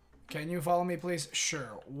 Can you follow me, please?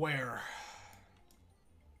 Sure. Where?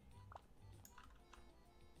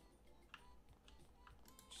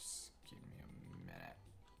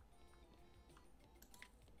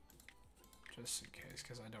 Just in case,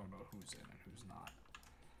 because I don't know who's in and who's not.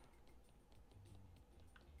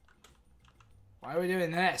 Why are we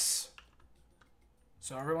doing this?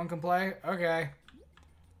 So everyone can play? Okay.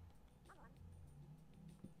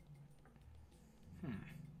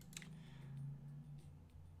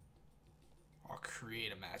 I'll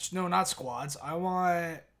create a match. No, not squads. I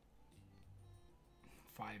want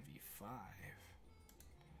 5v5.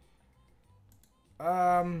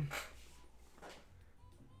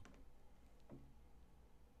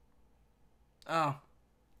 Oh.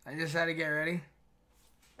 I just had to get ready.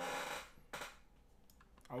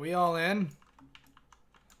 Are we all in?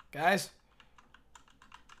 Guys?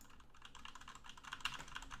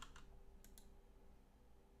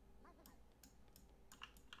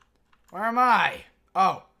 Where am I?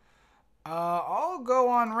 Oh. I'll go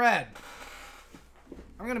on red.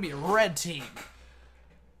 I'm gonna be a red team.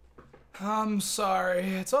 I'm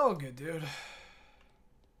sorry. It's all good, dude.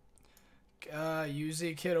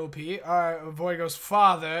 UZ Kid OP. Alright, Void goes,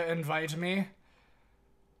 father, invite me.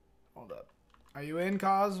 Hold up. Are you in,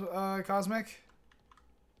 Cosmic?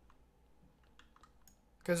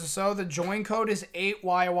 Because so the join code is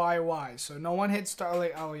 8YYY. So no one hit start.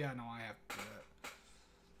 Like, oh, yeah, no, I have to do that.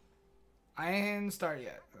 I didn't start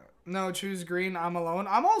yet. No, choose green. I'm alone.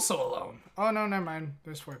 I'm also alone. Oh, no, never mind.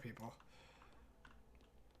 There's 4 people.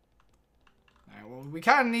 Alright, well, we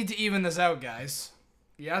kind of need to even this out, guys.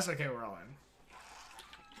 Yes? Okay, we're all in.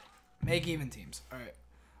 Make even teams. Alright.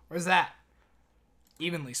 Where's that?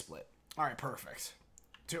 Evenly split. Alright, perfect.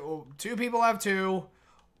 Two people have 2.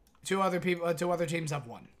 Two other teams have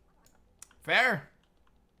 1. Fair?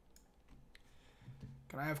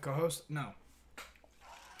 Can I have co-host? No.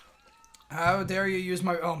 How dare you use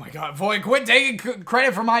my... Oh my god. Void, quit taking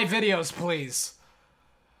credit for my videos, please.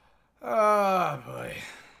 Oh, boy.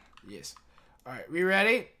 Yes. Alright, we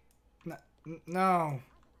ready? No.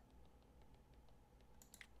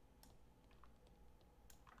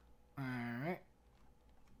 Alright.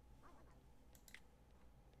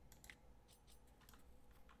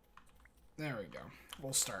 There we go.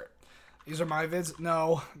 We'll start. These are my vids?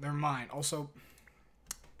 No, they're mine. Also,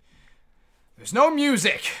 there's no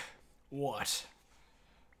music. What?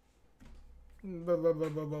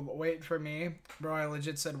 Wait for me. Bro, I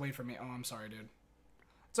legit said wait for me. Oh, I'm sorry, dude.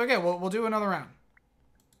 It's okay. We'll do another round.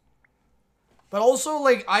 But also,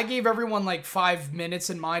 like, I gave everyone, like, 5 minutes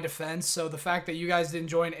in my defense, so the fact that you guys didn't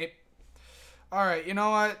join it... Alright, you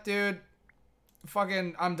know what, dude?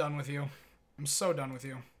 Fucking, I'm done with you. I'm so done with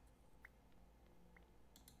you.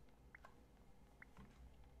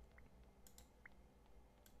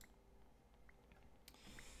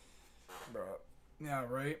 Bro. Yeah,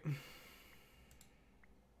 right?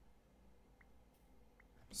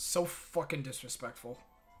 So fucking disrespectful.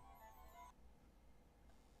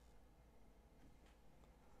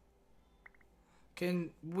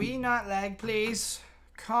 Can we not lag, please?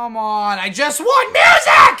 Come on, I just want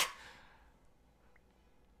music!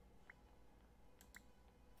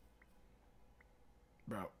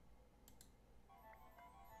 Bro.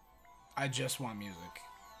 I just want music.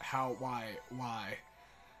 How, why?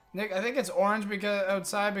 Nick, I think it's orange because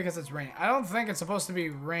outside because it's raining. I don't think it's supposed to be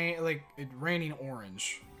raining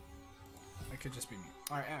orange. It could just be me.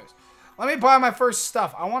 Alright, anyways. Let me buy my first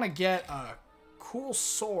stuff. I want to get a cool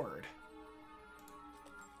sword.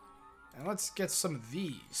 And let's get some of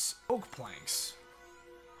these. Oak planks.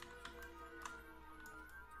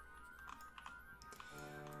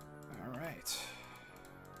 Alright.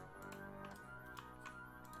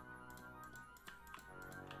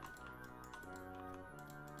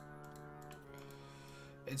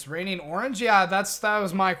 It's raining orange? Yeah, that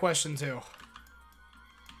was my question too.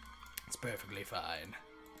 It's perfectly fine.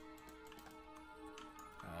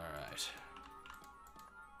 Alright.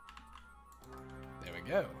 There we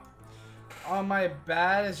go. Oh, my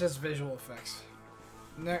bad. It's just visual effects.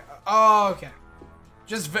 Oh, okay.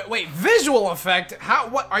 Just wait, visual effect? How?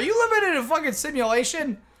 What? Are you living in a fucking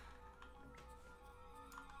simulation?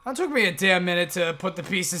 That took me a damn minute to put the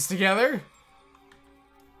pieces together.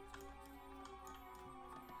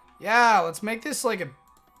 Yeah, let's make this like a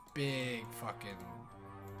big fucking...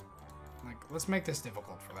 Like, let's make this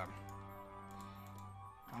difficult for them.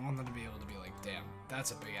 I want them to be able to be like, damn, that's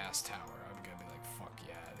a big ass tower. I'm gonna be like, fuck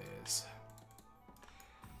yeah, it is.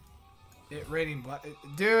 It raining black,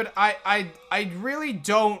 dude. I really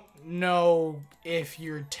don't know if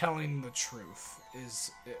you're telling the truth.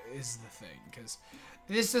 Is the thing, because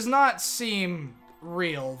this does not seem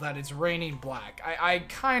real that it's raining black. I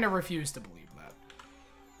kind of refuse to believe that.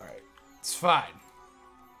 All right, it's fine.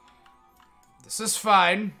 This is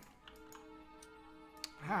fine.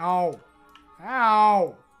 Ow,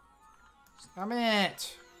 ow. Stop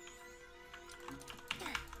it.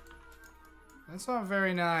 That's not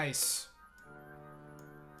very nice.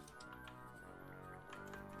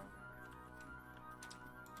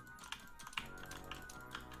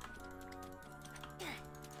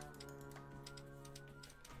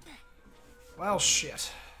 Well,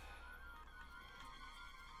 shit.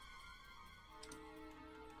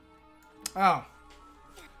 Oh.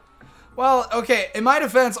 Well, okay, in my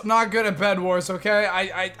defense, I'm not good at Bed Wars, okay?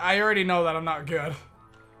 I already know that I'm not good.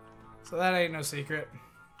 So that ain't no secret.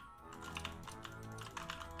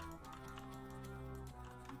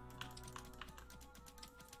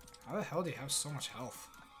 How the hell do you have so much health?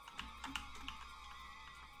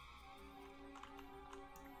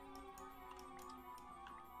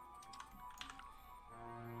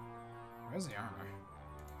 Where's the armor?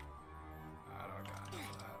 I don't got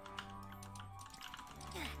enough of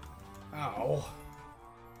that. Oh.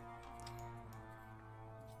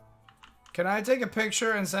 Can I take a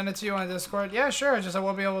picture and send it to you on Discord? Yeah, sure. Just I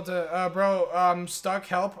won't be able to. Bro, stuck.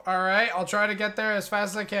 Help. All right, I'll try to get there as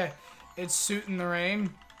fast as I can. It's suit in the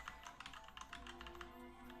rain.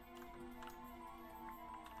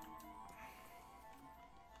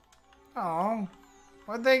 Oh,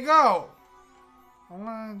 where'd they go? I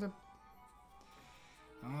wanted to.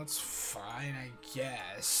 Oh, it's fine, I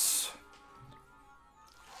guess.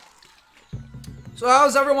 So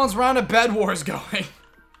how's everyone's round of Bed Wars going?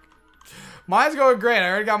 Mine's going great. I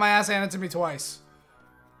already got my ass handed to me twice.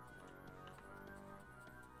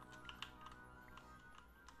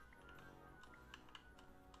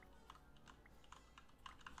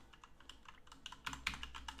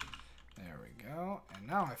 There we go. And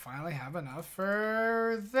now I finally have enough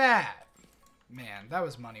for that. Man, that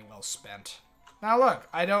was money well spent. Now look,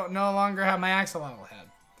 I don't no longer have my axolotl head.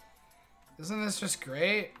 Isn't this just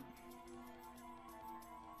great?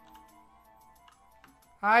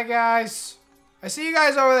 Hi, guys. I see you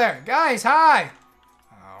guys over there. Guys, hi.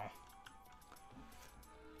 Oh.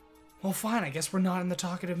 Well, fine. I guess we're not in the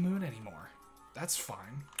talkative mood anymore. That's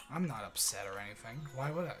fine. I'm not upset or anything. Why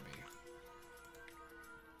would I be?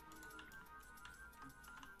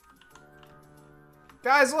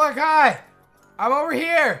 Guys, look, hi. I'm over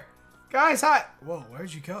here. Guys, hi. Whoa,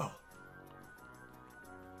 where'd you go?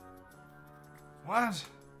 What?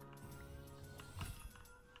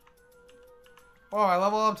 Oh, I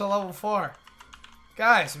leveled up to level 4.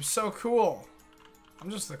 Guys, I'm so cool. I'm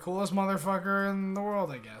just the coolest motherfucker in the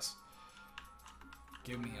world, I guess.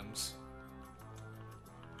 Give me ums.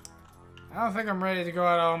 I don't think I'm ready to go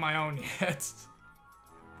out on my own yet.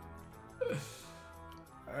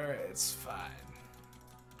 Alright, it's fine.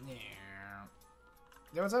 Yeah.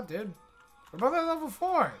 Yo, what's up, dude? We're both at level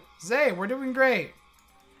 4. Zay, we're doing great.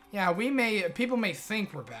 Yeah, people may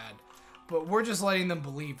think we're bad, but we're just letting them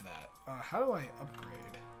believe that. How do I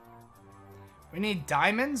upgrade? We need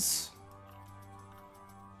diamonds?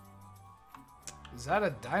 Is that a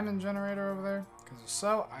diamond generator over there? Because if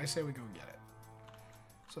so, I say we go get it.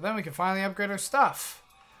 So then we can finally upgrade our stuff.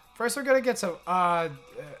 First, we're going to get some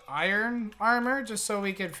iron armor, just so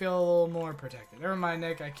we can feel a little more protected. Never mind,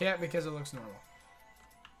 Nick. I can't because it looks normal.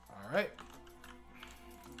 Alright.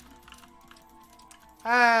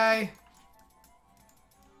 Hi.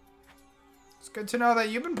 It's good to know that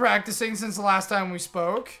you've been practicing since the last time we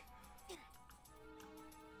spoke.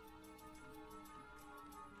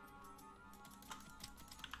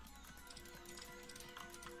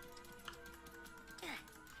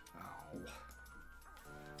 Oh.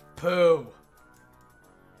 Pooh.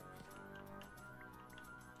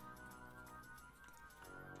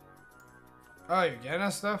 Oh, you're getting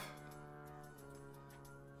us stuff?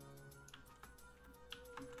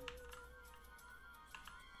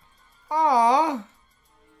 Aw,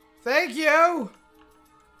 thank you.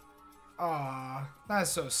 Aw,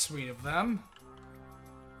 that's so sweet of them.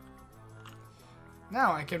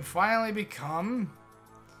 Now I can finally become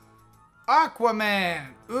Aquaman.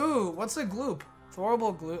 Ooh, what's a gloop?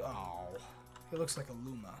 Thorable glue. Oh, he looks like a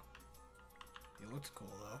Luma. He looks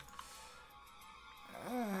cool though.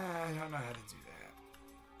 I don't know how to do that.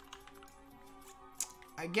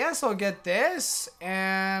 I guess I'll get this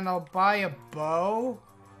and I'll buy a bow.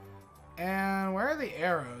 And where are the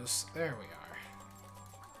arrows? There we are.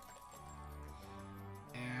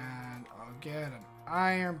 And I'll get an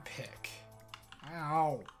iron pick.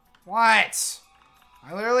 Ow. What?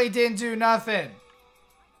 I literally didn't do nothing.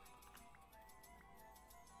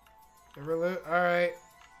 Alright.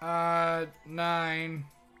 9.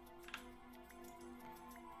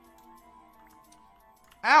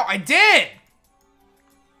 Ow, I did!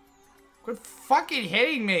 Quit fucking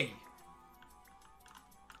hitting me.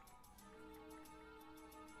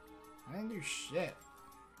 I didn't do shit.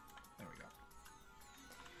 There we go.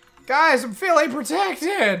 Guys, I'm feeling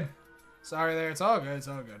protected! Sorry there. It's all good. It's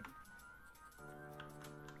all good.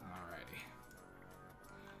 Alrighty.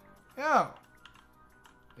 Yo.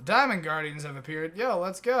 The Diamond Guardians have appeared. Yo,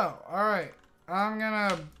 let's go. Alright. I'm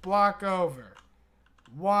gonna block over.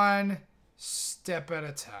 One step at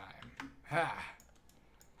a time. Ha.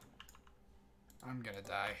 I'm gonna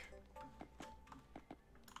die.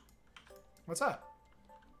 What's up?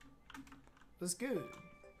 What's good?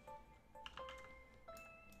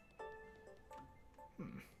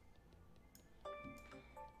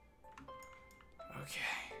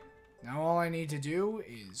 Okay. Now all I need to do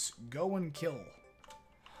is go and kill.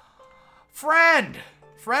 Friend!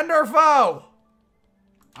 Friend or foe?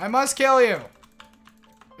 I must kill you.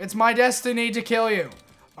 It's my destiny to kill you.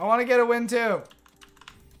 I want to get a win too.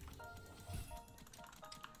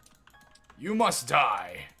 You must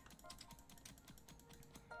die.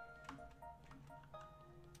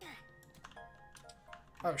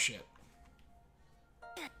 Oh shit.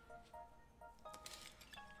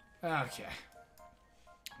 Okay.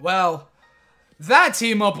 Well, that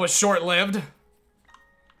team up was short-lived.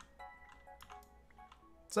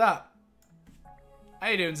 What's up? How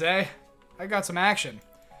you doing, Zay? I got some action.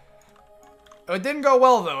 It didn't go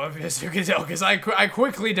well though, as you can tell, because I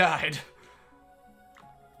quickly died.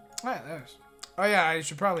 Alright, there's. Oh yeah, I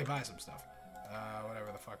should probably buy some stuff.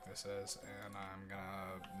 Whatever the fuck this is, and I'm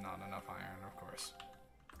gonna not enough iron, of course.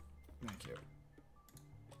 Thank you.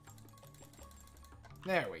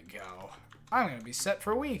 There we go. I'm gonna be set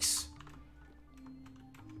for weeks.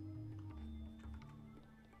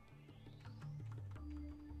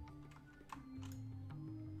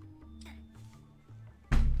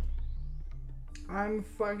 I'm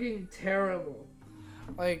fucking terrible.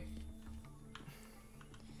 Like,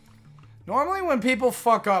 normally when people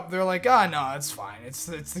fuck up, they're like, "Ah, no, it's fine. It's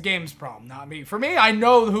the game's problem, not me." For me, I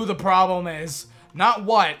know who the problem is. Not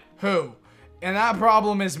what, who. And that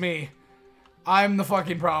problem is me. I'm the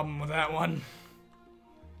fucking problem with that one.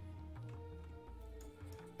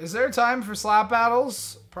 Is there time for slap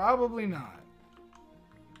battles? Probably not.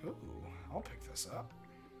 Ooh, I'll pick this up.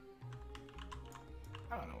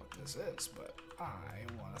 I don't know what this is, but I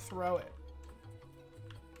want to throw it.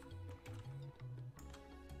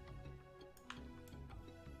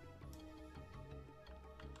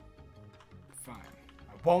 Fine.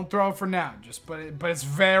 I won't throw it for now, but it's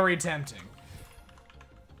very tempting.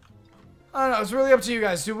 I don't know, it's really up to you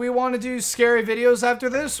guys. Do we want to do scary videos after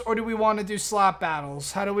this, or do we want to do slap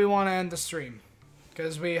battles? How do we want to end the stream?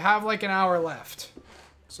 Because we have like an hour left.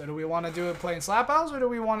 So do we want to do it playing slap battles, or do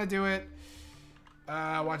we want to do it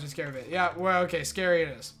watching scary video? Yeah, well, okay, scary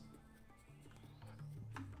it is.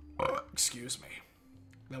 Excuse me.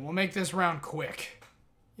 Then we'll make this round quick.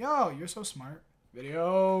 Yo, you're so smart.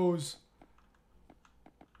 Videos.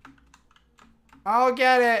 I'll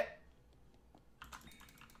get it.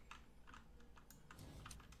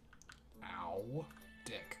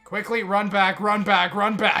 Dick. Quickly, run back, run back,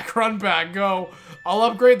 run back, run back, go. I'll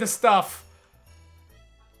upgrade the stuff.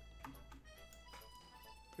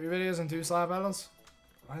 3 videos and 2 slap battles?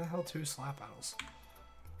 Why the hell 2 slap battles?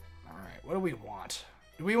 Alright, what do we want?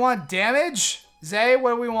 Do we want damage? Zay,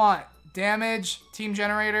 what do we want? Damage, team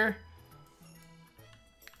generator.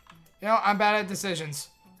 You know, I'm bad at decisions.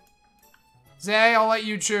 Zay, I'll let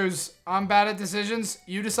you choose. I'm bad at decisions.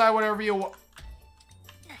 You decide whatever you want.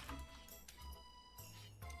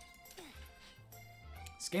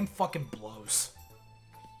 This game fucking blows.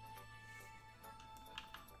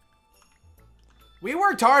 We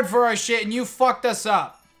worked hard for our shit and you fucked us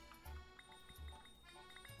up.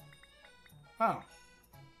 Oh.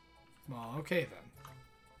 Well, okay then.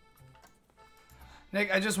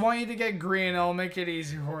 Nick, I just want you to get green. I'll make it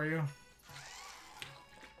easy for you.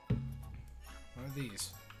 What are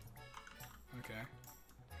these? Okay.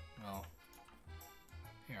 Well.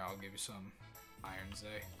 Here, I'll give you some iron,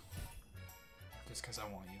 Zay. Just because I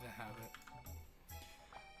want you to have it.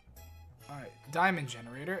 Alright, diamond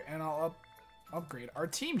generator, and I'll upgrade our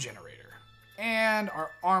team generator. And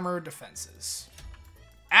our armor defenses.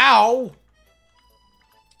 Ow!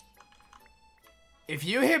 If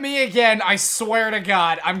you hit me again, I swear to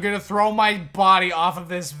God, I'm gonna throw my body off of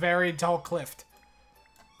this very tall cliff.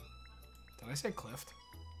 Did I say cliff?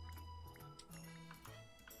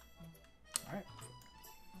 Alright.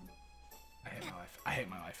 I hate my life. I hate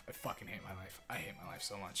my life. I fucking hate my life. I hate my life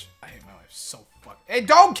so much. I hate my life so fucking. Hey,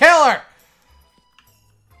 don't kill her!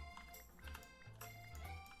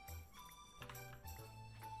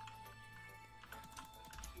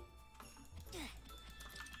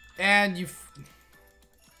 And you.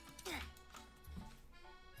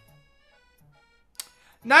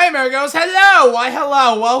 Nightmare goes, hello! Why,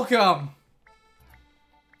 hello, welcome.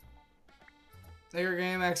 Nigger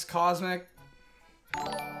Game X Cosmic.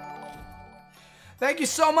 Thank you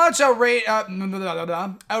so much,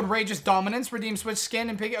 Outrageous Dominance. Redeem Switch Skin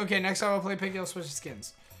and Piggy. Okay, next time I'll play Piggy, I'll switch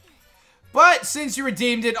skins. But since you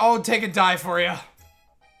redeemed it, I'll take a die for you.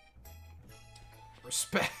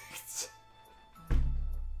 Respect.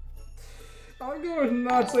 I'm going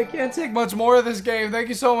nuts. I can't take much more of this game. Thank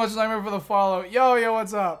you so much, Nightmare, for the follow. Yo,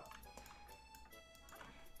 what's up?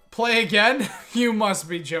 Play again? You must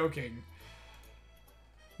be joking.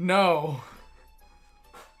 No.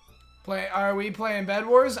 Are we playing Bed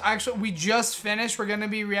Wars? Actually, we just finished. We're gonna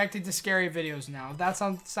be reacting to scary videos now. If that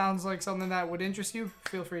sounds like something that would interest you,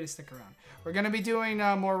 feel free to stick around. We're gonna be doing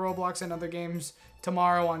more Roblox and other games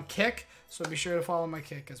tomorrow on Kick, so be sure to follow my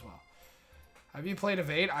Kick as well. Have you played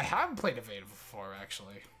Evade? I have played Evade before,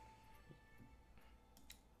 actually.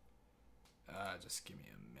 Just give me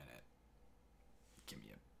a minute. Give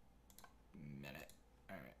me a minute.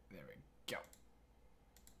 Alright, there we go.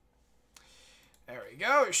 There we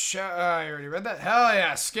go. I already read that. Hell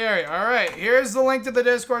yeah, scary. Alright, here's the link to the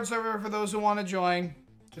Discord server for those who want to join.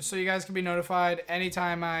 Just so you guys can be notified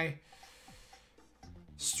anytime I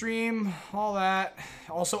stream, all that.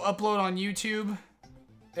 Also upload on YouTube.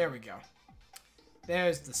 There we go.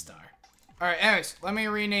 There's the star. Alright, anyways, let me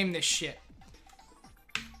rename this shit.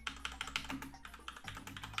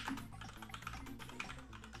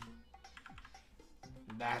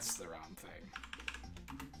 That's the wrong thing.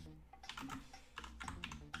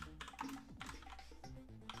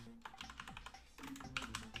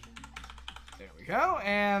 There we go.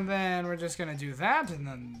 And then we're just gonna do that, and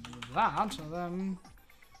then that, and then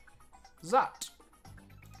that.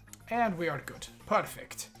 And we are good.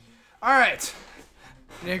 Perfect. Alright.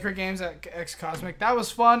 Nigger Games X Cosmic. That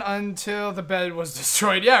was fun until the bed was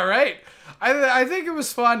destroyed. Yeah, right? I think it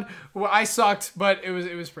was fun. Well, I sucked, but it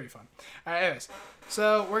was pretty fun. Alright, anyways.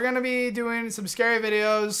 So, we're gonna be doing some scary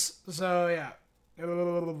videos. So, yeah.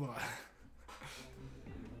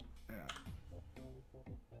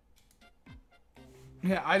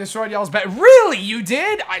 Yeah, I destroyed y'all's bed. Really? You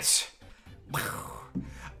did? I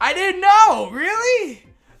didn't know. Really?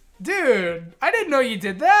 Dude, I didn't know you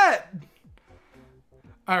did that.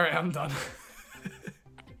 Alright, I'm done.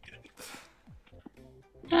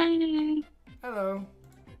 Hi. Hello.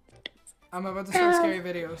 I'm about to start scary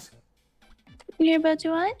videos. You're about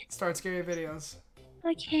to what? Start scary videos.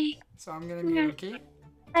 Okay. So I'm gonna mute, okay?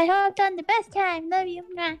 I hope on the best time. Love you.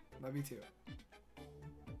 Love you too.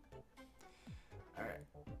 Alright.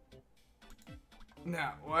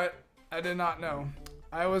 Now, what? I did not know.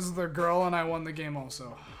 I was the girl and I won the game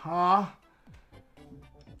also. Huh?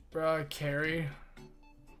 Bruh, Carrie.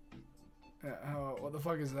 What the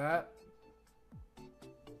fuck is that?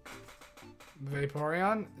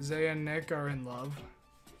 Vaporeon? Zay and Nick are in love.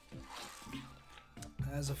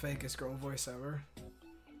 That's the fakest girl voice ever.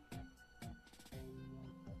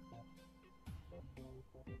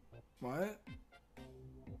 What?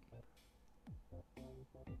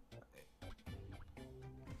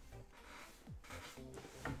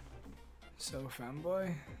 So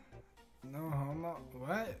femboy? No homo?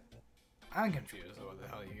 What? I'm confused with what the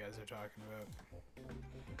hell you guys are talking about.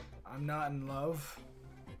 I'm not in love.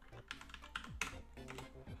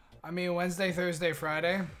 I mean Wednesday, Thursday,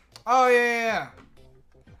 Friday. Oh yeah.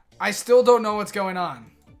 I still don't know what's going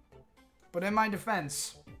on. But in my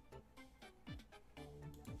defense.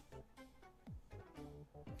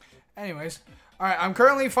 Anyways. Alright, I'm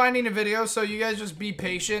currently finding a video, so you guys just be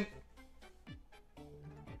patient.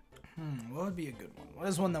 What would be a good one? What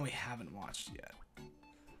is one that we haven't watched yet?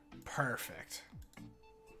 Perfect.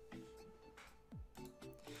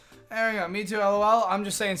 There we go. Me too, lol. I'm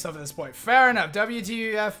just saying stuff at this point. Fair enough.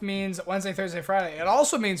 WTF means Wednesday, Thursday, Friday. It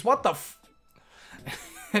also means what the f...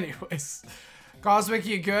 Anyways. Cosmic,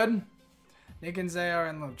 you good? Nick and Zay are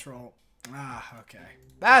in love, troll. Ah, okay.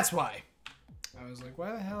 That's why. I was like,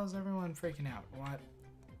 why the hell is everyone freaking out? What?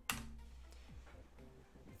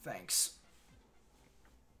 Thanks.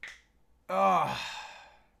 Oh.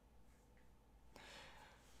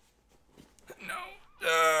 No.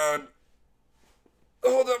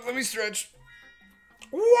 Hold up, let me stretch.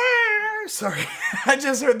 Wah! Sorry, I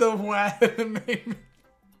just heard the wah.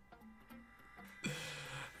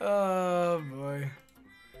 Oh boy.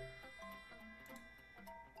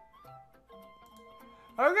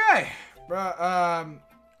 Okay, bro.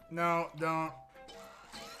 No, don't.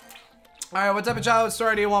 Alright, what type of childhood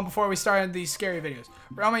story do you want before we start these scary videos?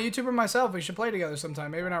 Bro, I'm a YouTuber myself. We should play together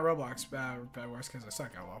sometime. Maybe not Roblox. Bad worse because I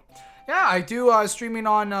suck at well. Yeah, I do streaming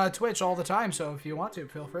on Twitch all the time, so if you want to,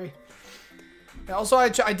 feel free. And also, I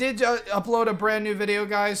did upload a brand new video,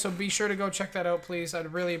 guys, so be sure to go check that out, please.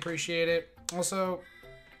 I'd really appreciate it. Also,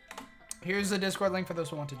 Here's the Discord link for those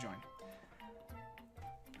who want to join.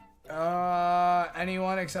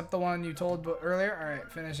 Anyone except the one you told earlier. All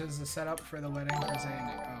right, finishes the setup for the wedding for saying,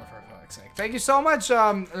 oh, for fuck's sake. Thank you so much.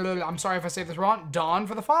 I'm sorry if I say this wrong. Dawn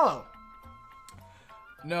for the follow.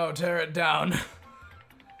 No, tear it down.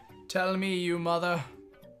 Tell me, you mother.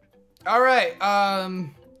 All right.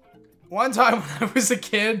 One time when I was a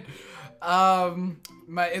kid,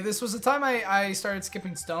 this was the time I started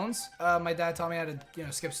skipping stones. My dad taught me how to,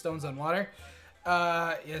 skip stones on water.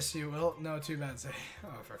 Yes, you will. No, too bad. Say.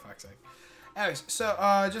 Oh, for fuck's sake. Anyways, so,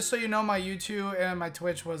 just so you know, my YouTube and my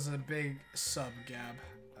Twitch was a big sub gap,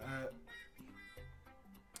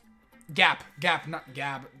 not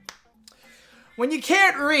gab. When you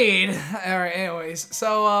can't read. Alright, anyways.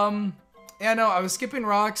 So, yeah, no, I was skipping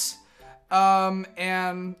rocks.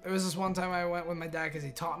 And it was this one time I went with my dad because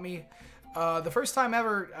he taught me. The first time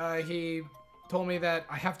ever, he told me that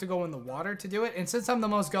I have to go in the water to do it. And since I'm the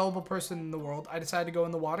most gullible person in the world, I decided to go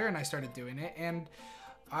in the water and I started doing it. And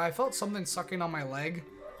I felt something sucking on my leg.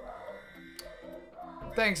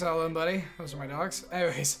 Thanks, Ellen, buddy. Those are my dogs.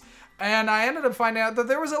 Anyways. And I ended up finding out that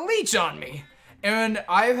there was a leech on me. And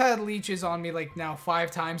I've had leeches on me like now 5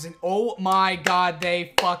 times. And oh my god,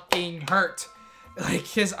 they fucking hurt. Like,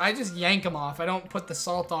 cause I just yank them off. I don't put the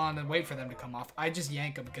salt on and wait for them to come off. I just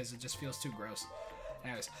yank them because it just feels too gross.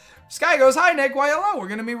 Anyways, Sky goes, hi Nick, why hello? We're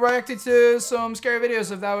gonna be reacting to some scary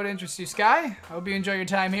videos if that would interest you, Sky. I hope you enjoy your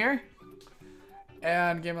time here.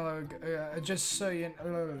 And give me just so you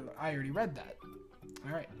I already read that.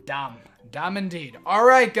 Alright, dumb indeed.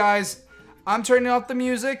 Alright guys, I'm turning off the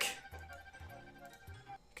music.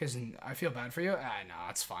 Cause I feel bad for you. No,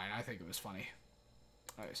 it's fine. I think it was funny.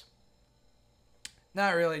 Anyways.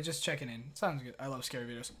 Not really, just checking in. Sounds good. I love scary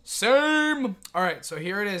videos. Same! Alright, so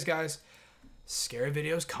here it is, guys. Scary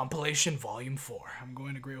Videos Compilation Volume 4. I'm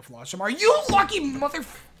going to agree with Lodgem. Are you lucky mother...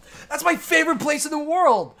 That's my favorite place in the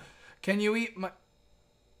world! Can you eat my...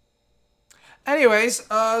 Anyways,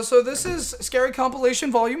 so this is Scary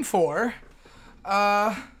Compilation Volume 4.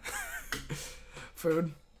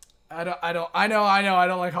 Food. I know, I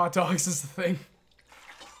don't like hot dogs is the thing.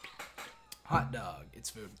 Hot dog. It's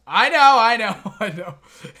food. I know.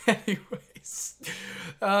 Anyways.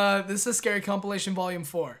 This is Scary Compilation Volume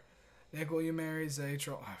 4. Nick, will you marry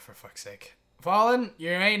Zatral? Oh, for fuck's sake. Fallen,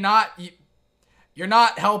 you're not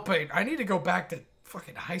helping. I need to go back to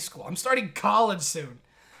fucking high school. I'm starting college soon.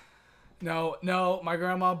 No, my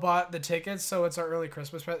grandma bought the tickets, so it's our early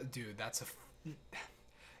Christmas present. Dude, that's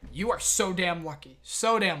you are so damn lucky.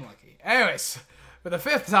 So damn lucky. Anyways, for the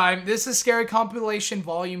 5th time, this is Scary Compilation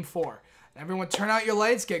Volume 4. Everyone turn out your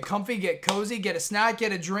lights, get comfy, get cozy, get a snack,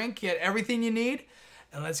 get a drink, get everything you need,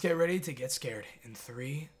 and let's get ready to get scared. In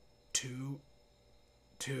 3, 2,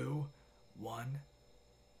 1.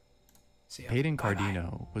 Hayden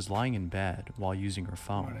Cardino was lying in bed while using her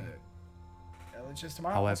phone.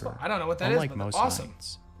 However, I don't know what that unlike is, but most awesome.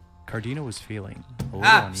 nights, Cardino was feeling a little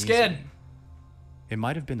uneasy. Skid. It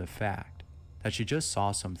might have been the fact that she just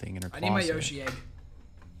saw something in her closet. I need my Yoshi egg.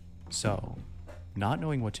 So, not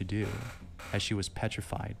knowing what to do, as she was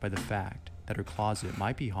petrified by the fact that her closet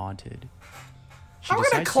might be haunted, she how can a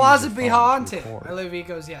decides to use closet her be phone to haunted? record I live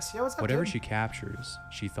Eco's, yes. Yeah, what's up, whatever dude? she captures,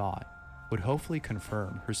 she thought, would hopefully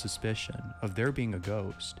confirm her suspicion of there being a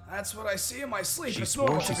ghost. That's what I see in my sleep. She It's swore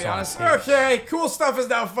normal, she to be saw a honest. face. Okay, cool stuff is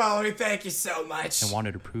now following. Thank you so much. And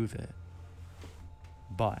wanted to prove it.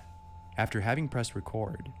 But, after having pressed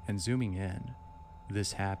record and zooming in,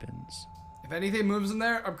 this happens. If anything moves in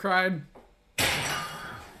there, I'm crying.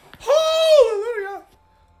 Hallelujah!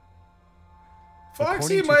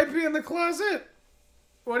 Foxy might be in the closet.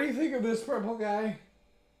 What do you think of this purple guy?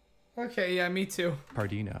 Okay, yeah, me too.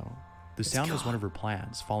 Cardino, the sound was one of her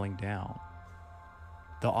plants falling down.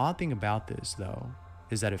 The odd thing about this, though,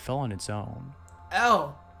 is that it fell on its own.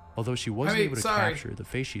 L. Although she wasn't able to capture the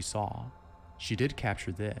face she saw, she did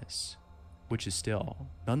capture this, which is still,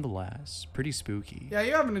 nonetheless, pretty spooky. Yeah,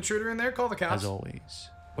 you have an intruder in there. Call the cops. As always.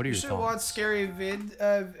 What are your thoughts? You should watch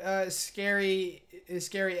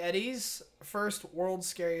Scary Eddie's first world's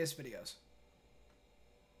scariest videos.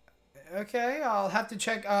 Okay, I'll have to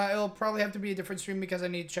check. It'll probably have to be a different stream because I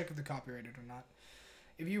need to check if they're copyrighted or not.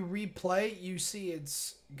 If you replay, you see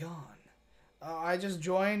it's gone. I just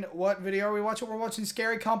joined. What video are we watching? We're watching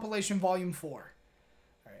Scary Compilation Volume 4.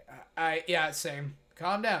 Alright, yeah, same.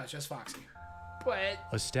 Calm down, it's just Foxy. But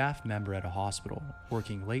a staff member at a hospital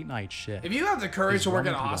working late night shift. If you have the courage to work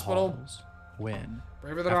at a hospital, when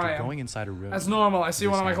braver than I am. Going inside a room. That's normal. I see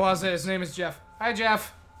one in my closet. His name is Jeff. Hi,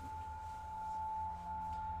 Jeff.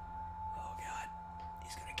 Oh God,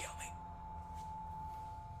 he's gonna kill me.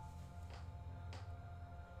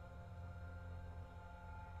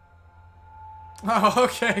 Oh,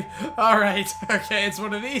 okay. All right. Okay, it's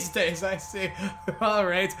one of these days. I see. All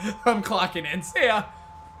right. I'm clocking in. See ya.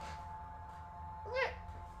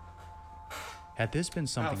 Had this been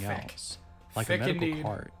something thick. else, like Thick a medical indeed.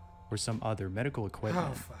 cart or some other medical Oh,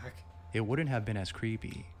 equipment, fuck. it wouldn't have been as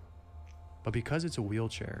creepy. But because it's a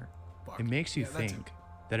wheelchair, Fuck. it makes you Yeah, that's think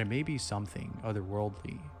that it may be something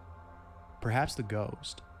otherworldly. Perhaps the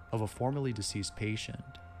ghost of a formerly deceased patient.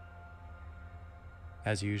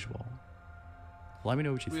 As usual. Let me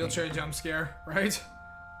know what you Wheelchair think. jump scare, right?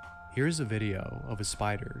 Here's a video of a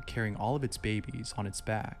spider carrying all of its babies on its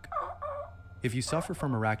back. If you suffer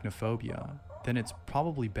from arachnophobia, then it's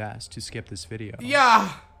probably best to skip this video.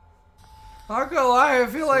 Yeah. Not gonna lie, I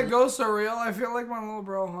feel like ghosts are real. I feel like my little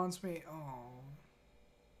bro haunts me. Oh.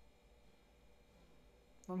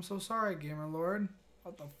 I'm so sorry, Gamer Lord.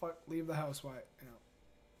 What the fuck? Leave the house, why? You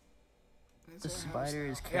know. The spider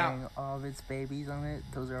is carrying all of its babies on it.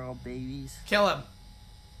 Those are all babies. Kill him.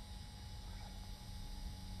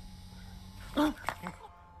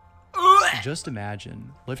 Just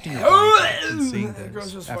imagine lifting your blanket and seeing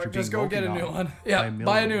this Just after being go woken get a new up one. by Yeah, a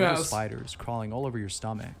buy a million new little house. spiders crawling all over your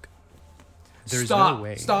stomach. There's Stop, no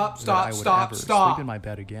way stop, that stop, I would stop, ever stop. sleep in my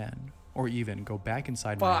bed again, or even go back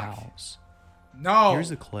inside my Fuck. house. No.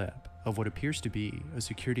 Here's a clip of what appears to be a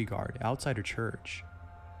security guard outside a church.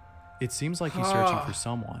 It seems like he's searching for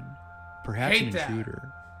someone, perhaps Hate an that.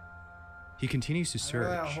 intruder. He continues to I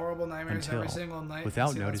really have search horrible nightmares until, every single night.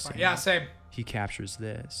 without See, that's noticing, fine. Yeah, same. he captures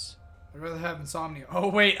this. I'd rather have insomnia. Oh,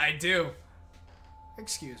 wait, I do.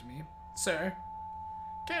 Excuse me, sir.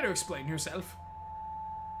 Care to explain yourself?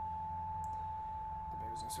 The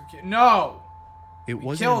babies are so cute. No! It We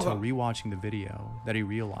wasn't kill until them. rewatching the video that he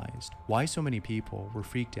realized why so many people were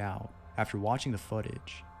freaked out after watching the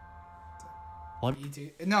footage.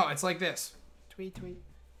 E.T. No, it's like this. Tweet, tweet.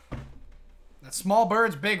 That small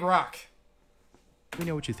bird's big rock. Let me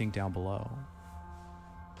know what you think down below.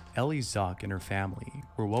 Ellie Zuck and her family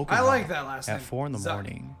were woken I up like that last at name, 4 in the Zuck.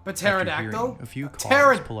 morning But after pterodactyl? hearing a few A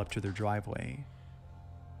cars pull up to their driveway.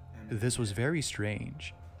 This was very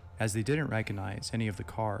strange, as they didn't recognize any of the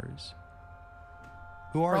cars.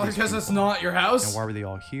 Who are Probably these because it's people? not your house. And why were they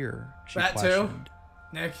all here? She That too. questioned.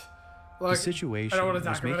 Nick, The look, situation I don't want to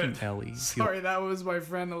was talk about making it. Ellie feel Sorry, that was my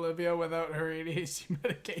friend Olivia without her ADHD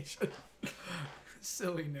medication.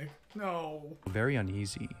 Silly Nick. No. very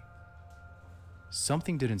uneasy.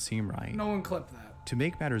 Something didn't seem right. No one clipped that. To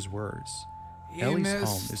make matters worse, He Ellie's home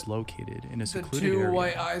missed is located in a the secluded two area.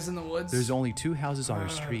 white eyes in the woods. There's only 2 houses on her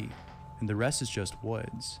street, and the rest is just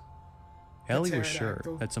woods. Ellie was sure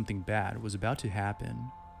pterodactyl. that something bad was about to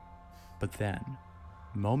happen. But then,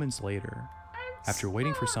 moments later, after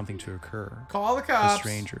waiting for something to occur, Call the a cops.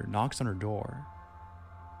 stranger knocks on her door.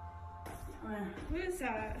 Who is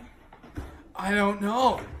that? I don't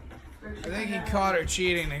know. I think he caught her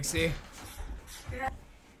cheating, Nixie.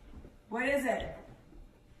 What is it?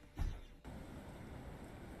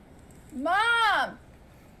 Mom!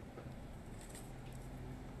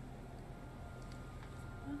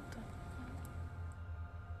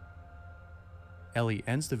 Ellie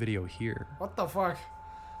ends the video here. What the fuck?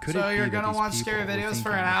 Could So it be you're that gonna these watch people scary were videos for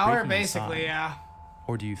thinking an of hour? breaking Basically, inside? yeah.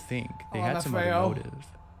 Or do you think they On had the some other FAO. motive?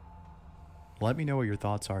 Let me know what your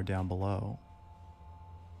thoughts are down below.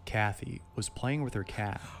 Kathy was playing with her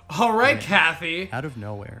cat. All right, when, Kathy. Out of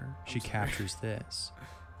nowhere, she captures this.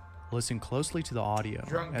 Listen closely to the audio,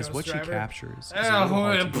 Drunk as ghost what driver. she captures is a little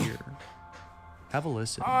hard to hear. Have a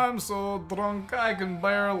listen. I'm so drunk I can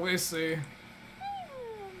barely see.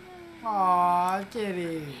 Aw,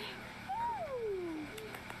 kitty.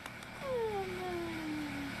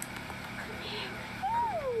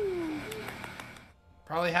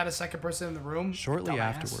 Probably had a second person in the room. Shortly Dumbass.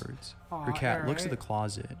 afterwards, her Aw, cat looks at alright. the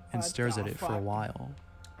closet and What stares the at it for a fuck? while.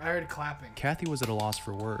 I heard clapping. Kathy was at a loss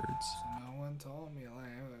for words. No one told me life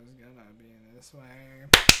was gonna be this way.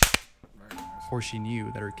 Very nice. For she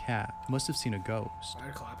knew that her cat must have seen a ghost. I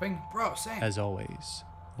heard clapping? Bro, same. As always,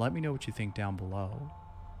 let me know what you think down below.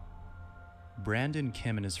 Brandon,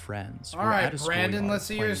 Kim, and his friends were at Alright, a Brandon, schoolyard let's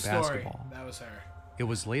see playing your story. basketball. That was her. It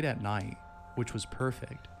was late at night, which was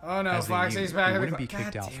perfect. Oh no, as they knew Foxy's back they in the wouldn't be cl-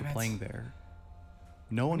 kicked God out for damn it. playing there.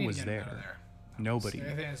 No We one need to was get him out of there. Nobody.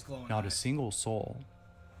 Everything is glowing Not a eyes. single soul.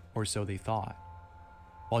 Or so they thought.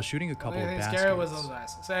 While shooting a couple of Only thing scary was baskets, those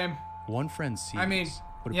eyes. Same. one friend sees I mean,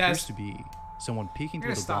 what yes. appears to be someone peeking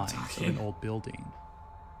You're through the gonna blinds stop of an talking. old building.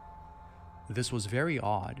 This was very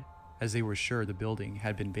odd, as they were sure the building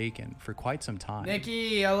had been vacant for quite some time.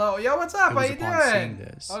 Nikki, hello. Yo, what's up? It How was you upon seeing doing?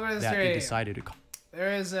 this Welcome to the that they stream. decided to call.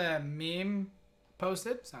 There is a meme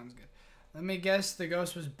posted. Sounds good. Let me guess, the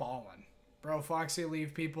ghost was ballin'. Bro, Foxy,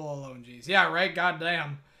 leave people alone, jeez. Yeah, right?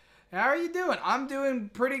 Goddamn. How are you doing? I'm doing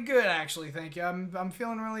pretty good, actually. Thank you. I'm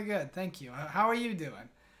feeling really good. Thank you. How are you doing?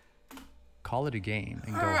 Call it a game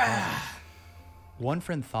and go home. One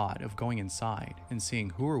friend thought of going inside and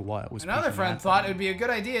seeing who or what was. Another friend thought it would be a good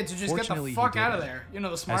idea to just get the fuck out of there. You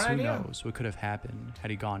know, the smart idea. Who knows what could have happened had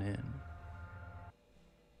he gone in.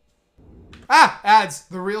 Ah! Ads!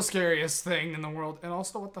 The real scariest thing in the world. And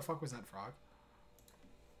also, what the fuck was that frog?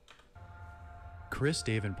 Chris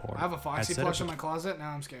Davenport. I have a Foxy plush in my closet.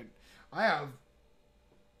 Now I'm scared. I have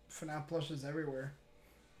FNAF plushes everywhere.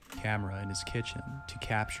 Camera in his kitchen to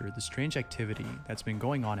capture the strange activity that's been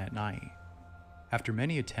going on at night. After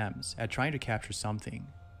many attempts at trying to capture something,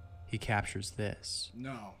 he captures this.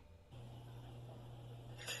 No.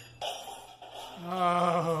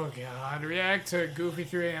 Oh god. React to a goofy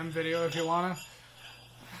 3 AM video if you wanna.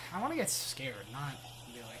 I wanna get scared, not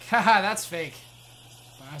be like, haha, that's fake.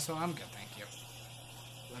 So I'm good, thank you.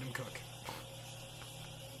 Let him cook.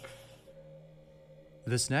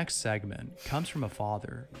 This next segment comes from a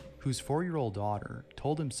father whose 4-year-old daughter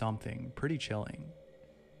told him something pretty chilling.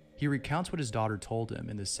 He recounts what his daughter told him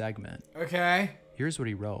in this segment. Okay. Here's what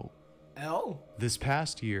he wrote. L? This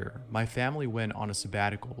past year, my family went on a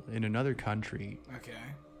sabbatical in another country. Okay.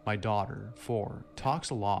 My daughter, 4, talks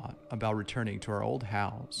a lot about returning to our old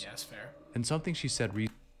house. Yes, fair. And something she said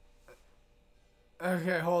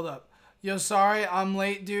Okay, hold up. Yo, sorry, I'm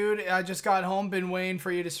late, dude. I just got home, been waiting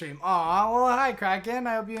for you to stream. Aw, well, hi, Kraken.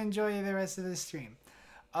 I hope you enjoy the rest of the stream.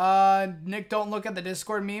 Nick, don't look at the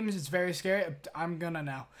Discord memes. It's very scary. I'm gonna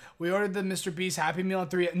now. We ordered the Mr. Beast Happy Meal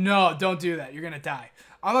at 3. No, don't do that. You're gonna die.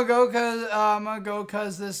 I'm gonna go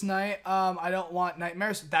cause this night, I don't want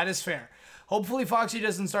nightmares. That is fair. Hopefully Foxy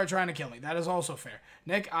doesn't start trying to kill me. That is also fair.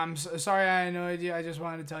 Nick, I'm sorry I annoyed you. I just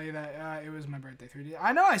wanted to tell you that, it was my birthday 3D.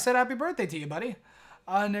 I know, I said happy birthday to you, buddy.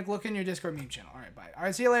 Nick, look in your Discord meme channel. Alright, bye.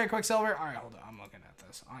 Alright, see you later, Quicksilver. Alright, hold on. I'm looking at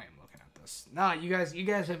this. I am looking at this. Nah, you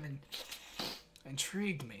guys have been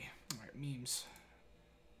intrigued me. Alright, memes.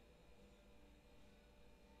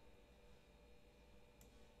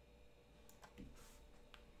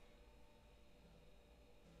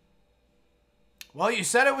 Well, you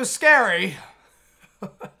said it was scary.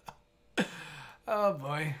 Oh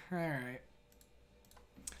boy. Alright.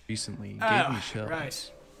 recently gave me chills.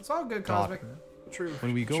 Right. It's all good, Cosmic. Daughter, True.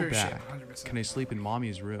 when we go True back, shit, 100%. can I sleep in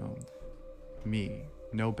mommy's room? Me,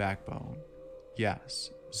 no backbone.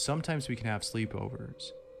 Yes, sometimes we can have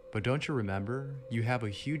sleepovers. But don't you remember? You have a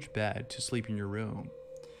huge bed to sleep in your room.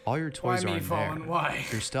 All your toys are in there. Why?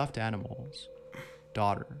 Your stuffed animals.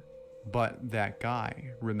 Daughter. But that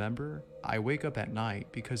guy, remember? I wake up at night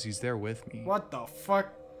because he's there with me. What the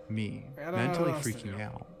fuck? Me, I don't know mentally what else to freaking do.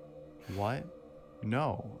 out. What?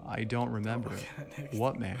 No, I don't remember.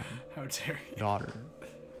 What man? How dare you? Daughter.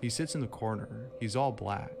 He sits in the corner. He's all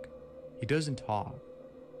black. He doesn't talk.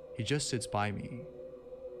 He just sits by me.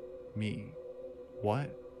 Me.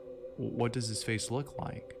 What? What does his face look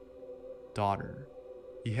like? Daughter.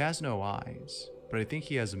 He has no eyes, but I think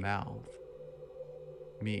he has a mouth.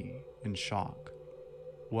 Me, in shock.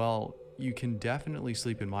 Well, you can definitely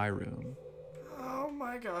sleep in my room. Oh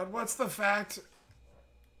my god, what's the fact?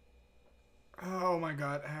 Oh my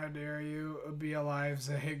god, how dare you be alive,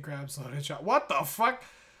 Zahid grabs loaded shot. What the fuck?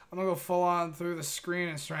 I'm gonna go full on through the screen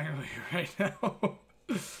and strangle you right now.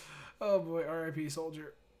 Oh boy, RIP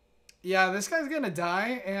soldier. Yeah, this guy's gonna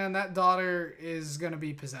die, and that daughter is gonna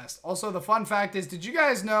be possessed. Also, the fun fact is, did you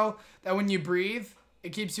guys know that when you breathe, it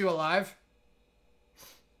keeps you alive?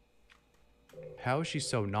 How is she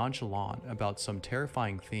so nonchalant about some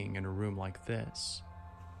terrifying thing in a room like this?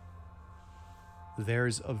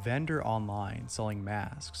 There's a vendor online selling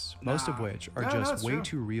masks, most of which are just way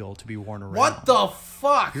too real to be worn around. What the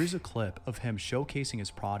fuck? Here's a clip of him showcasing his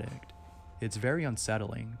product. It's very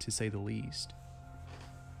unsettling, to say the least.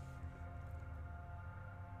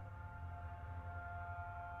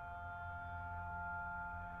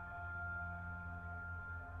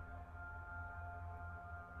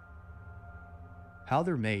 How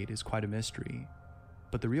they're made is quite a mystery,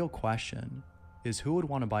 but the real question is who would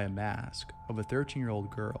want to buy a mask of a 13-year-old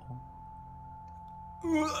girl?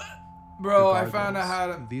 Bro, I found out how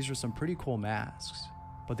to... These are some pretty cool masks,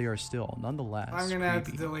 but they are still, nonetheless, I'm gonna have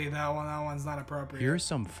to creepy. delete that one. That one's not appropriate. Here's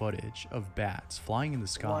some footage of bats flying in the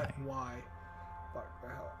sky. What? Why? Fuck the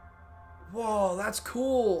hell. Whoa, that's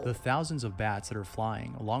cool. The thousands of bats that are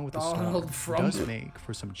flying along with the Donald storm Trump. does make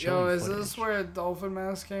for some Yo, chilling is footage. this where a dolphin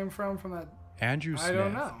mask came from that... Andrew I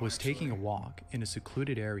don't Smith know, was taking a actually. walk in a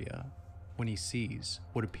secluded area when he sees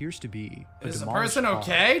what appears to be a Is the demolished person car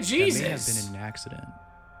okay? that may have Jesus. been in an accident.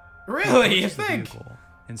 Really? He You approaches the think? vehicle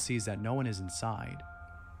and sees that no one is inside.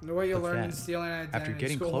 The way you But learn in then, stealing identity. after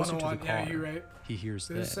getting School closer to the 101. car, Yeah, you're right. he hears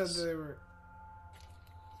Who this. said they were?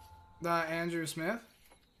 Andrew Smith.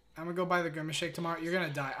 I'm gonna go buy the Grimace Shake tomorrow. You're gonna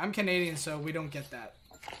die. I'm Canadian, so we don't get that.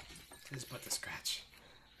 It's but the scratch.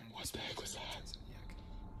 What's bad with that?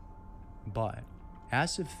 Yuck. But,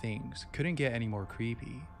 as if things couldn't get any more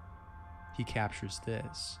creepy, he captures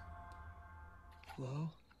this. Hello?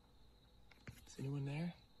 Is anyone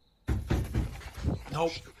there?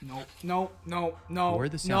 Nope. Nope. Nope. Nope. No. Where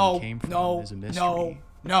the sound came from is a mystery.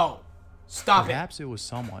 No. Stop Perhaps it was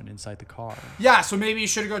someone inside the car. Yeah, so maybe you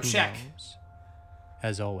should go Who check. knows?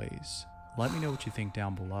 As always, let me know what you think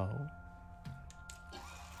down below.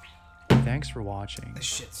 Thanks for watching, This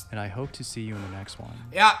shit's... and I hope to see you in the next one.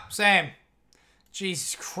 Yeah, same.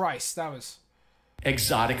 Jesus Christ, that was...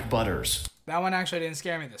 Exotic butters. That one actually didn't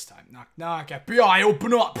scare me this time. Knock, knock, FBI,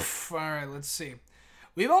 open up. Alright, let's see.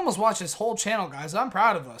 We've almost watched this whole channel, guys. I'm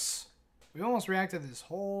proud of us. We almost reacted to this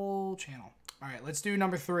whole channel. Alright, let's do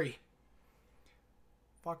number 3.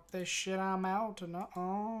 Fuck this shit, I'm out. Alright.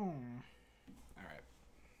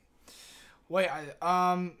 Wait,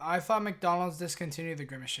 I thought McDonald's discontinued the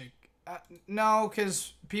Grimace Shake. No,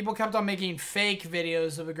 because people kept on making fake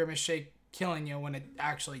videos of a Grimace Shake killing you when it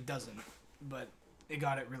actually doesn't. But it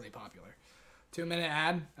got it really popular. 2-minute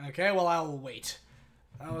ad? Okay, well, I'll wait.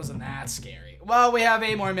 That wasn't that scary. Well, we have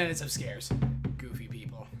 8 more minutes of scares. Goofy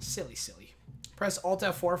people. Silly, silly. Press Alt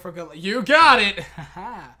F4 for good. You got it!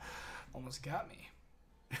 Haha. Almost got me.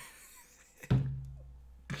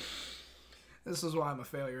 This is why I'm a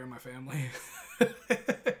failure in my family.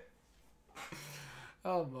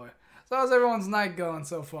 Oh boy. So how's everyone's night going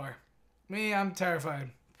so far? Me, I'm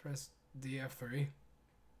terrified. Press DF3.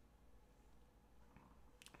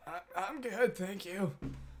 I'm good, thank you.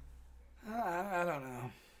 I don't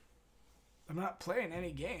know. I'm not playing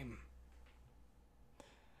any game.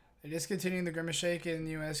 They discontinued the Grimace Shake in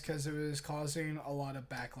the US because it was causing a lot of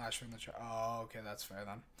backlash from the Oh, okay, that's fair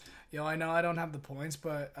then. Yo, I know I don't have the points,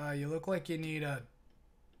 but you look like you need a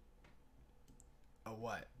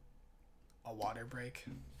what? A water break?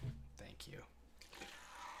 Thank you.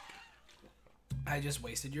 I just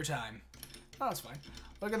wasted your time. Oh, that's fine.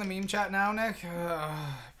 Look at the meme chat now, Nick.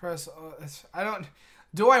 Press. I don't.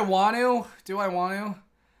 Do I want to? Do I want to?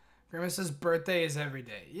 Grimace's birthday is every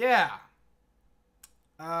day. Yeah.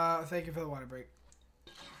 Thank you for the water break.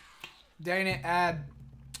 Dang it, ad.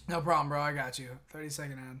 No problem, bro. I got you.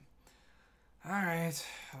 30-second ad. All right.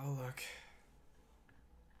 Oh, look.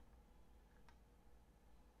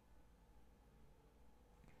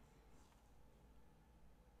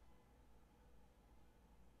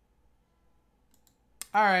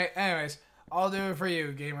 Alright, anyways. I'll do it for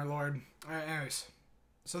you, Gamer Lord. Alright, anyways.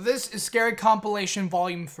 So this is Scary Compilation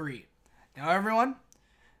Volume 3. Now, everyone,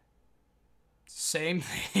 same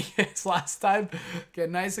thing as last time. Get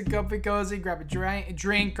nice and comfy, cozy, grab a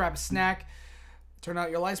drink, grab a snack. Turn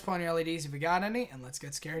out your lights, put on your LEDs if you got any, and let's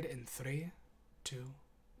get scared in 3, 2,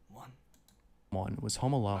 1. One was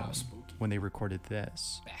Home Alone Wow, spooky. when they recorded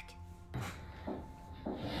this. Back.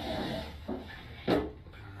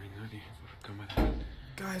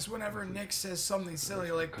 Guys, whenever Nick says something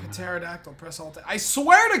silly like pterodactyl, press Alt. I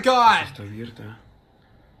swear to God! I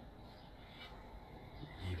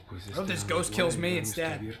hope this ghost kills me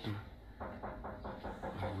instead.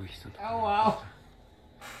 Oh wow.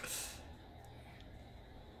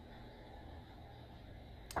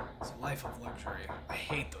 It's a life of luxury. I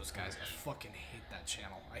hate those guys. I fucking hate that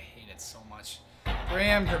channel. I hate it so much. 3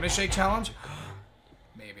 AM Grimace Shake Challenge?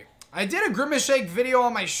 Maybe. I did a Grimace Shake video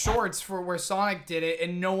on my shorts for where Sonic did it,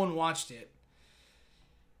 and no one watched it.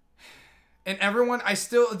 And everyone,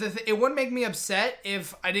 it wouldn't make me upset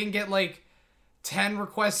if I didn't get like 10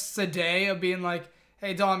 requests a day of being like,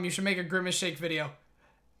 hey Dom, you should make a Grimace Shake video.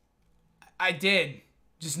 I did.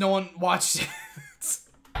 Just no one watched it.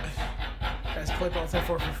 Guys, click Alt F4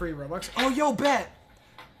 for free Robux. Oh, yo, bet!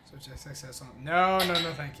 Switch XXS on. No,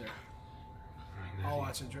 thank you. I'll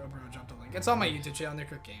watch it, bro. Jump the link. It's on my YouTube channel, Nick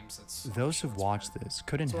Games. Those who've watched this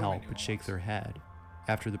couldn't That's what I help do but on shake this. their head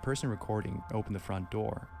after the person recording opened the front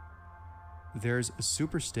door. There's a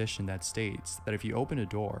superstition that states that if you open a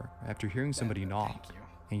door after hearing somebody knock you.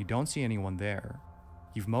 and you don't see anyone there,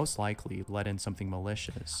 you've most likely let in something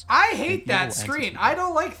malicious. I hate An that evil screen. entity. I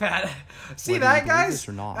don't like that. See Whether that, you believe guys? this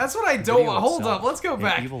or not, That's what I the don't video want. Hold itself, up. Let's go an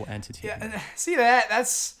back. evil entity. Yeah, see that?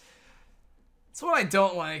 That's what I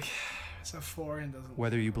don't like. It's a 4 and doesn't.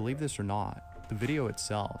 Whether you believe this or not, the video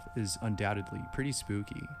itself is undoubtedly pretty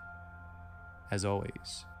spooky. As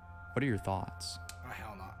always, what are your thoughts? Oh,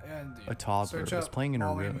 hell no. Yeah, dude. A toddler Search is up playing in her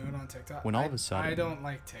Molly room Moon on TikTok. when all of I a sudden don't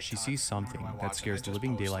like TikTok. she sees Nor do something I watch that it. scares I the just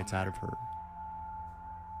living post daylights on out of her.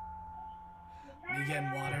 there.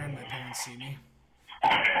 getting water and my parents see me.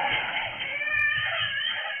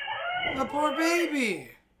 The poor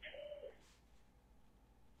baby.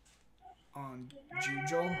 On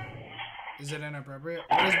Jujol. Is it inappropriate?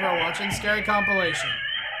 What is bro watching? Scary compilation.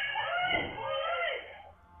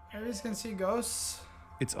 Babies can see ghosts.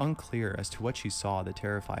 It's unclear as to what she saw that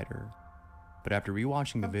terrified her. But after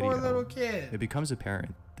rewatching the Poor little video, kid. it becomes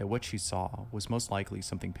apparent that what she saw was most likely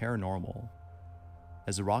something paranormal,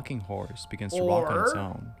 as the rocking horse begins to rock on its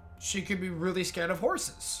own. She could be really scared of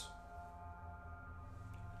horses.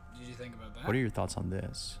 Did you think about that? What are your thoughts on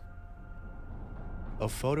this? A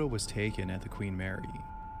photo was taken at the Queen Mary,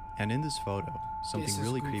 and in this photo, something This is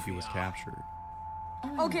really goofy, creepy was y'all. captured.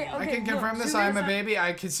 Okay, I can confirm this. I am a baby.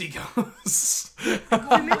 I can see ghosts. What's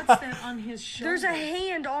that on his shoulder? There's a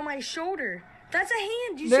hand on my shoulder. That's a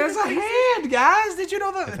hand. You There's see a hand, guys. Did you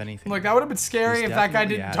know that? If anything, Look, that would have been scary this if that guy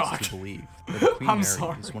definitely didn't adds talk. to believe that the Queen I'm Mary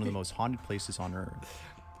sorry. is one of the most haunted places on Earth.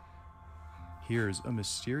 Here's a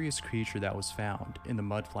mysterious creature that was found in the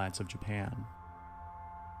mudflats of Japan.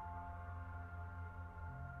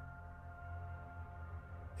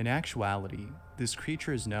 In actuality, this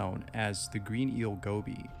creature is known as the green eel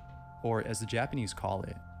goby, or as the Japanese call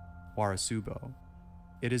it, warasubo.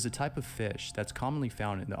 It is a type of fish that's commonly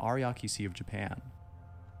found in the Ariake Sea of Japan.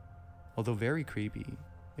 Although very creepy,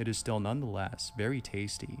 it is still nonetheless very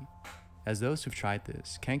tasty, as those who've tried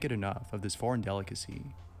this can't get enough of this foreign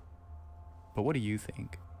delicacy. But what do you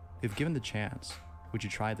think? If given the chance, would you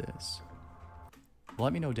try this?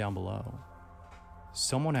 Let me know down below.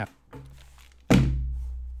 Someone at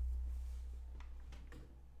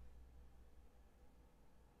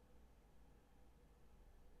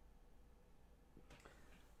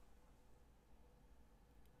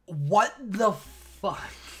What the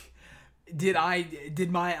fuck did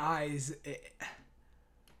my eyes...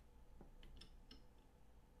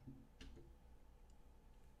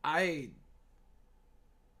 I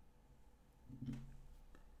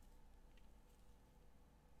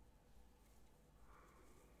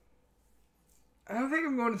don't think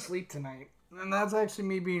I'm going to sleep tonight. And that's actually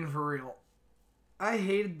me being for real. I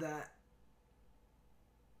hated that.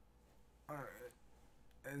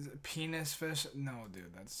 Is it penis fish? No,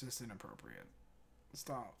 dude, that's just inappropriate.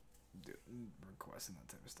 Stop requesting that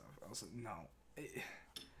type of stuff. Also, no.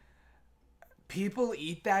 People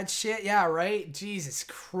eat that shit? Yeah, right? Jesus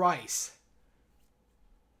Christ.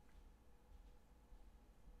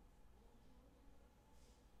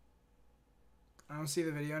 I don't see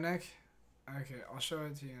the video, Nick. Okay, I'll show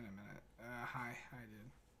it to you in a minute. Hi,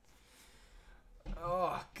 dude.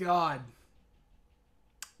 Oh, God.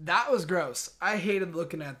 That was gross. I hated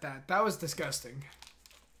looking at that. That was disgusting.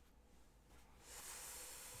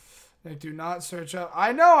 Like, do not search up.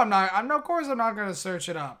 I know I'm not. Of course I'm not going to search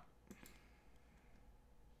it up.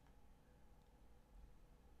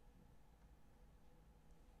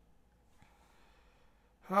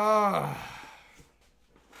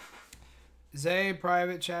 Zay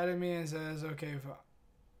private chatted me and says, okay,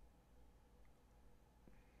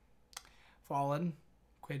 Fallen,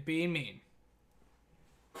 quit being mean.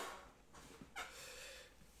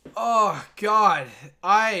 Oh, God.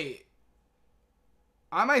 I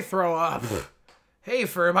might throw up. Hey,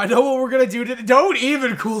 Firm, I know what we're going to do today. Don't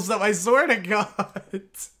even cool stuff, I swear to God.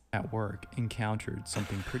 at work encountered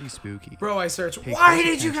something pretty spooky. Bro, I searched. Pay Why close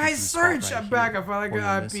did you attention guys to the spot search? right I'm back. here, I finally or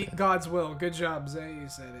you'll miss beat it. God's will. Good job, Zay. You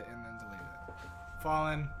said it and then delete it.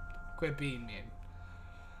 Fallen, quit being mean.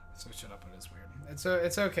 Switch it up, but it's weird.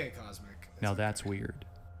 It's okay, Cosmic. It's Now okay. that's weird.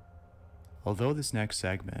 Although this next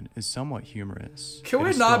segment is somewhat humorous, Can it we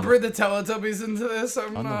is not still bring the Teletubbies into this?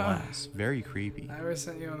 I'm not. nonetheless very creepy. I ever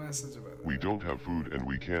sent you a message about that. We don't have food and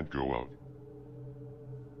we can't go out.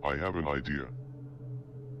 I have an idea.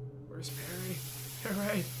 Where's Perry? You're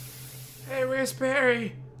right. Hey, where's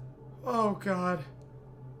Perry? Oh, God.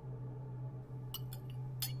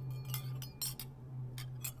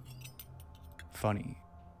 Funny,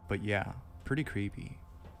 but yeah, pretty creepy.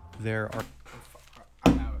 There are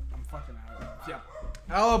I'm out. I'm fucking out. Yeah.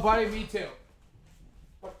 Hello, buddy. Me too.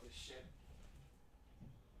 Fuck this shit.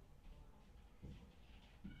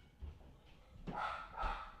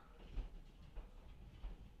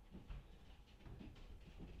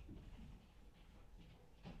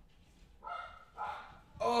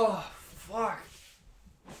 Oh, fuck.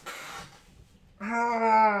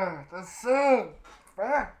 Ah, that's so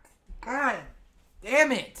fuck. God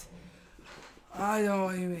damn it. I don't know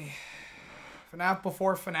what you mean. FNAF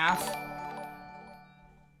before FNAF.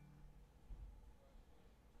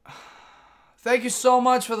 Thank you so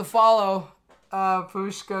much for the follow,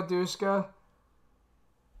 Pushka Duska.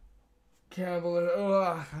 Can't believe.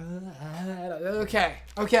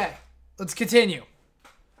 Okay, let's continue.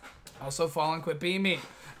 Also, Fallen, quit being me.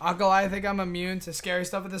 Uncle, I think I'm immune to scary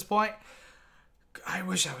stuff at this point. I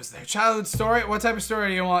wish I was there. Childhood story? What type of story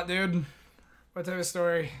do you want, dude? What type of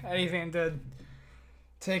story? Anything to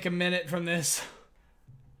take a minute from this.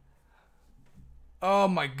 Oh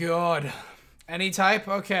my god. Any type?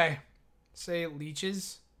 Okay. Say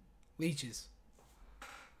leeches. Leeches.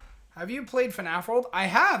 Have you played FNAF World? I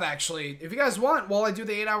have, actually. If you guys want, while I do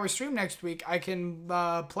the 8-hour stream next week, I can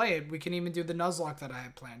play it. We can even do the Nuzlocke that I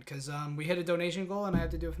had planned. Because we hit a donation goal and I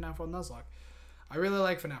have to do a FNAF World Nuzlocke. I really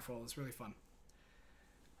like FNAF World. It's really fun.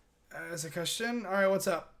 As a question? Alright, what's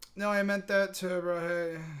up? No, I meant that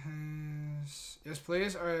to... yes,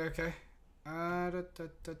 please? Alright, okay.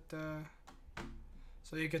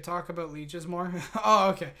 So you could talk about leeches more?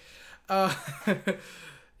 Oh, okay.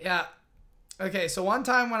 Yeah. Okay, so one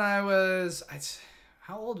time when I was...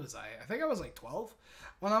 how old was I? I think I was like 12.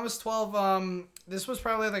 When I was 12, this was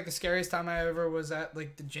probably like the scariest time I ever was at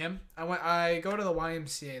like the gym. I go to the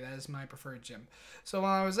YMCA. That is my preferred gym. So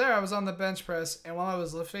when I was there, I was on the bench press, and while I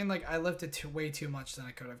was lifting, like I lifted way too much than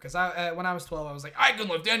I could have. Because when I was 12, I was like, I can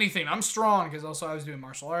lift anything. I'm strong. Because also I was doing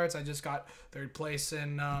martial arts. I just got 3rd place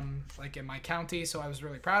in like in my county, so I was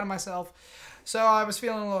really proud of myself. So I was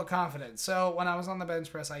feeling a little confident. So when I was on the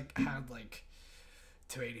bench press, I had like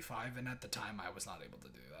 285, and at the time I was not able to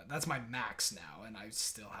do that. That's my max now, and I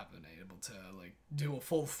still haven't been able to like do a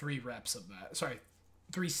full 3 reps of that. Sorry,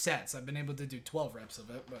 3 sets. I've been able to do 12 reps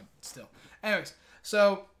of it, but still. Anyways,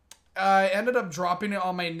 so I ended up dropping it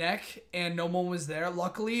on my neck, and no one was there.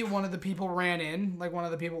 Luckily, one of the people ran in, like one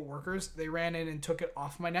of the people workers. They ran in and took it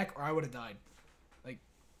off my neck, or I would have died. Like,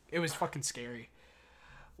 it was fucking scary.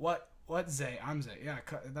 What Zay? I'm Zay. Yeah,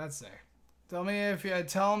 that's Zay.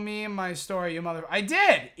 Tell me my story, you mother... I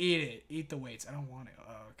did! Eat it. Eat the weights. I don't want it.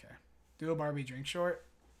 Oh, okay. Do a Barbie drink short.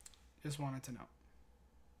 Just wanted to know.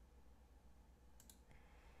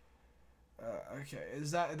 Okay.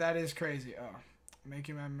 That is crazy. Oh.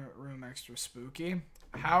 Making my room extra spooky.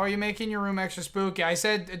 How are you making your room extra spooky? I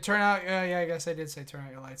said turn out... yeah, I guess I did say turn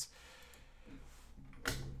out your lights.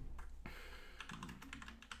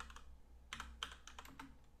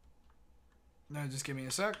 No, just give me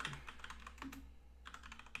a sec.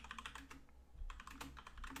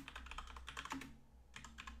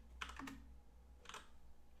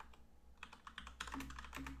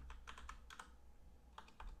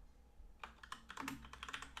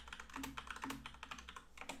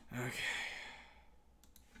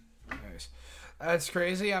 That's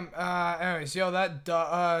crazy. Anyways, yo, that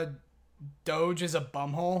Doge is a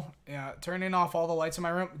bumhole. Yeah, turning off all the lights in my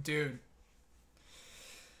room, dude.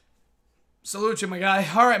 Salute you, my guy.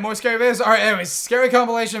 All right, more scary videos. All right, anyways, scary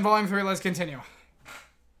compilation, volume 3. Let's continue.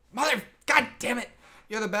 Mother, god damn it,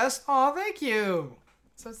 you're the best. Oh, thank you.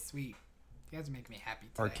 So sweet. You guys make me happy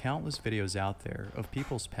today. There are countless videos out there of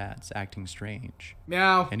people's pets acting strange.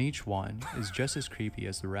 Meow. And each one is just as creepy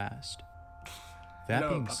as the rest. That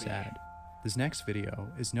being said, this next video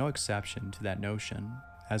is no exception to that notion,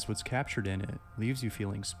 as what's captured in it leaves you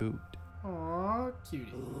feeling spooked. Aww,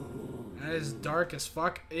 cutie. That is dark as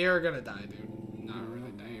fuck. You're gonna die, dude. Not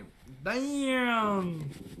really, damn. Damn!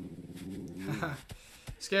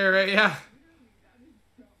 Scary, right? Yeah.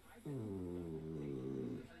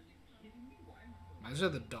 Imagine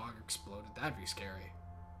if the dog exploded. That'd be scary.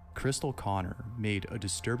 Crystal Connor made a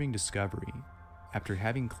disturbing discovery after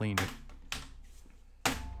having cleaned it.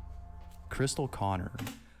 Crystal Connor.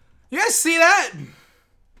 You guys see that?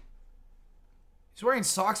 He's wearing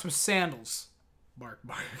socks with sandals. Bark,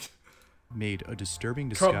 bark. Made a disturbing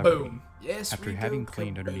discovery yes, after having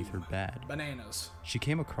cleaned underneath her bed. Bananas. She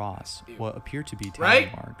came across what appeared to be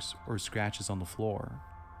tag marks or scratches on the floor.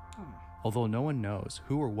 Although no one knows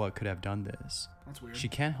who or what could have done this, that's weird. She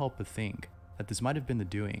can't help but think that this might have been the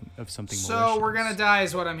doing of something malicious. So we're gonna die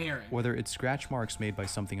is what I'm hearing. Whether it's scratch marks made by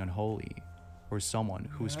something unholy, or someone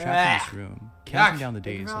who was trapped in this room, counting down the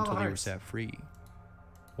days until they were set free.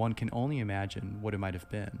 One can only imagine what it might have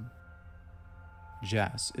been.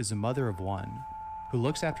 Jess is a mother of one who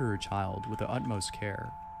looks after her child with the utmost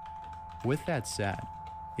care. With that said,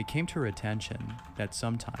 it came to her attention that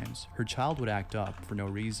sometimes her child would act up for no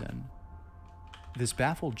reason. This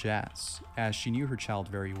baffled Jess, as she knew her child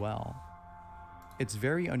very well. It's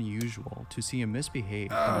very unusual to see him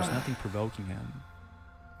misbehave when there's nothing provoking him.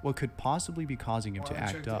 What could possibly be causing him to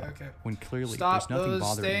act up when clearly there's nothing bothering him?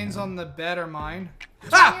 Those stains on the bed are mine.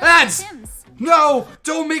 Ah, ads! No!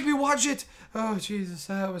 Don't make me watch it! Oh, Jesus,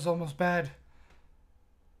 that was almost bad.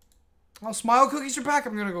 Oh, smile cookies are back.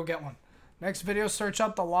 I'm gonna go get one. Next video, search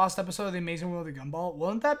up the lost episode of The Amazing World of Gumball.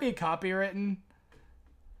 Wouldn't that be copywritten?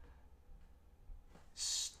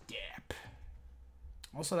 Step.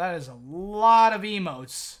 Also, that is a lot of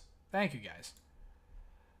emotes. Thank you, guys.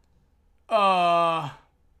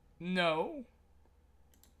 No.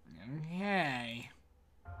 Okay.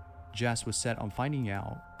 Jess was set on finding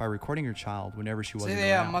out by recording her child whenever she wasn't See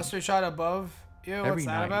the around. mustard shot above you? Every What's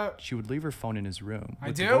that night, about? she would leave her phone in his room I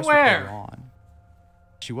with do? the voice Where? recorder on.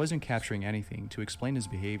 She wasn't capturing anything to explain his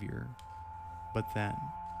behavior. But then,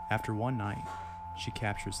 after one night, she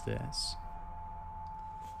captures this.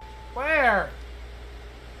 Where?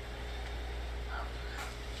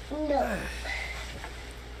 No.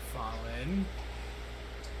 Fallen.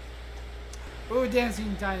 Ooh,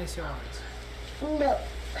 dancing dinosaurs. No.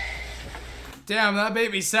 Damn, that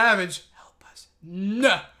baby's savage. Help us.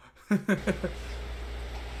 No. Try the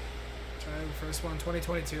first one,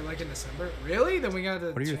 2022, like in December. Really? Then we gotta.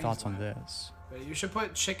 What are your change thoughts on that. this? Wait, you should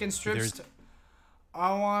put chicken strips. There's-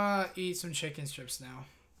 I wanna eat some chicken strips now.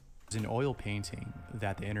 There's an oil painting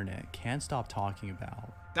that the internet can't stop talking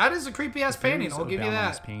about. That is a creepy ass painting. Theories I'll give you abound on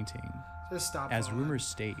this that. painting, Just stop. as Fallen. rumors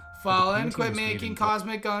state. that the Fallen, painting quit was made making in-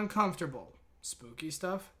 Cosmic uncomfortable. Spooky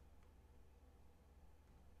stuff.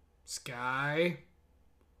 Sky.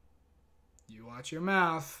 You watch your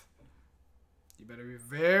mouth. You better be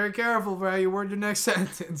very careful for how you word your next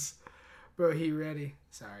sentence. Bro, he ready.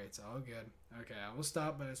 Sorry, it's all good. Okay, I will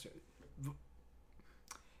stop, but it's...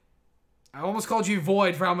 I almost called you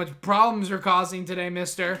Void for how much problems you're causing today,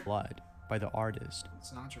 mister. blood by the artist,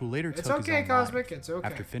 It's not true. who later It's took okay, his own Cosmic. life It's okay.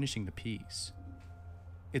 after finishing the piece.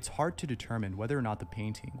 It's hard to determine whether or not the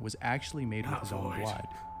painting was actually made with Not his own Void. blood,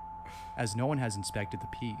 as no one has inspected the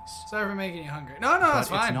piece. Sorry for making you hungry. No, But that's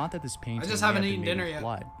fine. it's not that this painting just may haven't have been eaten made dinner with yet.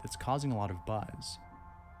 blood that's causing a lot of buzz.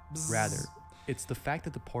 Bzzz. Rather, it's the fact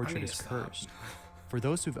that the portrait need is to stop. cursed. For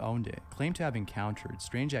those who've owned it, claim to have encountered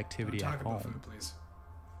strange activity Don't at talk about home. food, please.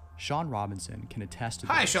 Sean Robinson can attest to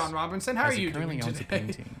Hi, this, Sean Robinson. How as are he you currently doing owns the today?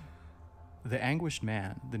 painting. The Anguished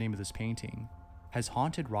Man, the name of this painting, has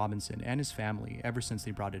haunted Robinson and his family ever since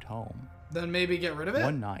they brought it home. Then maybe get rid of it.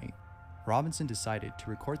 One night, Robinson decided to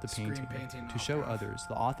record the Screen painting painting to show knockoff. others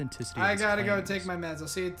the authenticity of I his gotta go claims. take my meds. I'll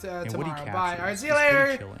see you And what he tomorrow. captures Bye. All right, see you is pretty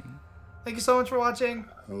later. chilling. Thank you so much for watching.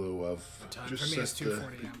 Hello, I've Time just for me is set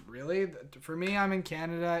 2:40 a.m. Really? For me, I'm in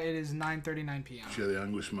Canada. It is 9:39 p.m. the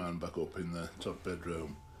Anguish Man back up in the top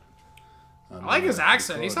bedroom. And, I like his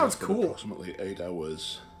accent. He recorded sounds for cool. Approximately 8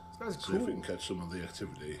 hours. This guy's See if we cool. can catch some of the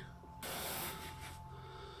activity.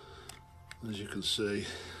 As you can see,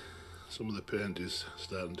 some of the paint is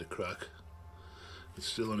starting to crack. It's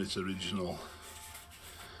still on its original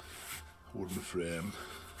wooden frame.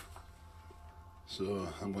 So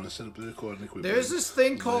I'm going to set up the recording equipment. There's this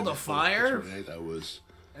thing and called leave a it for fire. approximately 8 hours,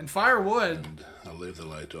 And firewood, and I'll leave the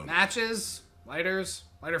light on. matches, lighters,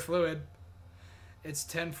 lighter fluid. It's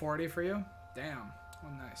 10:40 for you. Damn. Oh,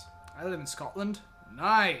 nice. I live in Scotland.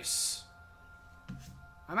 Nice.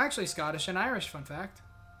 I'm actually Scottish and Irish. Fun fact.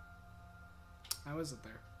 I wasn't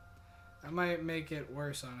there. That might make it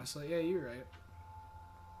worse, honestly. Yeah, you're right.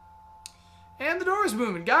 And the door's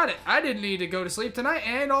moving. Got it. I didn't need to go to sleep tonight,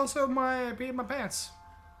 and also I peed my pants.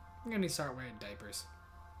 I'm gonna need to start wearing diapers.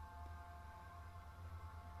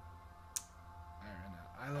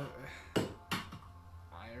 I love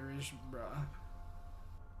Irish, bruh.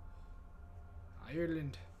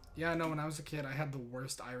 Ireland. Yeah, no, when I was a kid, I had the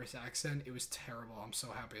worst Irish accent. It was terrible. I'm so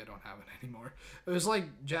happy I don't have it anymore. It was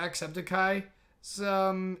like Jacksepticeye's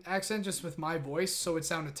accent, just with my voice, so it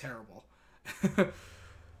sounded terrible.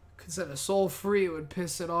 Instead of soul free, it would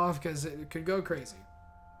piss it off because it could go crazy.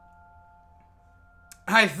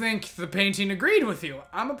 I think the painting agreed with you.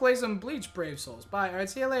 I'm gonna play some Bleach Brave Souls. Bye. Alright,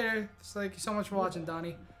 see you later. Thank you so much for watching,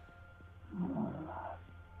 Donnie.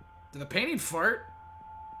 Did the painting fart?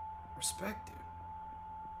 Respect, dude.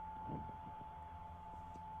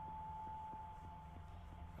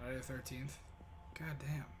 Friday the 13th. God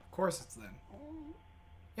damn. Of course it's then.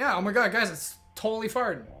 Yeah, oh my god, guys, it's totally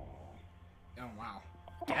farting. Oh, wow.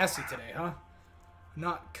 Gassy today, huh?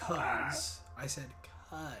 Not cuz. I said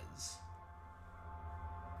cuz.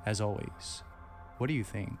 As always, what do you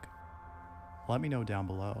think? Let me know down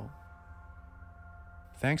below.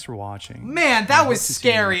 Thanks for watching. Man, and I that hope was to see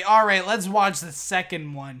you scary. Alright, let's watch the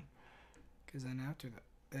second one. Because then after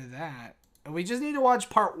that, we just need to watch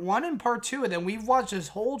part 1 and part 2, and then we've watched this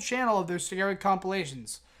whole channel of their scary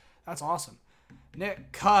compilations. That's awesome.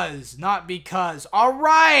 Nick, cuz, not because.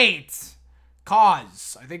 Alright!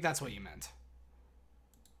 Cause. I think that's what you meant.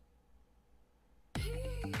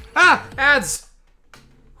 Ah! Ads!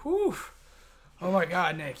 Whew. Oh my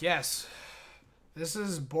god, Nick, yes. This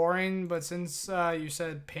is boring, but since you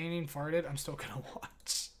said painting farted, I'm still gonna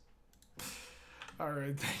watch.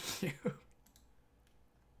 Alright, thank you.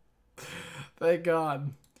 Thank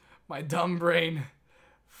God. My dumb brain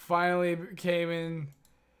finally came in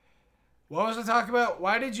What was I talking about?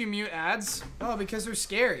 Why did you mute ads? Oh, because they're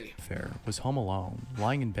scary. Fair was home alone,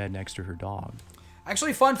 lying in bed next to her dog.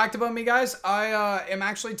 Actually, fun fact about me, guys. I am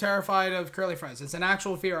actually terrified of curly fries. It's an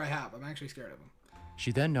actual fear I have. I'm actually scared of them.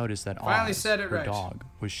 She then noticed that Finally Oz, said it her right. dog,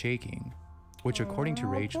 was shaking, which according to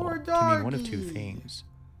Rachel poor can mean one of two doggy. things.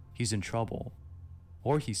 He's in trouble,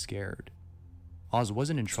 or he's scared. Oz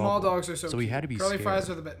wasn't in trouble, Small dogs are so he cute. had to be Curly scared. fries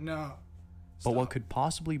are the best. No. But what could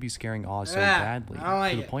possibly be scaring Oz so Ah, badly I don't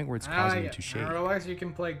like to the it. point where it's I don't causing like him it. to shake? On Roblox, you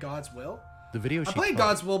can play God's Will. The video I she played took-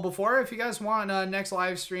 God's Will before. If you guys want next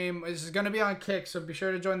live stream, this is gonna be on Kick, so be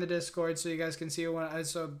sure to join the Discord so you guys can see when.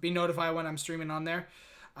 So be notified when I'm streaming on there.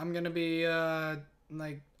 I'm gonna be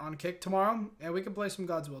like on Kick tomorrow, and we can play some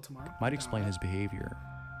God's Will tomorrow. might explain his behavior.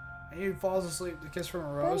 And he falls asleep to Kiss from a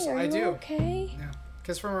Rose. Hey, are I you do. okay? Yeah.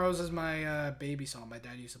 Kiss from a Rose is my baby song. My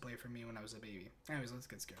dad used to play it for me when I was a baby. Anyways, let's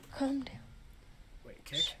get scared. Calm down. Wait,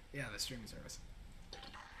 Kick? Yeah, the streaming service.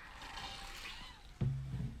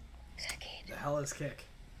 The hell is Kick?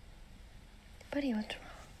 Buddy, what's wrong?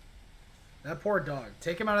 That poor dog.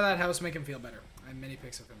 Take him out of that house, make him feel better. I have many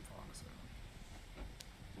pics of him falling asleep.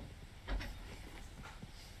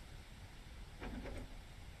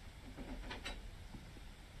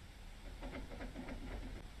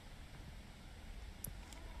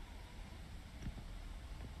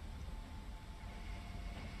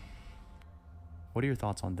 What are your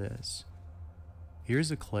thoughts on this?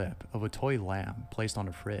 Here's a clip of a toy lamb placed on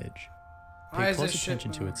a fridge. Why Pay is close this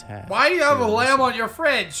attention shit- to its head. Why do you have a Here, lamb listen. on your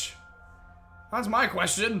fridge? That's my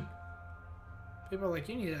question. People are like,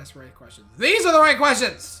 you need to ask the right questions. These are the right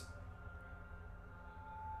questions!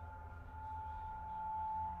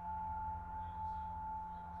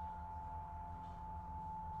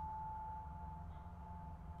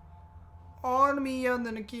 On me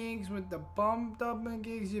under the kings with the bumped up and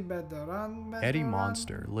gigs, you better run, better Eddie run.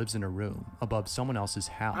 Monster lives in a room above someone else's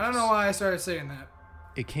house. I don't know why I started saying that.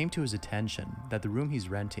 It came to his attention that the room he's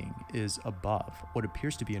renting is above what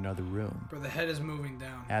appears to be another room, Bro, the head is moving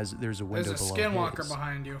down. as there's a window There's a below skinwalker his.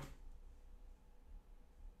 behind you.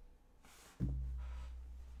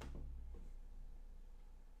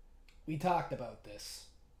 We talked about this.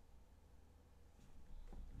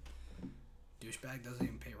 Douchebag doesn't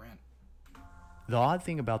even pay rent. The odd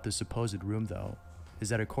thing about this supposed room, though, is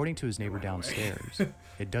that according to his neighbor downstairs,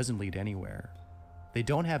 it doesn't lead anywhere. They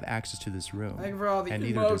don't have access to this room, Thank you for all the and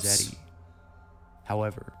neither does emotes. Eddie.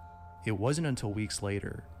 However, it wasn't until weeks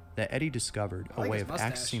later that Eddie discovered I a like way his of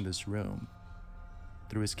mustache. accessing this room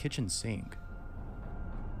through his kitchen sink.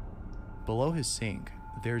 Below his sink,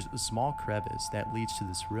 there's a small crevice that leads to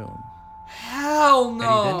this room. Hell no!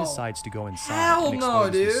 Eddie then decides to go inside Hell and explore no,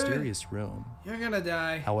 this dude. mysterious room. You're gonna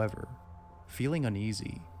die. However, feeling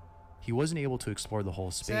uneasy, he wasn't able to explore the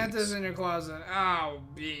whole space. Santa's in your closet. Oh,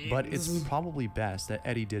 beans. But it's probably best that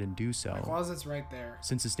Eddie didn't do so, My closet's right there.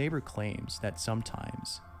 since his neighbor claims that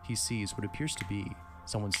sometimes he sees what appears to be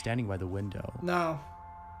someone standing by the window. No.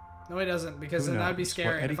 No, he doesn't, because Who then that'd be knows what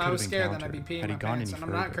scary. Eddie If I could was have scared, then I'd be encountered peeing had my he gone pants, any and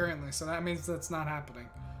I'm not further. currently, so that means that's not happening.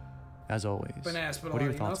 As always, Bananas, but what are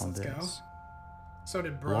your Lottie thoughts on knows. Let's this? go. So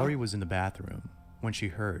did bro. Lori was in the bathroom when she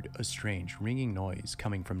heard a strange ringing noise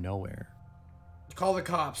coming from nowhere. Call the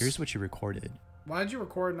cops. Here's what she recorded. Why did you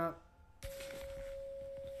record not? Do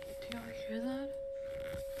you ever hear that?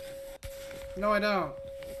 No, I don't.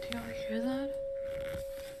 Do you ever hear that?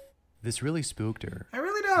 This really spooked her. I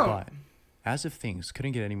really don't. But, as if things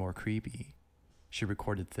couldn't get any more creepy, she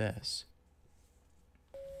recorded this.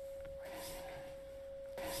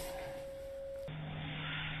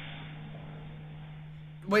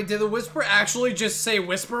 Wait, did the whisper actually just say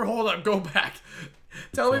whisper? Hold up, go back.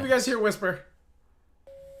 Tell me if you guys hear whisper.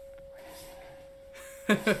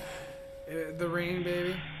 The rain,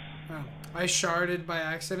 baby. Oh, I sharded by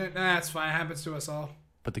accident. Nah, that's fine. It happens to us all.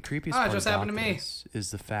 But the creepiest Ah, it part just about happened to me. this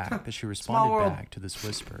is the fact that she Small responded world. back to this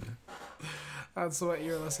whisper. That's what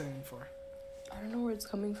you're listening for. I don't know where it's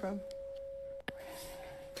coming from.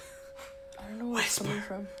 I don't know where it's coming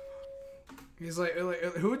from. He's like,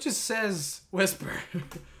 who just says whisper?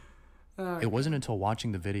 It wasn't until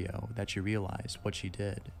watching the video that she realized what she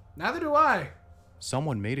did. Neither do I.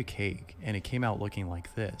 Someone made a cake and it came out looking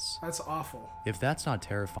like this. That's awful. If that's not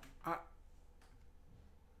terrifying,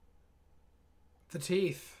 The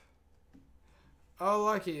teeth. Oh,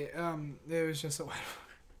 lucky. It was just a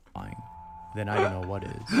then I don't know what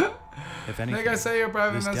is. If anything, Think I say your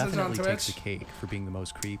private this message on definitely takes the Twitch? cake for being the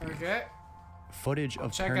most creepy. Okay. Footage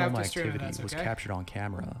of check paranormal after streaming, activity that's was okay? captured on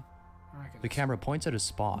camera. Alright, The camera points at a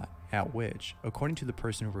spot at which, according to the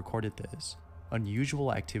person who recorded this,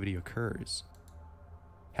 unusual activity occurs.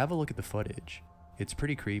 Have a look at the footage. It's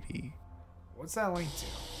pretty creepy. What's that link to?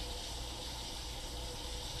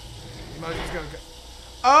 Emoji's go.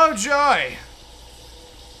 Oh joy!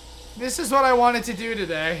 This is what I wanted to do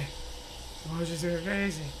today. Emojis are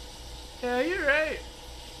crazy. Yeah, you're right.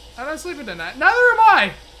 I'm not sleeping tonight. Neither am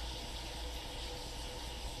I!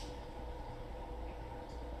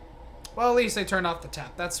 Well, at least they turned off the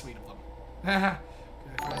tap. That's sweet of them.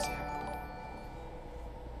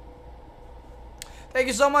 Thank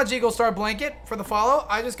you so much, Eagle Star Blanket, for the follow.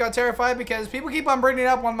 I just got terrified because people keep on bringing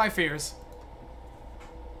up one of my fears.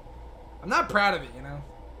 I'm not proud of it, you know?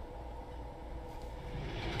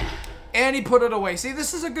 And he put it away. See,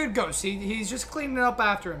 this is a good ghost. He's just cleaning up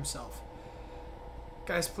after himself.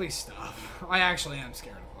 Guys, please stop. I actually am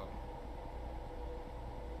scared of them.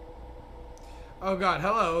 Oh god,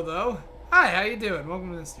 hello, though. Hi, how you doing?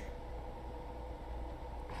 Welcome to the stream.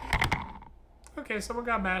 Okay, someone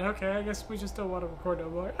got mad. Okay, I guess we just don't want to record no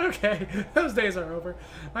more. Okay, those days are over.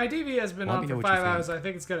 My TV has been on for 5 hours. I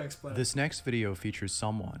think it's gonna explode. This next video features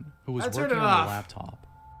someone who was working on their laptop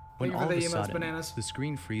when all of a sudden the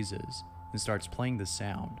screen freezes and starts playing the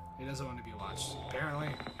sound. He doesn't want to be watched, apparently.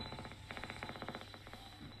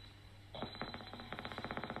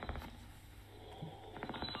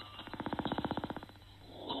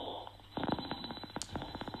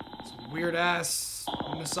 It's a weird ass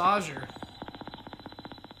massager.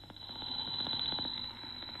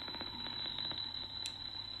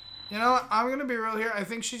 You know what? I'm gonna be real here. I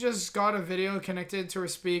think she just got a video connected to her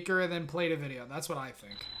speaker and then played a video. That's what I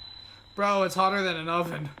think. Bro, it's hotter than an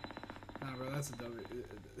oven. Nah, bro, that's a W.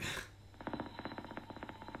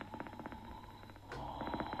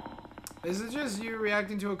 Is it just you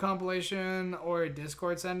reacting to a compilation or a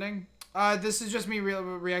Discord sending? This is just me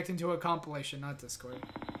reacting to a compilation, not Discord.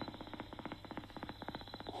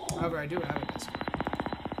 However, I do have a Discord.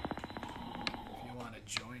 If you want to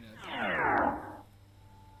join it.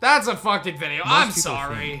 That's a fucking video. I'm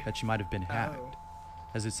sorry. Think that she might have been hacked,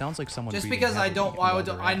 as it sounds like someone. Just because I don't,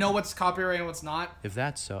 I know what's copyright and what's not. If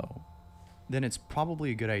that's so, then it's probably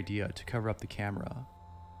a good idea to cover up the camera.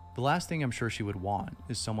 The last thing I'm sure she would want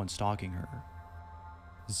is someone stalking her.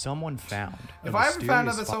 Someone found. If I ever found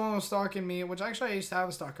out that someone was stalking me, which actually I used to have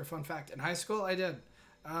a stalker. Fun fact: in high school, I did.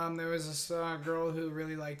 There was this girl who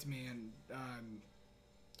really liked me, and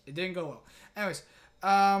it didn't go well. Anyways,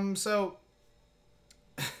 so.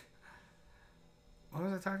 What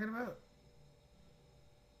was I talking about?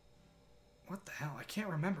 What the hell? I can't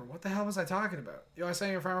remember. What the hell was I talking about? Yo, I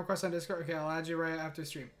sent you a friend request on Discord. Okay, I'll add you right after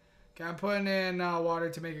stream. Okay, I'm putting in water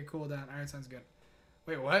to make it cool down. Alright, sounds good.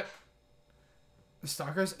 Wait, what? The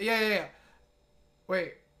stalkers? Yeah.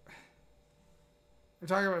 Wait. We're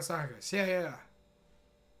talking about stalkers. Yeah.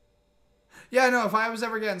 Yeah, no, if I was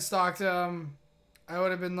ever getting stalked, I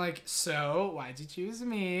would have been like, so, why'd you choose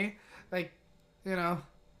me? Like, you know.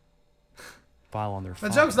 File on their phone.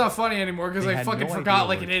 The joke's not funny anymore because I fucking forgot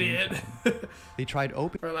like an idiot. They tried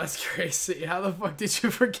opening. Bro, that's crazy. How the fuck did you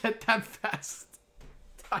forget that fast?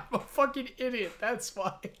 I'm a fucking idiot. That's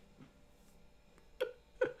why.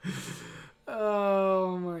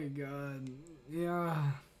 Oh my god.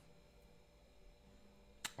 Yeah.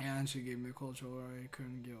 And she gave me a controller. I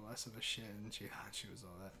couldn't give less of a shit, and she thought she was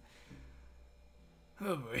all that.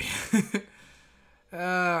 Oh boy.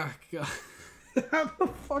 Oh god. How the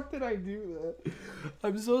fuck did I do that?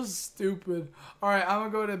 I'm so stupid. Alright, I'm gonna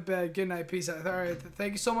go to bed. Good night. Peace out. Alright,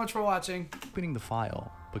 thank you so much for watching. Opening the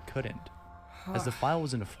file, but couldn't. As the file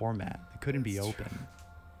was in a format that couldn't be opened.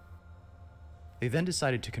 They then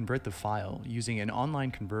decided to convert the file using an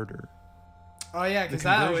online converter. Oh yeah, because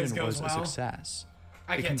that always conversion goes was well. a success.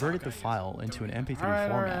 They converted the file into an MP3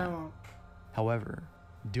 format. However,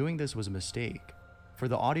 doing this was a mistake, for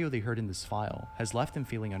the audio they heard in this file has left them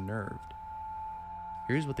feeling unnerved.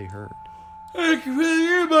 Here's what they heard. I can really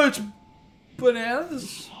hear much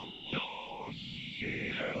bananas.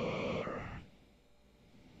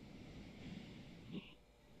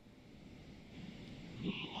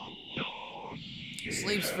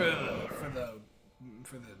 Sleeps for the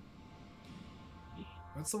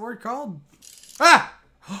what's the word called? Ah!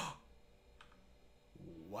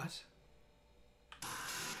 What?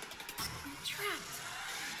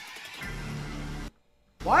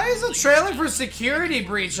 Why is the trailer for Security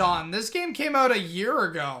Breach on? This game came out a year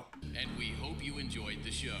ago. And we hope you enjoyed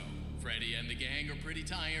the show. Freddy and the gang are pretty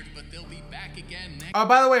tired, but they'll be back again next.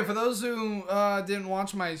 By the way, for those who didn't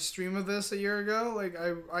watch my stream of this a year ago, like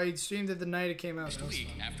I streamed it the night it came out. Next week,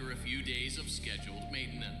 after a few days of scheduled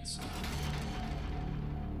maintenance.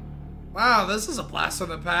 Wow, this is a blast from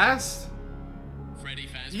the past.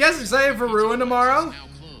 You guys excited for Ruin tomorrow?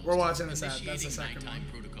 We're watching this ad. That's the second one.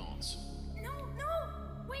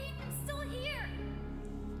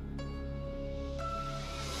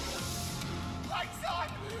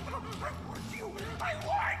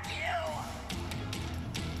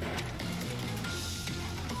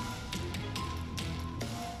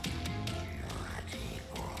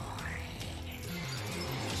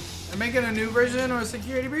 making a new version or a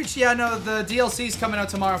security breach? Yeah, no, the DLC's coming out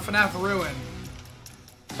tomorrow. FNAF Ruin.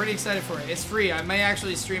 Pretty excited for it. It's free. I may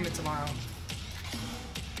actually stream it tomorrow.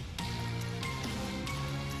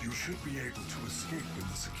 You should be able to escape with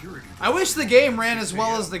the security. I wish the game ran as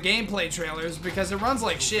well as the gameplay trailers because it runs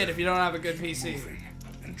like shit if you don't have a good PC.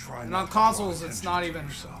 And on consoles, it's not even.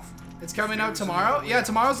 It's coming out tomorrow? Yeah,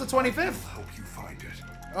 tomorrow's the 25th.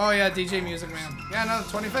 Oh yeah, DJ Music Man. Yeah, no,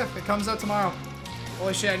 the 25th. It comes out tomorrow.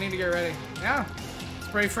 Holy shit, I need to get ready. Yeah. It's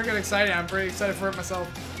pretty freaking exciting. I'm pretty excited for it myself.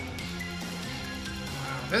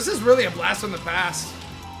 Wow. This is really a blast from the past.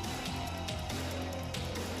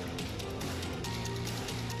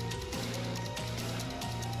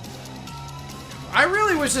 I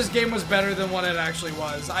really wish this game was better than what it actually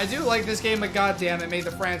was. I do like this game, but goddamn, it made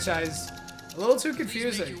the franchise a little too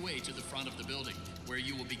confusing. Please make your way to the front of the building, where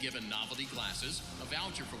you will be given novelty glasses, a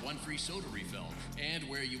voucher for 1 free soda refill, and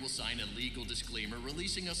where you will sign a legal disclaimer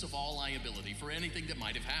releasing us of all liability for anything that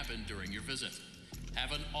might have happened during your visit.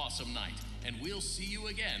 Have an awesome night, and we'll see you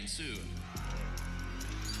again soon.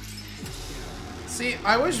 See,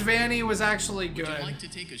 I wish Vanny was actually good. Would you like to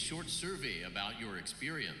take a short survey about your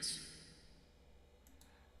experience?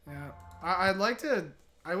 Yeah, I'd like to.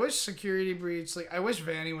 I wish Security Breach, like, I wish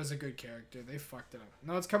Vanny was a good character. They fucked it up.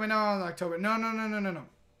 No, it's coming out in October. No.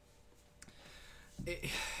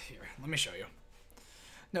 Here, let me show you.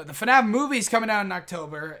 No, the FNAF movie's coming out in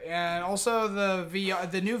October, and also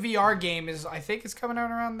the new VR game is, I think it's coming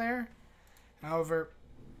out around there. However,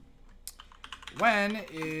 when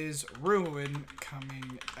is Ruin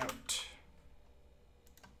coming out?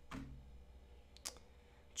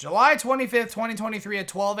 July 25th, 2023 at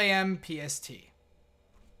 12 a.m. PST.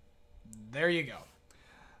 There you go.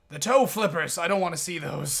 The toe flippers. I don't want to see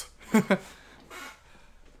those.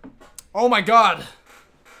 Oh my god.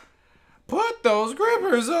 Put those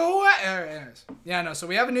grippers away. Anyways. Yeah, no. So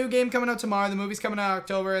we have a new game coming out tomorrow. The movie's coming out in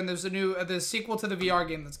October, and there's a new the sequel to the VR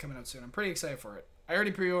game that's coming out soon. I'm pretty excited for it. I already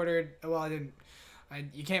pre-ordered. Well, I didn't.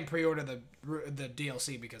 You can't pre-order the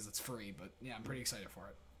DLC because it's free. But yeah, I'm pretty excited for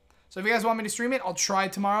it. So if you guys want me to stream it, I'll try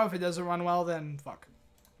tomorrow. If it doesn't run well, then fuck.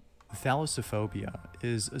 Thalassophobia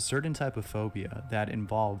is a certain type of phobia that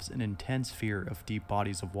involves an intense fear of deep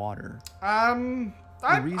bodies of water.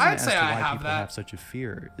 I'd say I have people that. have such a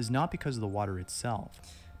fear is not because of the water itself,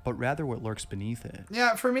 but rather what lurks beneath it.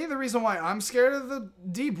 Yeah, for me, the reason why I'm scared of the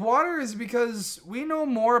deep water is because we know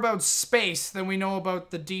more about space than we know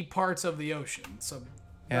about the deep parts of the ocean. So,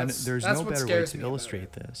 and there's no better way to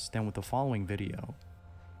illustrate this than with the following video.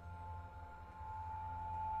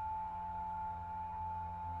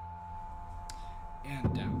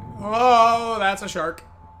 And down. Oh, that's a shark.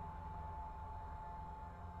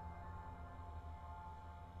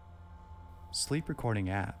 Sleep recording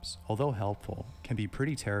apps, although helpful, can be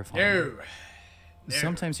pretty terrifying. No.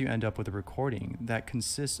 Sometimes you end up with a recording that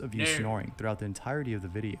consists of you snoring throughout the entirety of the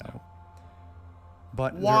video.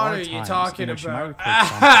 But what there are you times talking in which about? you might record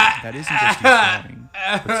something that isn't just you snoring,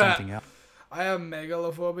 but something else. I have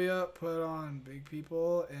megalophobia. Put on big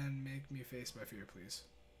people and make me face my fear, please.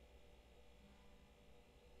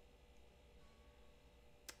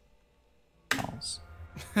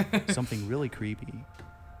 Something really creepy.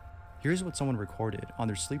 Here's what someone recorded on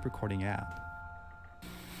their sleep recording app.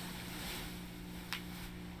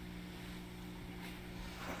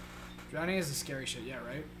 Drowning is a scary shit, yeah,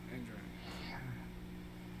 right? And drowning.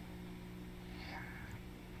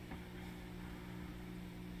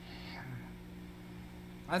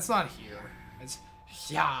 That's not here. It's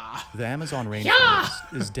yeah. The Amazon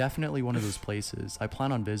rainforest is definitely one of those places I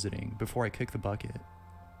plan on visiting before I kick the bucket.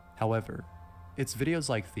 However, it's videos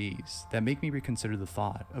like these that make me reconsider the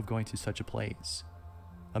thought of going to such a place.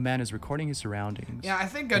 A man is recording his surroundings. Yeah, I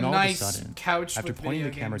think a and all nice of a sudden, couch after with pointing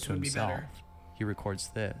video the camera games to would be himself, better. he records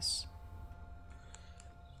this.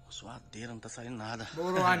 But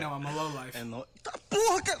what do I know? I'm a lowlife.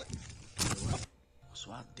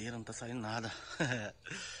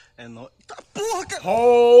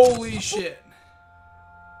 Holy shit.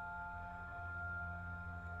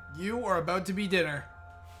 You are about to be dinner.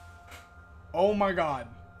 Oh my god.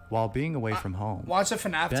 While being away from home, Watch the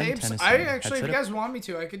FNAF Ben tapes. Tennyson I had actually, if set you up guys want me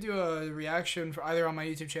to, I could do a reaction for either on my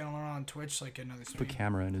YouTube channel or on Twitch, like another a stream.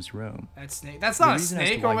 camera in his room. That snake. That's not a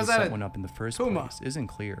snake, or was that one up in the first puma? place isn't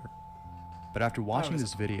clear. But after watching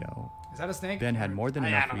this video, Is that a snake? Ben had more than I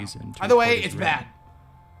enough don't know. reason to By the way, record his it's room. bad.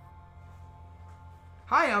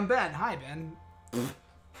 Hi, I'm Ben. Hi, Ben.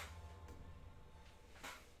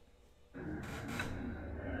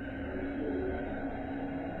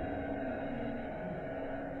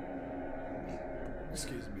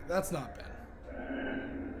 Excuse me. That's not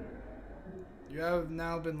Ben. You have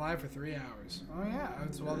now been live for 3 hours. Oh yeah.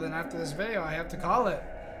 Well then after this video I have to call it.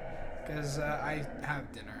 Because I have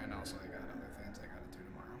dinner and also I got other things I gotta do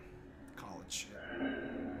tomorrow. College shit.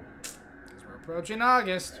 Because we're approaching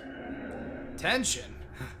August. Tension?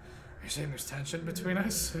 You're saying there's tension between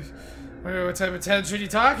us? What type of tension are you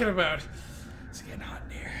talking about? It's getting hot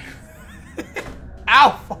in here.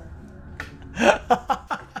 Ow!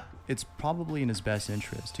 It's probably in his best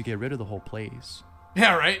interest to get rid of the whole place.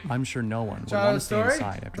 Yeah, right? I'm sure no one would want to stay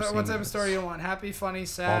inside after seeing What type of this. story you want? Happy, funny,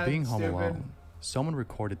 sad, While being home stupid? alone, someone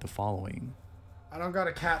recorded the following. I don't got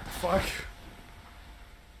a cat, the fuck.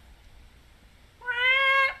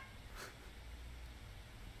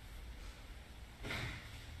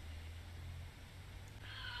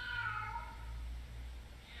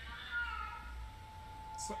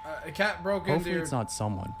 A cat broke into Hopefully your... it's not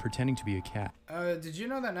someone pretending to be a cat. Did you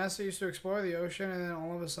know that NASA used to explore the ocean and then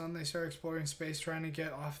all of a sudden they started exploring space trying to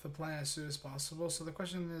get off the planet as soon as possible? So the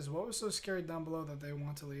question is, what was so scary down below that they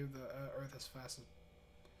want to leave the Earth as fast as...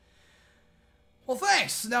 Well,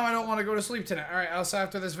 thanks! Now I don't want to go to sleep tonight. Alright, also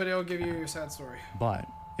after this video, I'll give you your sad story. But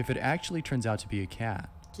if it actually turns out to be a cat,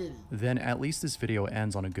 Kitty. then at least this video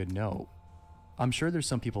ends on a good note. I'm sure there's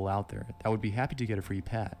some people out there that would be happy to get a free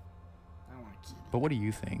pet. But what do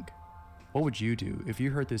you think? What would you do if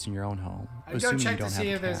you heard this in your own home, I'd go assuming check you don't to have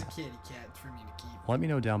see a if there's a cat? kitty cat for me to keep. Let me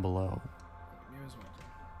know down below. You as well.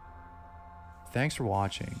 Thanks for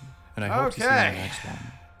watching, and I hope to see you in the next one.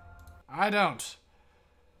 I don't.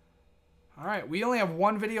 Alright, we only have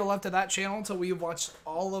one video left of that channel until we've watched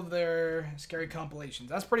all of their scary compilations.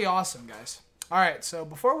 That's pretty awesome, guys. Alright, so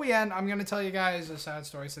before we end, I'm going to tell you guys a sad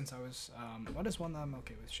story since I was... what is one that I'm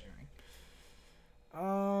okay with sharing?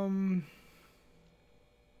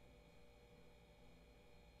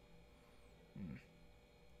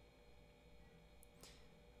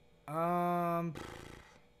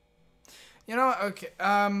 You know, okay,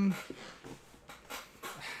 I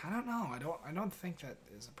don't know. I don't think that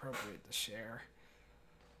is appropriate to share.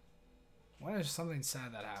 What is something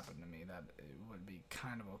sad that happened to me that it would be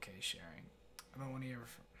kind of okay sharing? I don't want to hear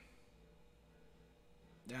from...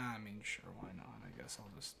 Yeah, I mean, sure, why not? I guess I'll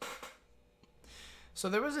just... So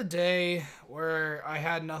there was a day where I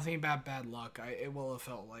had nothing but bad luck. It will have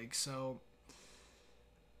felt like. So,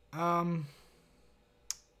 when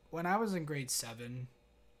I was in grade 7,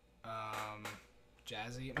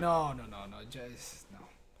 Jazzy... No, Jazz... No.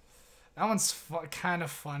 That one's kind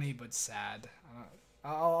of funny but sad.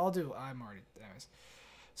 I'll do... I'm already... Anyways.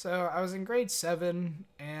 So, I was in grade 7,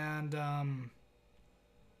 and, I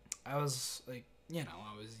was, like... You know,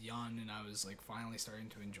 I was young and I was like finally starting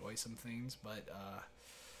to enjoy some things, but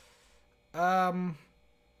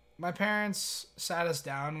my parents sat us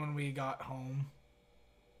down when we got home,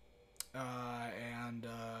 and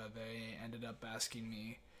they ended up asking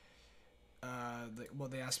me,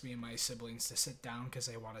 they asked me and my siblings to sit down because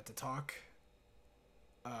they wanted to talk,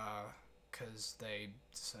 because they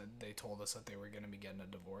told us that they were going to be getting a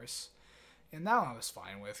divorce, and that I was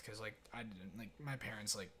fine with because like I didn't like my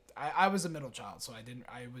parents like. I was a middle child, so I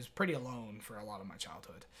was pretty alone for a lot of my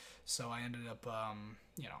childhood. So I ended up,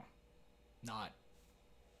 you know, not,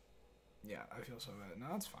 yeah, I feel so bad. No,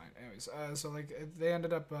 that's fine. Anyways, so, like, they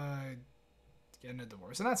ended up, getting a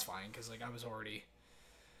divorce, and that's fine, because, like, I was already,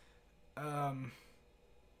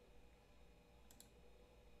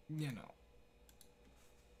 you know,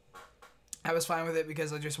 I was fine with it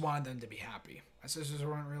because I just wanted them to be happy. My sisters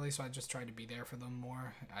weren't really, so I just tried to be there for them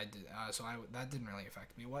more. I did, that didn't really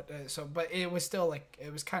affect me. But it was still like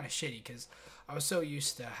it was kind of shitty because I was so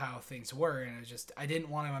used to how things were, and it was just I didn't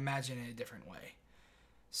want to imagine it a different way.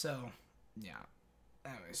 So, yeah.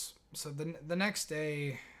 Anyways, so the next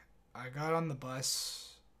day, I got on the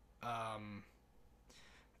bus, and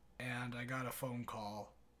I got a phone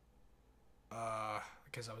call,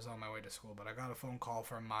 because I was on my way to school. But I got a phone call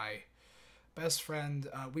from my best friend.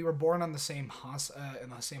 We were born on the same in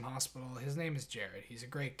the same hospital. His name is Jared. He's a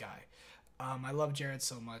great guy. I love Jared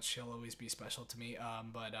so much. He'll always be special to me.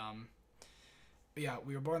 But yeah,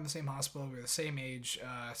 we were born in the same hospital. We were the same age.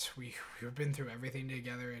 We've been through everything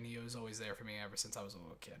together, and he was always there for me ever since I was a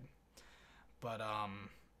little kid. But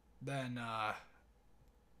then my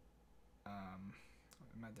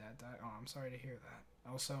dad died. Oh, I'm sorry to hear that.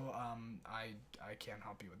 Also, I can't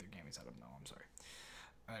help you with your gaming setup. No, I'm sorry.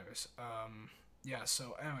 Anyways, yeah,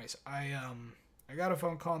 so anyways, I got a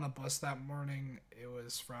phone call on the bus that morning. It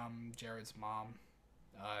was from Jared's mom.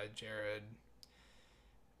 Jared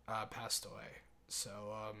passed away. So,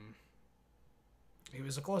 he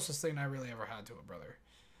was the closest thing I really ever had to a brother.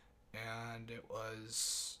 And it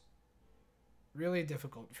was really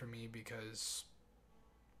difficult for me because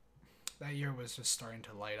that year was just starting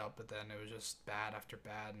to light up, but then it was just bad after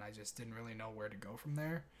bad, and I just didn't really know where to go from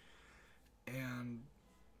there. And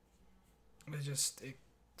it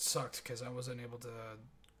sucked because I wasn't able to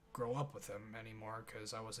grow up with him anymore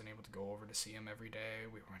because I wasn't able to go over to see him every day.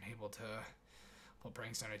 We weren't able to pull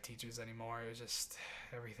pranks on our teachers anymore. It was just,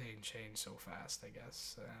 everything changed so fast, I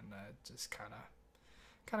guess, and it just kind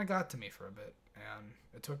of got to me for a bit, and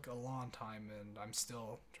it took a long time, and I'm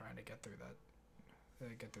still trying to get through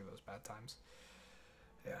those bad times.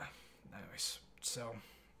 Yeah, anyways, so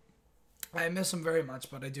I miss him very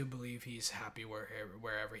much, but I do believe he's happy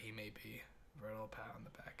wherever he may be. A little pat on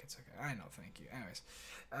the back. It's okay. I know, thank you.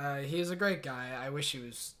 Anyways, he's a great guy. I wish he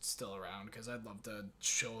was still around because I'd love to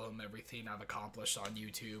show him everything I've accomplished on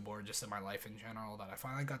YouTube or just in my life in general. That I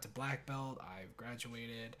finally got to black belt. I've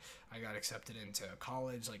graduated. I got accepted into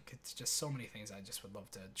college. Like, it's just so many things I just would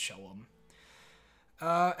love to show him.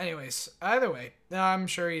 Anyways, either way, I'm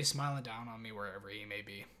sure he's smiling down on me wherever he may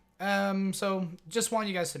be. So just want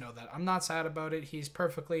you guys to know that I'm not sad about it. He's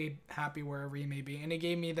perfectly happy wherever he may be, and he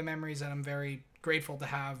gave me the memories that I'm very grateful to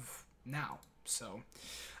have now. So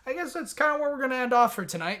I guess that's kind of where we're going to end off for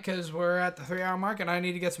tonight, because we're at the 3-hour mark, and I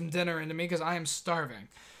need to get some dinner into me, because I am starving.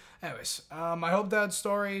 Anyways, I hope that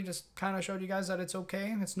story just kind of showed you guys that it's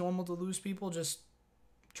okay. It's normal to lose people. Just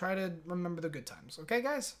try to remember the good times. Okay,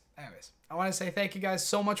 guys? Anyways, I want to say thank you guys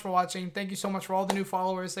so much for watching. Thank you so much for all the new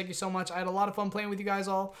followers. Thank you so much. I had a lot of fun playing with you guys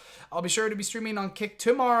all. I'll be sure to be streaming on Kick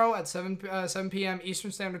tomorrow at 7 p.m.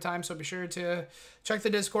 Eastern Standard Time, so be sure to check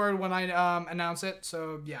the Discord when I announce it.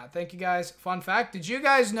 So, yeah, thank you guys. Fun fact, did you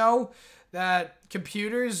guys know that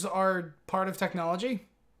computers are part of technology?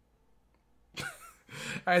 All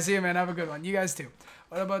right, see you, man. Have a good one. You guys too.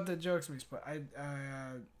 What about the jokes we split?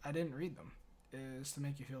 I didn't read them. It's to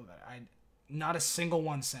make you feel better. Not a single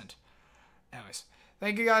one sent. Anyways,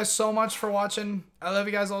 thank you guys so much for watching. I love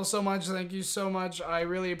you guys all so much. Thank you so much. I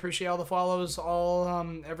really appreciate all the follows,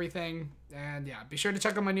 everything. And yeah, be sure to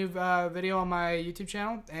check out my new video on my YouTube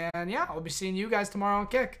channel. And yeah, I'll be seeing you guys tomorrow on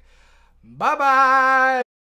Kick. Bye-bye!